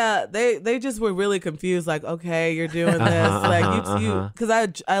 They just were really confused. Like, okay, you're doing this, like you,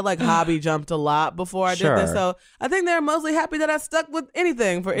 because I like hobby jumped a lot before I did this. So I think they're mostly happy that I stuck with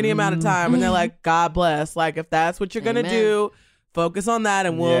anything for any amount of time, and they're like, God bless. Like, if that's what you're gonna do, focus on that,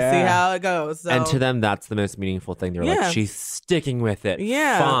 and we'll see how it goes. So. And to them, that's the most meaningful thing. They're like, she's sticking with it.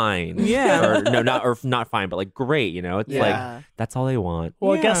 Yeah, fine. Yeah, or not fine, but like great. You know, it's like that's all they want.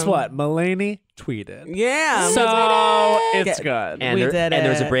 Well, guess what? Mulaney tweeted. Yeah, so it's good. And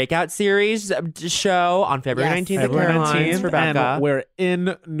there's a breakout series show on February 19th at Caroline's, Rebecca. And we're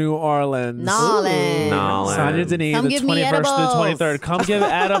in New Orleans. Nolens. Sonia Deneen, Come the give me 21st edibles. through the 23rd. Come give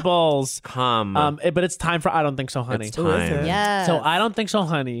edibles. Come. But it's time for I Don't Think So, Honey. It's time. Yes. So I Don't Think So,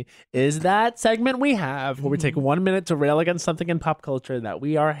 Honey is that segment we have where we take 1 minute to rail against something in pop culture that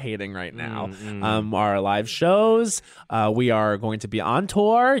we are hating right now. Our live shows. We are going to be on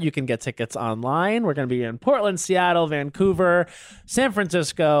tour. You can get tickets online. We're going to be in Portland, Seattle, Vancouver, San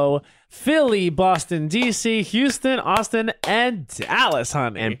Francisco, Philly, Boston, DC, Houston, Austin, and Dallas,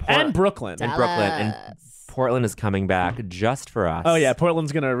 honey. And Brooklyn. Dallas. And Brooklyn. And Portland is coming back just for us. Oh, yeah.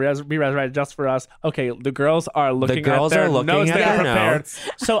 Portland's going to be resurrected just for us. Okay, the girls are looking at their notes. They're prepared. notes.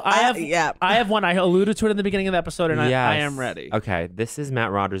 So I have one. I alluded to it in the beginning of the episode, and I am ready. Okay, this is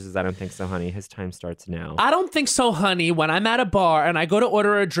Matt Rogers' I Don't Think So, Honey. His time starts now. I don't think so, honey. When I'm at a bar and I go to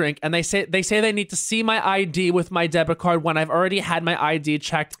order a drink and they say they need to see my ID with my debit card when I've already had my ID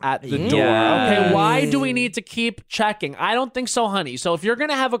checked at the door. Okay, why do we need to keep checking? I don't think so, honey. So if you're going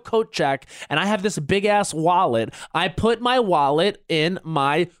to have a coat check and I have this big ass wallet, I put my wallet in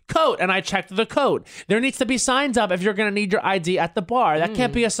my coat and I checked the coat. There needs to be signs up if you're going to need your ID at the bar. That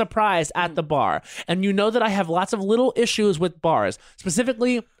can't be a surprise at the bar. And you know that I have lots of little issues with bars.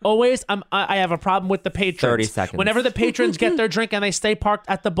 Specifically, always I have a problem with the patrons. 30 seconds. Whenever the patrons get their drink and they stay parked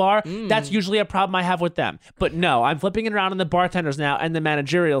at the bar, that's usually a problem I have with them. But no, I'm flipping it around on the bartenders now and the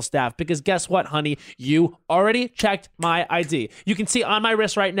managerial staff because guess what, honey? You already checked my ID. You can see on my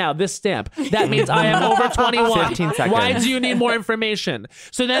wrist right now this stamp. That means I am over 21. 15 seconds. Why do you need more information?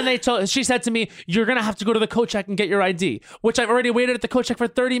 So then she said to me, you're going to have to go to the coat check and get your ID, which I've already waited at the coat check for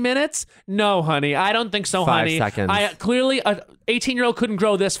 30 minutes. No, honey. I don't think so, 5 honey. seconds. Clearly, an 18-year-old couldn't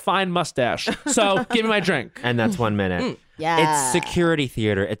grow this fine mustache. So give me my drink. And that's 1 minute. Yeah. It's security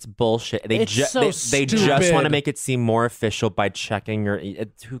theater. It's bullshit. They They just want to make it seem more official by checking your.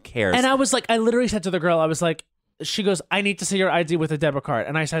 Who cares? And I was like, I literally said to the girl, I was like, she goes, I need to see your ID with a debit card.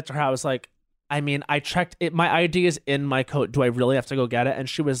 And I said to her, I was like, I mean, I checked it. My ID is in my coat. Do I really have to go get it? And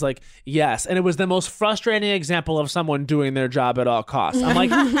she was like, yes. And it was the most frustrating example of someone doing their job at all costs. I'm like,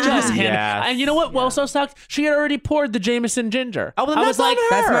 just hand it. And you know what also sucked? She had already poured the Jameson ginger. Oh, well, I was like,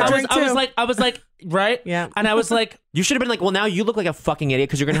 that's my drink too. I was like, right? Yeah. And I was like, you should have been like, well, now you look like a fucking idiot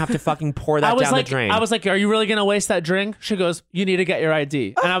because you're going to have to fucking pour that down the drain. I was like, are you really going to waste that drink? She goes, you need to get your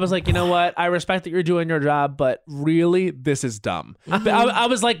ID. And I was like, you know what? I respect that you're doing your job, but really, this is dumb. I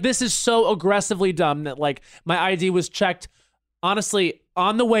was like, this is so aggressively dumb that like my ID was checked, honestly,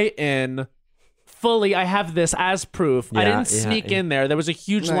 on the way in. Fully, I have this as proof. I didn't sneak in there. There was a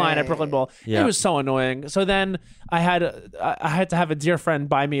huge line at Brooklyn Bowl. It was so annoying. So then I had to have a dear friend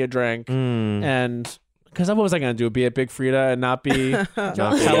buy me a drink, and because what was I going to do? Be a big Frida and not be celebrating?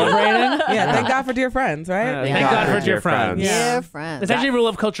 Yeah, thank God for dear friends, right? Thank God for dear friends. Dear friends. It's actually rule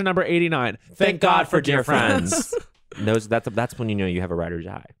of culture number 89. Thank God for dear friends. That's when you know you have a rider's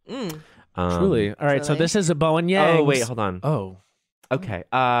high. Truly. All right, so this is a Bowen Yang. Oh wait, hold on. Oh. Okay.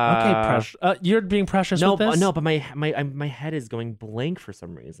 Precious. You're being precious with this? No, but my head is going blank for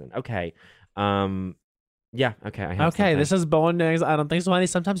some reason. Okay. Yeah. Okay. I have something. This is Bowen Yang's I Don't Think So, Honey.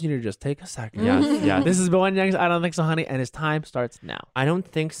 Sometimes you need to just take a second. Yes. This is Bowen Yang's I Don't Think So, Honey, and his time starts now. I don't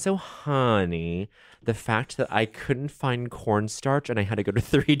think so, honey. The fact that I couldn't find cornstarch and I had to go to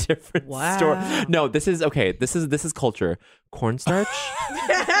 3 different stores. No, this is okay. This is culture. Cornstarch.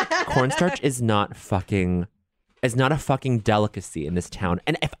 Cornstarch is not fucking is not a fucking delicacy in this town.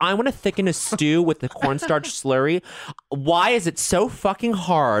 And if I want to thicken a stew with the cornstarch slurry, why is it so fucking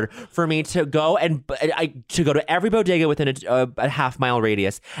hard for me to go to every bodega within a half-mile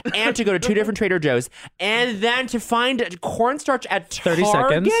radius, and to go to 2 different Trader Joe's, and then to find cornstarch at 30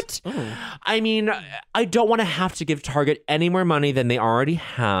 Target? seconds. Oh. I mean, I don't want to have to give Target any more money than they already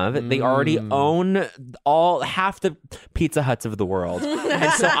have. They already own half the Pizza Huts of the world.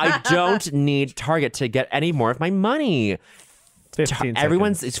 And so I don't need Target to get any more of my money.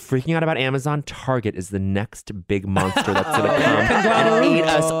 Everyone's is freaking out about Amazon. Target is the next big monster that's going to come and eat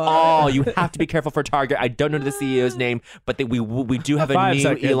us all. You have to be careful for Target. I don't know the CEO's name, but we do have a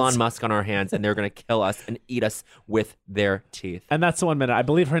new Elon Musk on our hands, and they're going to kill us and eat us with their teeth. And that's the 1 minute. I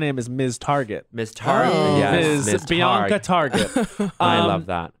believe her name is Ms. Target. Ms. Target. Yes, Ms. Bianca Target. I love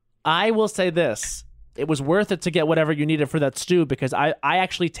that. I will say this. It was worth it to get whatever you needed for that stew, because I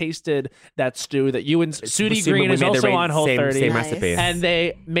actually tasted that stew that you and Sudi Green is also on Whole30. Same recipe. And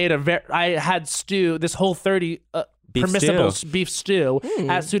they made I had stew, this Whole30 permissible beef stew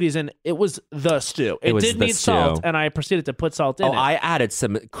at Sudi's, and it was the stew. It did need salt, and I proceeded to put salt in it. I added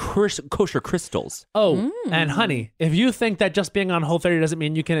some kosher crystals. And honey, if you think that just being on Whole30 doesn't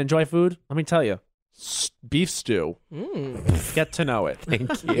mean you can enjoy food, let me tell you. Beef stew. Get to know it.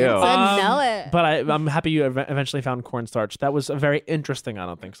 Thank you. Know it. But I'm happy you eventually found cornstarch. That was a very interesting. I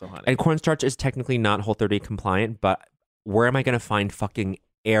don't think so, honey. And cornstarch is technically not Whole30 compliant, but where am I going to find fucking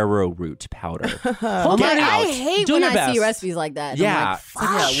arrowroot powder? I hate when I see recipes like that. Yeah.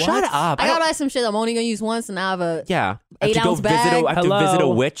 Shut up. I gotta buy some shit I'm only gonna use once, and I have a 8-ounce bag. I have to visit a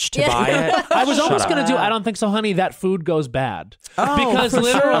witch to buy it. I was almost gonna do I don't think so, honey. That food goes bad. Because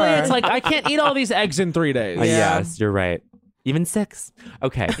literally it's like I can't eat all these eggs in 3 days. Yes, you're right. Even 6.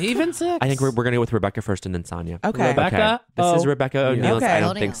 Okay. Even 6. I think we're going to go with Rebecca first and then Sonia. Okay. Rebecca? This is Rebecca O'Neill's Okay. I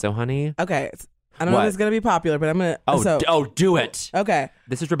Don't Think So, Honey. Okay. I don't know if it's going to be popular, but I'm going to... do it. Okay.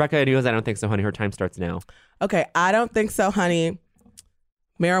 This is Rebecca O'Neill's I Don't Think So, Honey. Her time starts now. Okay. I don't think so, honey.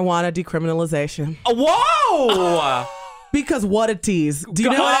 Marijuana decriminalization. Whoa! Because what a tease. Do you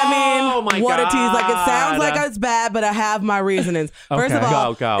know what I mean? Oh my what God. a tease. Like, it sounds like it's bad, but I have my reasonings. First of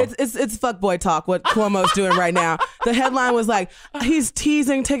all, Go. It's fuckboy talk, what Cuomo's doing right now. The headline was like, he's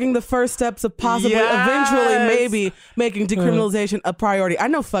teasing taking the first steps of possibly, eventually, maybe making decriminalization a priority. I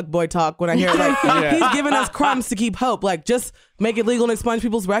know fuckboy talk when I hear it. Like, he's giving us crumbs to keep hope. Like, just make it legal and expunge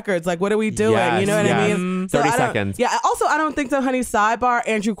people's records. Like, what are we doing? Yes, you know what I mean? 30 seconds. Yeah. Also, I don't think so, honey. Sidebar,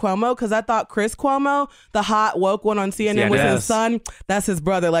 Andrew Cuomo, because I thought Chris Cuomo, the hot woke one on CNN with his son, that's his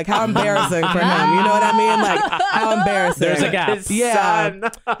brother. Like, how embarrassing for him. You know what I mean? Like, how embarrassing. There's a gap. Yeah.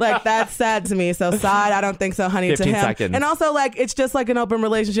 Like, that's sad to me. So, side, I don't think so, honey, 15 to him. seconds. And also, like, it's just like an open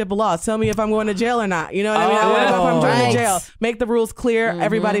relationship law. Tell me if I'm going to jail or not. You know what I mean? I want to know if I'm going to jail. Make the rules clear.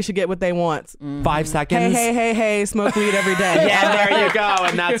 Everybody should get what they want. 5 seconds. Hey, smoke weed every day. Yeah, there you go.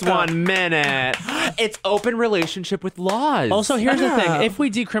 And that's 1 minute. It's open relationship with laws. Also, here's the thing. If we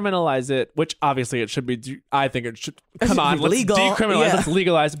decriminalize it, which obviously it should be, I think it should, come on, let's legal. decriminalize, let's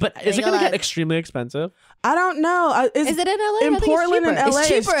legalize. But is it going to get extremely expensive? I don't know. Is it in LA? In Portland and LA, it's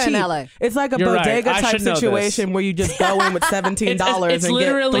cheaper in LA. It's like a You're right. bodega I type should know situation where you just go in with $17 It's and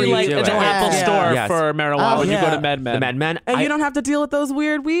literally get like three. an Apple store for marijuana when you go to The MedMen. And you don't have to deal with those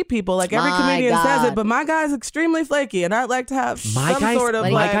weird weed people. Like every comedian says it, but my guy's extremely flaky, and I'd like to have some sort of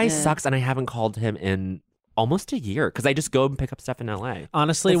my guy sucks, and I haven't called him in almost a year because I just go and pick up stuff in LA.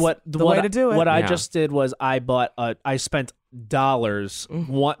 Honestly, That's the way to do it. What I just did was I spent dollars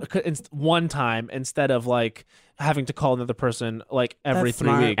one time instead of like having to call another person like every That's 3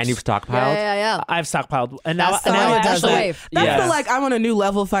 smart. weeks. And you've stockpiled? Yeah. I've stockpiled, and That's now the actually, wave. That's the like I'm on a new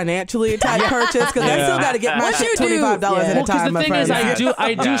level financially type purchase because I still got to get my shit $25 at a because time. the thing is,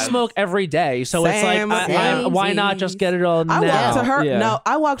 I do smoke every day, so it's like why not just get it all now? I walk to her. No,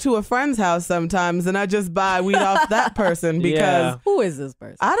 I walk to a friend's house sometimes, and I just buy weed off that person because who is this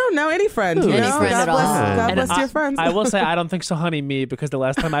person? I don't know any friend. You Any know? friend at all. God bless your friends. I will say I don't think so, honey. Me, because the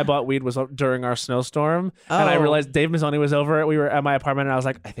last time I bought weed was during our snowstorm, and I realized Dave Mazzoni was over. We were at my apartment, and I was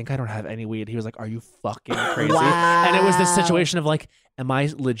like, I think I don't have any weed. He was like, Are you fucking crazy? Wow. And it was this situation of like, am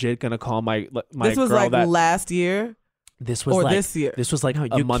I legit gonna call my This was girl like that last year. This was or like this year. This was like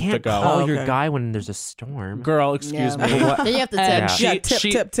a month can't ago. Call your guy when there's a storm. Girl, excuse me. Then you have to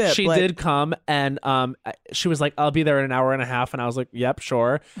tip. Tip. She like, did come, and she was like, "I'll be there in an hour and a half," and I was like, "Yep,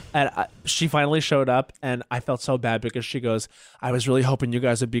 sure." And she finally showed up, and I felt so bad because she goes, "I was really hoping you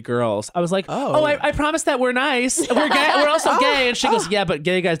guys would be girls." I was like, "Oh, I promised that we're nice. We're gay. We're also gay." And she goes, "Yeah, but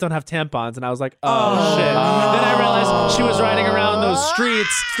gay guys don't have tampons." And I was like, "Oh, shit." Then I realized she was riding around those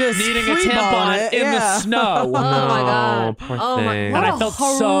streets Just needing a freeballing tampon it, in the yeah. snow. Oh my god. God. poor Oh my, thing. what And a I felt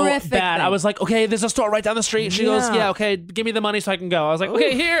so bad. horrific I was like, okay, there's a store right down the street. She goes, yeah, okay, give me the money so I can go. I was like,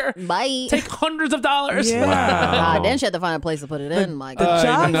 okay, here. Bye. Take hundreds of dollars. Yeah. God, then she had to find a place to put it in. My The God.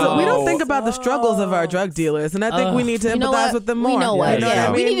 jobs, know. we don't think about the struggles of our drug dealers, and I think we need to You know empathize what? with them more. We know what. You know what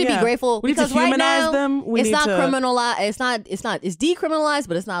I We mean? need to be grateful We need because to right humanize now them. We it's need not to, criminalized. It's decriminalized,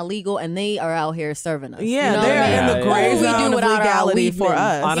 but it's not legal, and they are out here serving us. Yeah, you know they're what I mean? in the Yeah, gray What would we zone do of without our legality weed for men?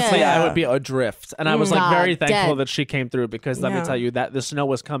 us. Honestly, Yeah. I would be adrift. And I was like God, very thankful dead. that she came through because let me Yeah. tell you that the snow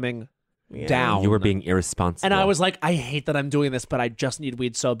was coming Yeah. down. You were being irresponsible. And I was like, I hate that I'm doing this, but I just need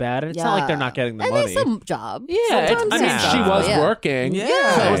weed so bad. And it's not like they're not getting the and money. it's a job. Yeah, it's, Sometimes I mean, it's she a job. was Yeah. working.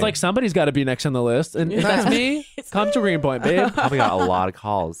 Yeah. So it was like, somebody's got to be next on the list. And if that's me, come to Greenpoint, babe. probably got a lot of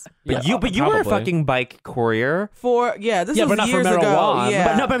calls. But Yeah, you were a probably. fucking bike courier. This was but not for years ago. marijuana.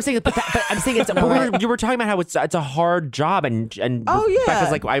 Yeah. But I'm saying it's. You were talking about how it's a hard job and Oh, yeah.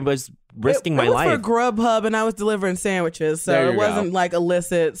 Becca's like I was risking my it was life. for Grubhub, and I was delivering sandwiches, so There it you wasn't go. like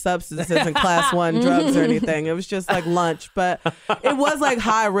illicit substances and class 1 drugs or anything. It was just like lunch, but it was like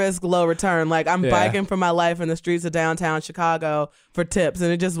high risk, low return. Like I'm biking for my life in the streets of downtown Chicago for tips,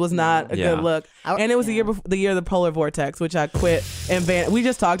 and it just was not a Yeah. good look. And it was the year before, the year of the polar vortex, which I quit and we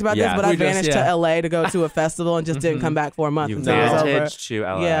just talked about Yeah, this, but I we just- vanished to LA to go to a festival and just didn't come back for a month You until it was over. vantage to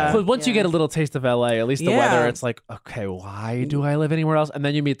LA. Yeah. But once you get a little taste of LA, at least the Yeah. weather, it's like, okay, why do I live anywhere else? And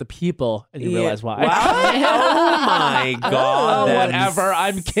then you meet the people and you Yeah. realize why. Oh my god. Oh, Them whatever.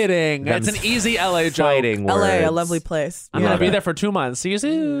 I'm kidding. them It's an easy LA joke. fighting LA, a words. lovely place. I'm going to be there for 2 months. See you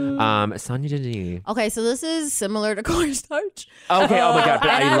soon. Sonia Denis. Okay, so this is similar to cornstarch. Okay, oh my god, but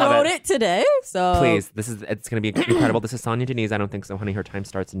and I love wrote it today. So Please, it's gonna be incredible. This is Sonia Denis. I don't think so, honey. Her time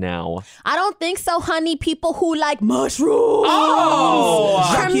starts now. I don't think so, honey. People who like mushrooms,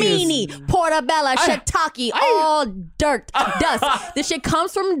 cremini, portabella, shiitake, all dirt, dust. This shit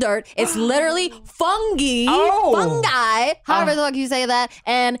comes from dirt. It's literally fungi, however the fuck you say that.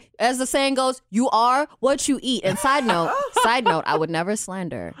 And as the saying goes, you are what you eat. And side note, I would never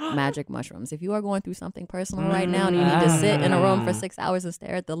slander magic mushrooms. If you are going through something personal right now and you need to sit in a room for 6 hours and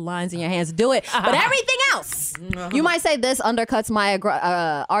stare at the lines in your hands, do it. But everything else, you might say this undercuts my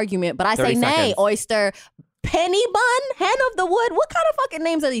argument, but I say 30 nay. seconds. Oyster, penny bun, hen of the wood. What kind of fucking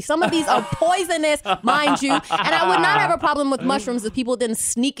names are these? Some of these are poisonous, mind you. And I would not have a problem with mushrooms if people didn't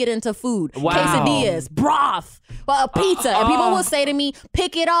sneak it into food. Wow. Quesadillas, broth, pizza. And people will say to me,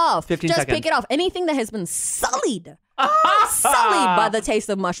 pick it off. 15 Just seconds. pick it off. Anything that has been sullied by the taste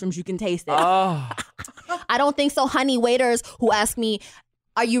of mushrooms, you can taste it. I don't think so, honey. Waiters who ask me,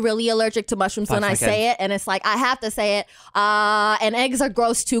 are you really allergic to mushrooms? 5 when I seconds. say it, and it's like, I have to say it. And eggs are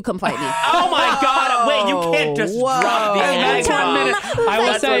gross too. Come fight me. Oh my god! Wait, you can't just drop the And egg. that's 1 minute. I will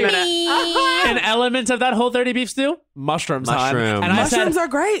That's say me. an element of that whole 30 beef stew, mushrooms. hon. Mushrooms. And I Mushrooms said, are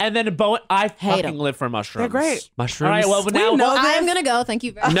great. And then I Hate fucking 'em. live for mushrooms. They're great. Mushrooms. All right, well, now, know I'm gonna go. Thank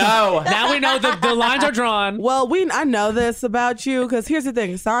you very much. no. now we know the lines are drawn. Well, I know this about you because here's the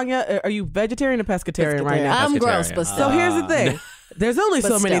thing, Sonia, are you vegetarian or pescatarian right now? I'm gross, Pescatarian. but So still. here's the thing. There's only But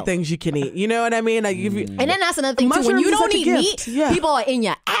so many still. things you can eat. You know what I mean? Like if you, And then that's another thing too. When Mushrooms you is don't such a eat gift. meat, Yeah. people are in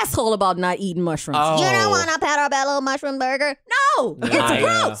your asshole about not eating mushrooms. You Oh. don't want a Parabello mushroom burger? No, it's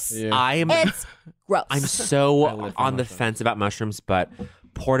gross. I'm It's gross. I'm so live for on the mushrooms. fence about mushrooms, but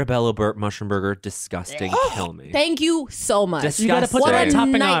Portobello mushroom burger, disgusting. Kill me. Thank you so much. Disgusting. You gotta put what that a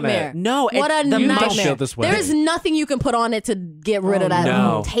topping on it. nightmare. No, what a the nightmare. mush- feel this way. There is nothing you can put on it to get rid of that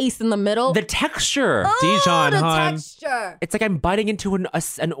no. taste in the middle. The texture. Dijon, the hon. texture. It's like I'm biting into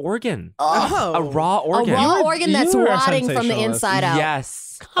an organ. Oh. A raw organ. A raw organ that's you are a rotting from the sensationalist. inside out.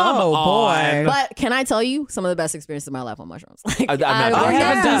 Yes. Oh, boy. But can I tell you some of the best experiences of my life on mushrooms? Like, I'm not- I I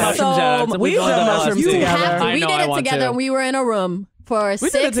haven't done mushrooms yet. so We've done mushrooms You together. have to. I We know, did I it want together, to. and we were in a room for We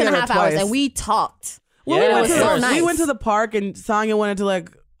did it 6.5 together hours, twice. and we talked. Well, Yeah, we went it to was so the, nice. we went to the park and Sonya wanted to like.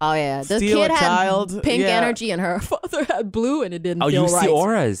 Oh yeah, the Steal kid a had child. pink Yeah. energy, and her father had blue, and it didn't Oh, feel you right. see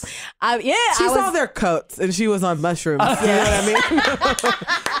auras. She I saw was, their coats and she was on mushrooms. You know what I mean?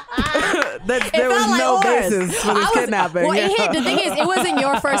 it there was felt like no auras. basis for this I was- kidnapping. Well, yeah. it hit. The thing is, it wasn't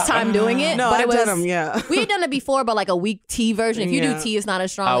your first time doing it. No, but I it was. did 'em, yeah. We had done it before, but like a weak tea version. If you Yeah. do tea, it's not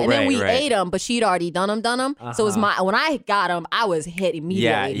as strong. Oh, and then right, we right. ate them, but she'd already done them. So it was my. When I got them, I was hit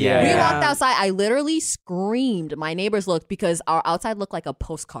immediately. Yeah, We yeah. walked outside. I literally screamed. My neighbors looked because our outside looked like a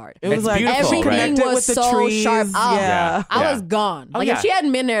postcard. It was It's like beautiful, Everything right? connected was with the so trees. sharp. Oh, Yeah. I Yeah. was gone. Oh, Like yeah. if she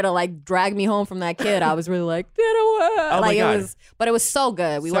hadn't been there to like drag me home from that kid, I was really like, get away. my Like God. it was, but it was so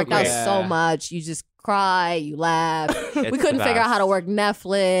good. We So worked out great. so much. You just cry, you laugh. we It's couldn't the figure out best. how to work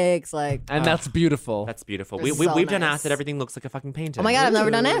Netflix. Like, And that's beautiful. That's beautiful. It's We've so done nice. acid. Everything looks like a fucking painting. oh my god, I've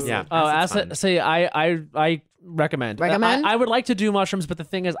never done acid. Yeah. Oh, acid's acid. fun. See, I Recommend. I would like to do mushrooms, but the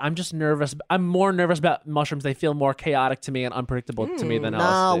thing is, I'm just nervous. I'm more nervous about mushrooms. They feel more chaotic to me and unpredictable to me than LSD.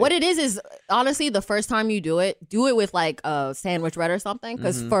 No, what it is honestly, the first time you do it with like a sandwich bread or something.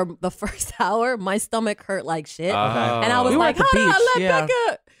 Because for the first hour, my stomach hurt like shit, and I was like, "How did I let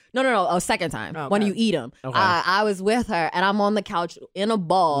Becca?" No. Second time when you eat them. Okay. I was with her and I'm on the couch in a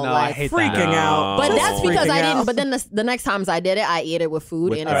ball, like freaking out. But that's because I didn't. But then the next times I did it, I ate it with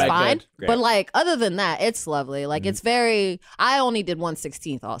food and it's fine. Good. But like other than that, it's lovely. Like it's very. I only did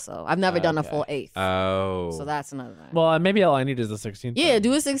 1/16 also. I've never done a full 1/8. Oh, so that's another thing. Well, maybe all I need is a 16th. Yeah,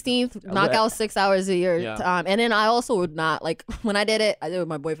 do a 16th. Knock out 6 hours a year time. And then I also would not like when I did it with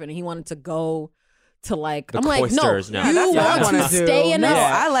my boyfriend and he wanted to go to like, I'm like, no, you want to stay in this.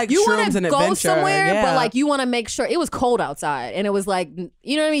 I like you shrooms and go adventure. Somewhere, but like you want to make sure it was cold outside, and it was like,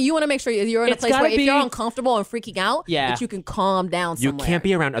 you know what I mean. You want to make sure you're in a place where if you're uncomfortable and freaking out, that you can calm down somewhere. You can't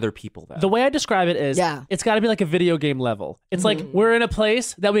be around other people though. The way I describe it is, it's got to be like a video game level. It's like we're in a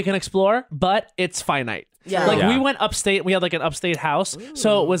place that we can explore, but it's finite. Yeah. Like we went upstate. We had like an upstate house,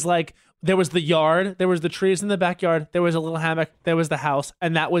 so it was like. There was the yard, there was the trees in the backyard, there was a little hammock, there was the house,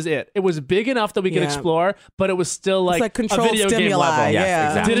 and that was it. It was big enough that we could explore, but it was still like controlled a video game level.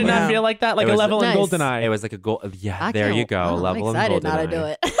 Yes, exactly. Did it not feel like that? Like a level in GoldenEye. It was like a goal. Yeah, there you go. Level in GoldenEye. I'm excited now to do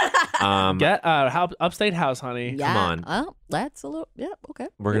it. Get upstate house, honey. Yeah. Come on. Well, that's a little. Yeah. Okay.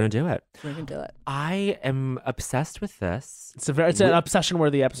 We're gonna do it. We're gonna do it. I am obsessed with this. It's an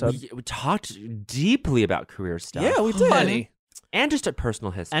obsession-worthy episode. We talked deeply about career stuff. Yeah, we did. Funny. And just a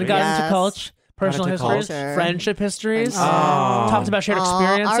personal history. And got into culture. Personal histories, friendship histories, talked about shared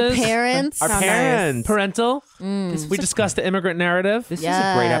experiences, our parents, parental. We discussed the immigrant narrative. This is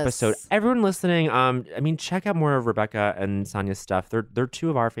a great episode. Everyone listening, I mean, check out more of Rebecca and Sonia's stuff. They're two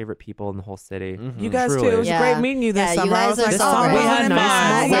of our favorite people in the whole city. You guys too. It was great meeting you this summer. You guys are so great. We had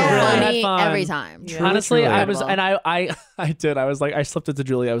funny fun every time. Honestly, I was, and I did. I was like, I slipped it to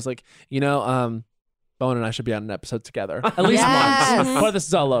Julie. I was like, Bowen and I should be on an episode together at least once before this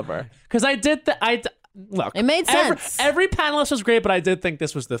is all over. Because I did look, it made sense. Every panelist was great, but I did think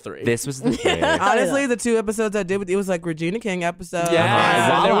this was the three. This was the three. Honestly, the two episodes I did with it was like Regina King episode.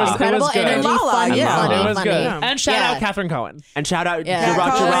 Yeah, it was incredible energy, funny. It was funny. good. And shout out Catherine Cohen. And shout out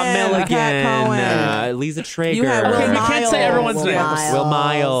Rob Milligan, Lisa Traeger. You had we can't say everyone's name. Will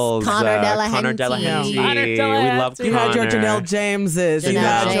Miles, Connor Delahanty. We love Connor. You had your Janelle Jameses. You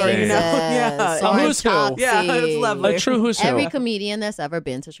had your, who's who? Yeah, it's lovely. A true who's who. Every comedian that's ever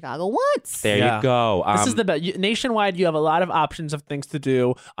been to Chicago once. There you go. This is the best. Nationwide, you have a lot of options of things to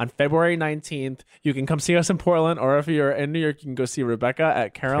do. On February 19th, you can come see us in Portland, or if you're in New York, you can go see Rebecca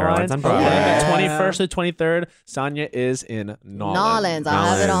at Caroline's. on Broadway. The 21st to 23rd, Sonia is in Nolans. I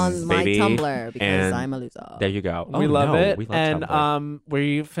have it on my Tumblr because I'm a loser. There you go. We love it. We love and Tumblr.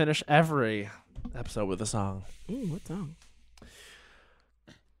 We finish every episode with a song. Ooh, what song?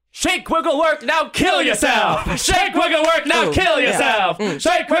 Shake, wiggle, work, now kill yourself. Shake, wiggle, work, now kill yourself.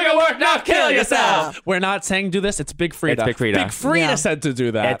 Shake, wiggle, work, now kill yourself. We're not saying do this. It's Big Frida. It's Big Frida. Big Frida said to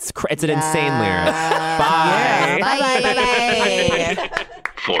do that. It's an insane lyric. Bye. Bye.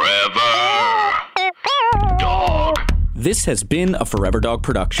 Forever Dog. This has been a Forever Dog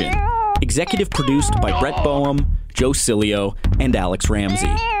production. Executive produced by Brett Boehm, Joe Cilio, and Alex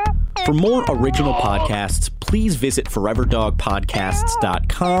Ramsey. For more original podcasts, please visit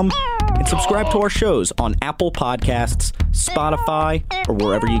foreverdogpodcasts.com and subscribe to our shows on Apple Podcasts, Spotify, or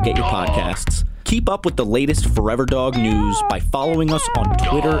wherever you get your podcasts. Keep up with the latest Forever Dog news by following us on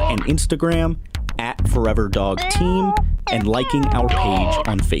Twitter and Instagram at Forever Dog Team and liking our page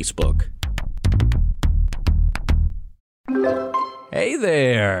on Facebook. Hey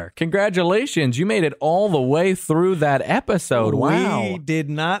there. Congratulations. You made it all the way through that episode. Wow. We did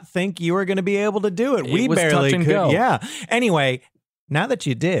not think you were going to be able to do it. We was barely touch and could. go. Yeah. Anyway, now that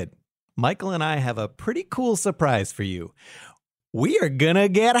you did, Michael and I have a pretty cool surprise for you. We are going to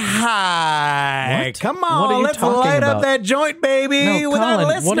get high. What? Come What on, are you let's talking light about? up that joint, baby, No, with our Colin,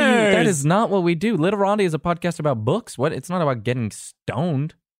 listeners. that is not what we do. Literati is a podcast about books. What? It's not about getting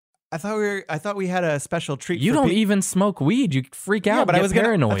stoned. I thought we had a special treat. You for don't even smoke weed. You freak out. Yeah, but and I was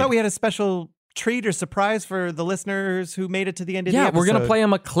paranoid. I thought we had a special treat or surprise for the listeners who made it to the end of the episode. Yeah, we're gonna play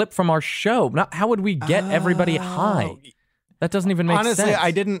them a clip from our show. Not how would we get everybody high? That doesn't even make sense. Honestly,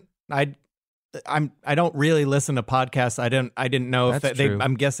 I don't really listen to podcasts. I didn't know if That's they. true.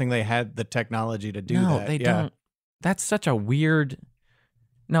 I'm guessing they had the technology to do that. No, they don't. That's such a weird.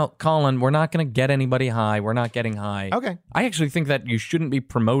 No, Colin, we're not going to get anybody high. We're not getting high. Okay. I actually think that you shouldn't be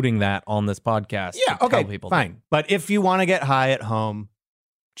promoting that on this podcast. Yeah. to tell Okay. people Fine. that. But if you want to get high at home,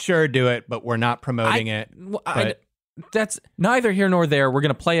 sure, do it. But we're not promoting it. But That's neither here nor there. We're going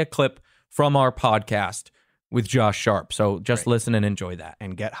to play a clip from our podcast. with Josh Sharp. So just listen and enjoy that.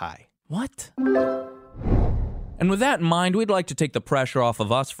 And get high. What? And with that in mind, we'd like to take the pressure off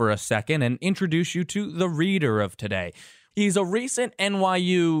of us for a second and introduce you to the reader of today. He's a recent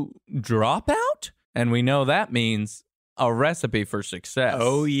NYU dropout, and we know that means a recipe for success.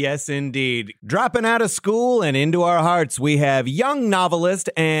 Oh, yes, indeed. Dropping out of school and into our hearts, we have young novelist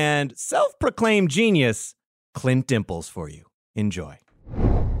and self-proclaimed genius, Clint Dimples, for you. Enjoy.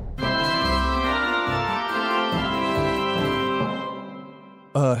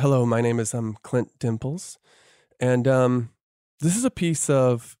 Hello, my name is Clint Dimples, and this is a piece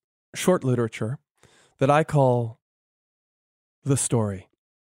of short literature that I call The Story.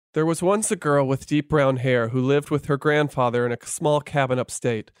 There was once a girl with deep brown hair who lived with her grandfather in a small cabin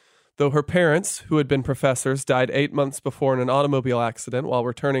upstate. Though her parents, who had been professors, died 8 months before in an automobile accident while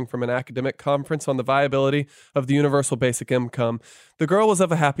returning from an academic conference on the viability of the universal basic income, the girl was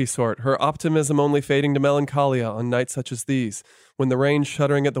of a happy sort, her optimism only fading to melancholia on nights such as these, when the rain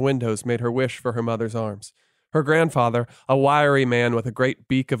shuddering at the windows made her wish for her mother's arms. Her grandfather, a wiry man with a great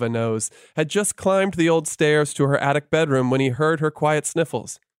beak of a nose, had just climbed the old stairs to her attic bedroom when he heard her quiet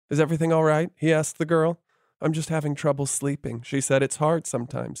sniffles. "Is everything all right?" he asked the girl. "I'm just having trouble sleeping," she said. "It's hard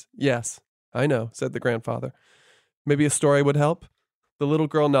sometimes." "Yes, I know," said the grandfather. "Maybe a story would help?" The little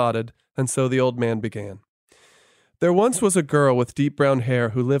girl nodded, and so the old man began. There once was a girl with deep brown hair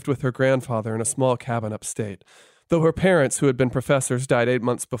who lived with her grandfather in a small cabin upstate. Though her parents, who had been professors, died 8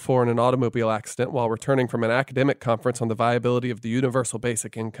 months before in an automobile accident while returning from an academic conference on the viability of the universal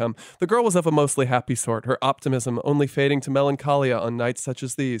basic income, the girl was of a mostly happy sort, her optimism only fading to melancholia on nights such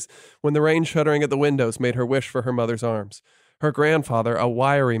as these, when the rain shuddering at the windows made her wish for her mother's arms. Her grandfather, a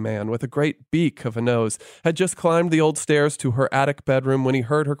wiry man with a great beak of a nose, had just climbed the old stairs to her attic bedroom when he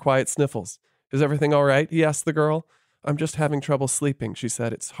heard her quiet sniffles. "Is everything all right?" he asked the girl. "I'm just having trouble sleeping," she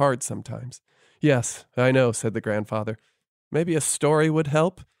said. "It's hard sometimes." "Yes, I know," said the grandfather. "Maybe a story would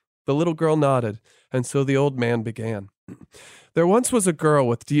help?" The little girl nodded, and so the old man began. There once was a girl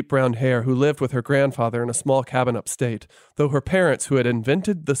with deep brown hair who lived with her grandfather in a small cabin upstate. Though her parents, who had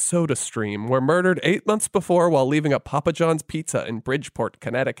invented the soda stream, were murdered 8 months before while leaving a Papa John's pizza in Bridgeport,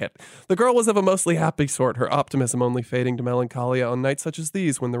 Connecticut, the girl was of a mostly happy sort, her optimism only fading to melancholia on nights such as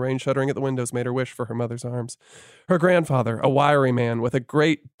these when the rain shuddering at the windows made her wish for her mother's arms. Her grandfather, a wiry man with a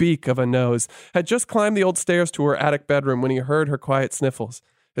great beak of a nose, had just climbed the old stairs to her attic bedroom when he heard her quiet sniffles.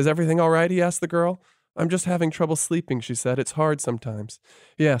 "Is everything all right?" he asked the girl. "I'm just having trouble sleeping," she said. "It's hard sometimes."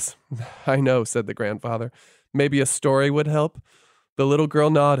 "Yes, I know," said the grandfather. "Maybe a story would help?" The little girl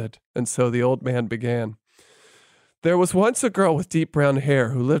nodded, and so the old man began. There was once a girl with deep brown hair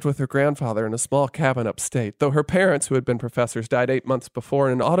who lived with her grandfather in a small cabin upstate. Though her parents, who had been professors, died 8 months before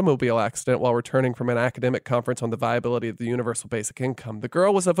in an automobile accident while returning from an academic conference on the viability of the universal basic income, the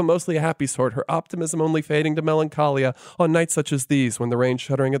girl was of a mostly happy sort, her optimism only fading to melancholia on nights such as these when the rain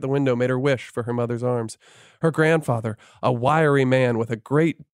shuddering at the window made her wish for her mother's arms. Her grandfather, a wiry man with a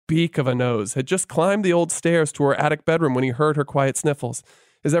great beak of a nose, had just climbed the old stairs to her attic bedroom when he heard her quiet sniffles.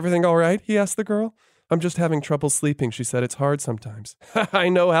 "Is everything all right?" he asked the girl. "I'm just having trouble sleeping," she said. "It's hard sometimes." "I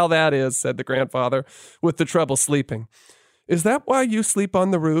know how that is," said the grandfather, "with the trouble sleeping." "Is that why you sleep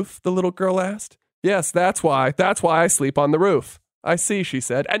on the roof?" the little girl asked. "Yes, that's why. That's why I sleep on the roof." "I see," she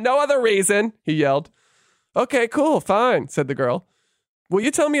said. "And no other reason," he yelled. "Okay, cool, fine," said the girl. "Will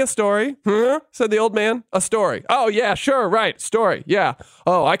you tell me a story?" "Huh?" said the old man. "A story. Oh, yeah, sure, right, story, yeah.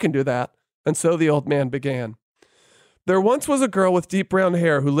 Oh, I can do that." And so the old man began. There once was a girl with deep brown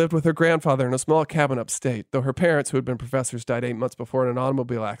hair who lived with her grandfather in a small cabin upstate. Though her parents, who had been professors, died 8 months before in an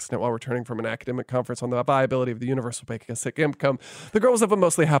automobile accident while returning from an academic conference on the viability of the universal basic income, the girl was of a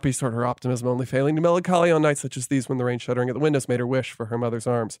mostly happy sort, her optimism only failing to melancholy on nights such as these when the rain shuddering at the windows made her wish for her mother's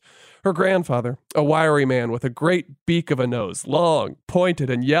arms. Her grandfather, a wiry man with a great beak of a nose, long, pointed,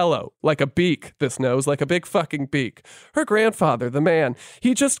 and yellow, like a beak, this nose, like a big fucking beak. Her grandfather, the man,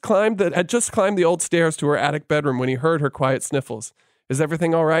 had just climbed the old stairs to her attic bedroom when he heard her quiet sniffles. "Is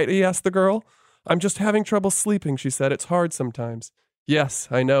everything all right?" he asked the girl. "I'm just having trouble sleeping," she said. "It's hard sometimes." "Yes,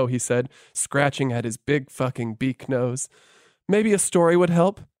 I know," he said, scratching at his big fucking beak nose. "Maybe a story would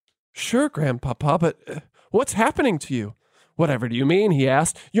help?" "Sure, Grandpapa, but what's happening to you?" "Whatever do you mean?" he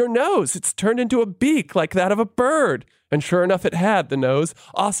asked. "Your nose, it's turned into a beak like that of a bird." And sure enough, it had, the nose,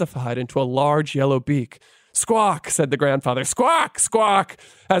 ossified into a large yellow beak. "Squawk," said the grandfather. "Squawk, squawk,"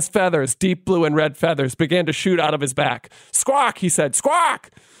 as feathers, deep blue and red feathers, began to shoot out of his back. "Squawk," he said. "Squawk."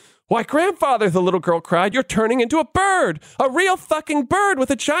 "Why, grandfather," the little girl cried, "you're turning into a bird. A real fucking bird with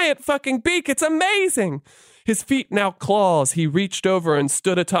a giant fucking beak. It's amazing." His feet now claws, he reached over and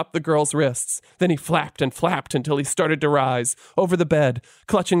stood atop the girl's wrists. Then he flapped and flapped until he started to rise, over the bed,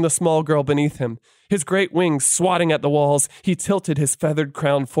 clutching the small girl beneath him. His great wings swatting at the walls, he tilted his feathered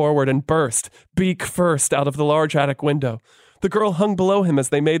crown forward and burst, beak first, out of the large attic window. The girl hung below him as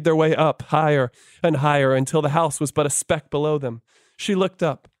they made their way up, higher and higher, until the house was but a speck below them. She looked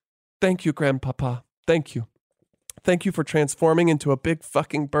up. Thank you, Grandpapa. Thank you. Thank you for transforming into a big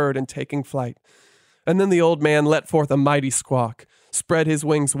fucking bird and taking flight. And then the old man let forth a mighty squawk, spread his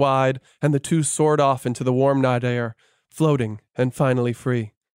wings wide, and the two soared off into the warm night air, floating and finally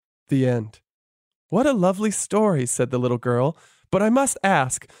free. The end. What a lovely story, said the little girl. But I must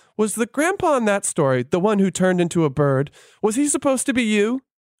ask, was the grandpa in that story, the one who turned into a bird, was he supposed to be you?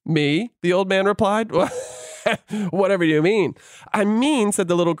 Me? The old man replied. Whatever you mean. I mean, said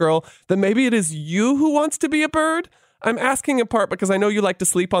the little girl, that maybe it is you who wants to be a bird? I'm asking in part because I know you like to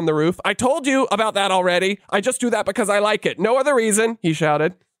sleep on the roof. I told you about that already. I just do that because I like it. No other reason, he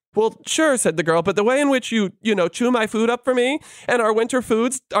shouted. Well, sure, said the girl, but the way in which you chew my food up for me and our winter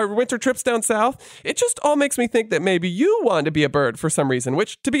trips down south, it just all makes me think that maybe you want to be a bird for some reason,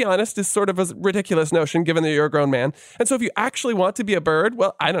 which, to be honest, is sort of a ridiculous notion given that you're a grown man. And so if you actually want to be a bird,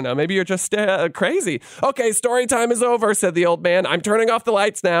 well, I don't know, maybe you're just crazy. Okay, story time is over, said the old man. I'm turning off the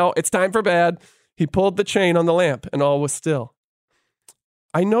lights now. It's time for bed. He pulled the chain on the lamp, and all was still.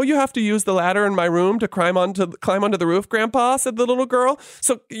 I know you have to use the ladder in my room to climb onto the roof, Grandpa, said the little girl.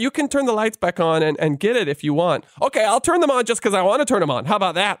 So you can turn the lights back on and get it if you want. Okay, I'll turn them on just because I want to turn them on. How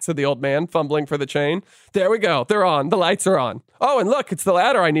about that, said the old man, fumbling for the chain. There we go. They're on. The lights are on. Oh, and look, it's the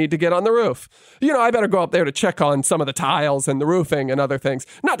ladder I need to get on the roof. I better go up there to check on some of the tiles and the roofing and other things.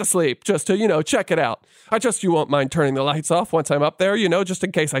 Not to sleep, just to, check it out. You won't mind turning the lights off once I'm up there, just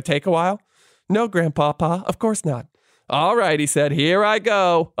in case I take a while. No, Grandpapa, of course not. All right, he said, here I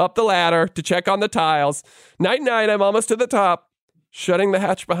go, up the ladder to check on the tiles. Night-night, I'm almost to the top. Shutting the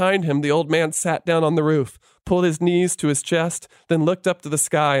hatch behind him, the old man sat down on the roof, pulled his knees to his chest, then looked up to the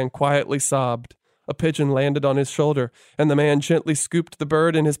sky and quietly sobbed. A pigeon landed on his shoulder, and the man gently scooped the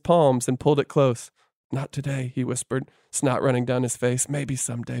bird in his palms and pulled it close. Not today, he whispered, snot running down his face. Maybe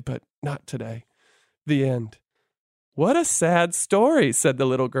someday, but not today. The end. What a sad story, said the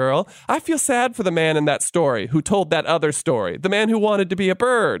little girl. I feel sad for the man in that story who told that other story, the man who wanted to be a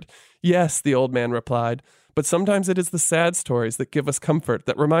bird. Yes, the old man replied, but sometimes it is the sad stories that give us comfort,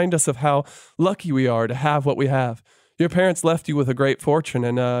 that remind us of how lucky we are to have what we have. Your parents left you with a great fortune,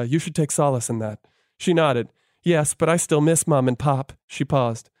 and you should take solace in that. She nodded. Yes, but I still miss Mom and Pop. She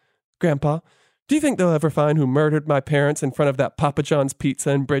paused. Grandpa, do you think they'll ever find who murdered my parents in front of that Papa John's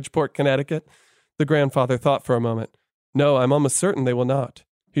Pizza in Bridgeport, Connecticut? The grandfather thought for a moment. No, I'm almost certain they will not.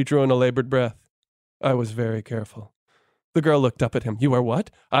 He drew in a labored breath. I was very careful. The girl looked up at him. You are what?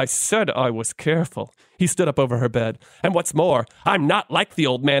 I said I was careful. He stood up over her bed. And what's more, I'm not like the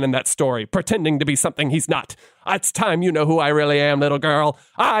old man in that story, pretending to be something he's not. It's time you know who I really am, little girl.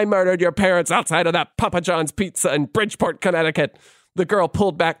 I murdered your parents outside of that Papa John's Pizza in Bridgeport, Connecticut. The girl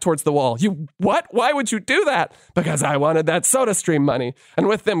pulled back towards the wall. You what? Why would you do that? Because I wanted that SodaStream money. And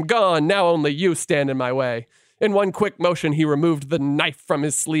with them gone, now only you stand in my way. In one quick motion, he removed the knife from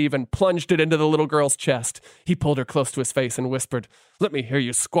his sleeve and plunged it into the little girl's chest. He pulled her close to his face and whispered, Let me hear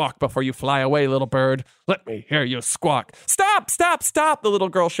you squawk before you fly away, little bird. Let me hear you squawk. Stop, stop, stop, the little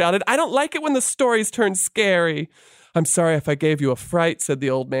girl shouted. I don't like it when the stories turn scary. I'm sorry if I gave you a fright, said the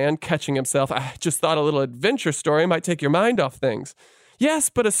old man, catching himself. I just thought a little adventure story might take your mind off things.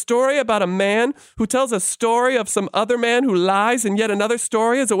 Yes, but a story about a man who tells a story of some other man who lies and yet another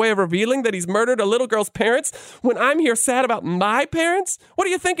story as a way of revealing that he's murdered a little girl's parents when I'm here sad about my parents? What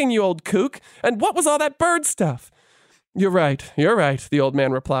are you thinking, you old kook? And what was all that bird stuff? You're right, the old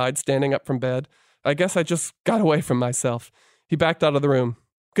man replied, standing up from bed. I guess I just got away from myself. He backed out of the room.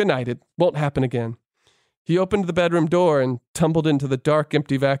 Good night, it won't happen again. He opened the bedroom door and tumbled into the dark,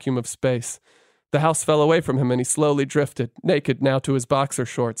 empty vacuum of space. The house fell away from him and he slowly drifted, naked now to his boxer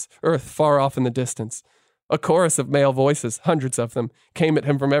shorts, earth far off in the distance. A chorus of male voices, hundreds of them, came at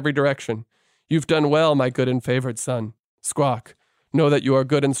him from every direction. You've done well, my good and favored son. Squawk. Know that you are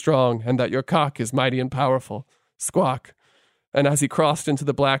good and strong, and that your cock is mighty and powerful. Squawk. And as he crossed into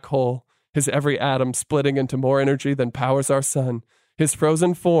the black hole, his every atom splitting into more energy than powers our sun, his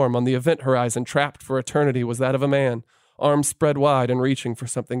frozen form on the event horizon trapped for eternity was that of a man, arms spread wide and reaching for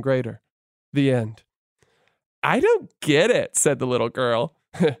something greater. The end. I don't get it, said the little girl.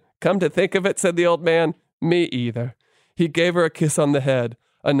 Come to think of it, said the old man, me either. He gave her a kiss on the head.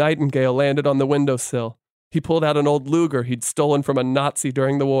 A nightingale landed on the windowsill. He pulled out an old Luger he'd stolen from a Nazi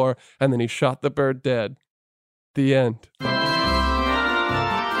during the war, and then he shot the bird dead. The end.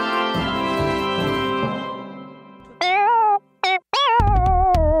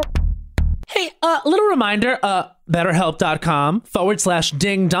 Little reminder,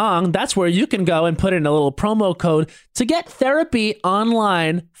 BetterHelp.com/ding dong. That's where you can go and put in a little promo code to get therapy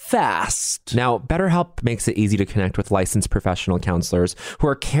online fast. Now, BetterHelp makes it easy to connect with licensed professional counselors who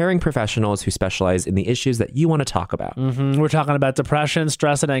are caring professionals who specialize in the issues that you want to talk about. We're talking about depression,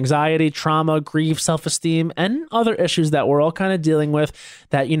 stress and anxiety, trauma, grief, self-esteem, and other issues that we're all kind of dealing with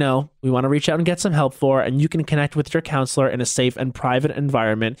that, we want to reach out and get some help for. And you can connect with your counselor in a safe and private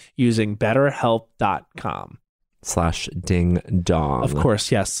environment using BetterHelp.com. /ding dong. Of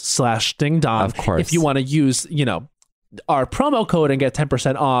course, yes. /ding dong. Of course. If you want to use, our promo code and get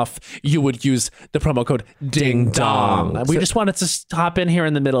 10% off, you would use the promo code ding dong. We just wanted to hop in here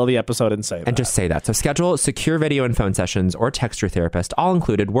in the middle of the episode and say that. And just say that. So schedule secure video and phone sessions or text your therapist, all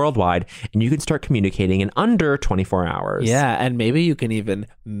included worldwide, and you can start communicating in under 24 hours. Yeah, and maybe you can even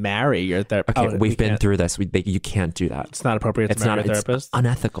marry your therapist. Okay, we've been through this. You can't do that. It's not appropriate to marry your therapist? It's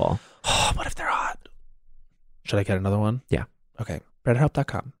unethical. What if they're hot? Should I get another one? Yeah. Okay.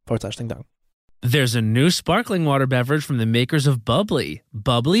 BetterHelp.com/ding dong. There's a new sparkling water beverage from the makers of Bubbly,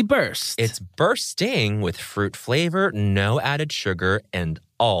 Bubbly Burst. It's bursting with fruit flavor, no added sugar, and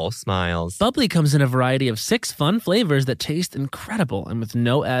all smiles. Bubbly comes in a variety of 6 fun flavors that taste incredible. And with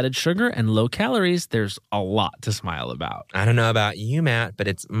no added sugar and low calories, there's a lot to smile about. I don't know about you, Matt, but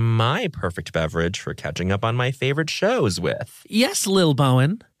it's my perfect beverage for catching up on my favorite shows with. Yes, Lil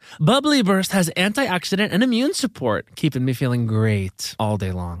Bowen. Bubbly Burst has antioxidant and immune support, keeping me feeling great all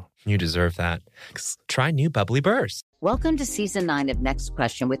day long. You deserve that. Try new Bubbly Burst. Welcome to Season 9 of Next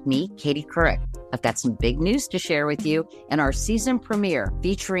Question with me, Katie Couric. I've got some big news to share with you in our season premiere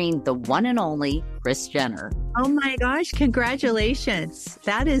featuring the one and only Kris Jenner. Oh my gosh, congratulations.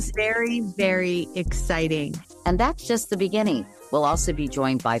 That is very, very exciting. And that's just the beginning. We'll also be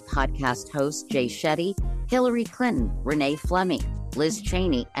joined by podcast host Jay Shetty, Hillary Clinton, Renee Fleming, Liz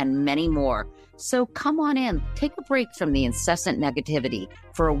Cheney, and many more. So come on in, take a break from the incessant negativity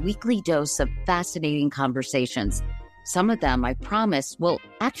for a weekly dose of fascinating conversations. Some of them, I promise, will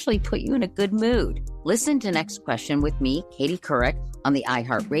actually put you in a good mood. Listen to Next Question with me, Katie Couric, on the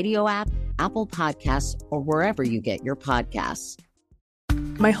iHeartRadio app, Apple Podcasts, or wherever you get your podcasts.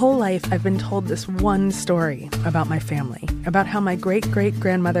 My whole life, I've been told this one story about my family, about how my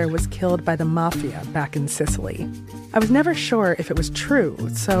great-great-grandmother was killed by the mafia back in Sicily. I was never sure if it was true,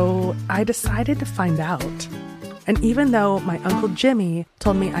 so I decided to find out. And even though my Uncle Jimmy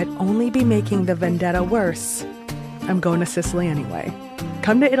told me I'd only be making the vendetta worse, I'm going to Sicily anyway.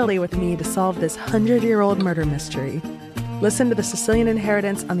 Come to Italy with me to solve this 100-year-old murder mystery. Listen to The Sicilian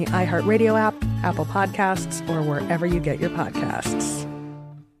Inheritance on the iHeartRadio app, Apple Podcasts, or wherever you get your podcasts.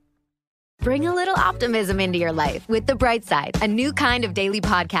 Bring a little optimism into your life with The Bright Side, a new kind of daily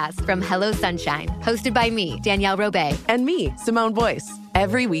podcast from Hello Sunshine, hosted by me, Danielle Robay. And me, Simone Boyce.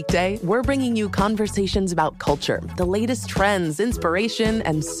 Every weekday, we're bringing you conversations about culture, the latest trends, inspiration,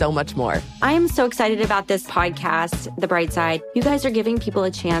 and so much more. I am so excited about this podcast, The Bright Side. You guys are giving people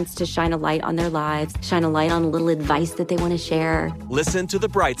a chance to shine a light on their lives, shine a light on a little advice that they want to share. Listen to The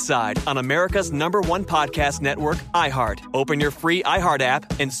Bright Side on America's #1 podcast network, iHeart. Open your free iHeart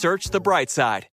app and search The Bright Side.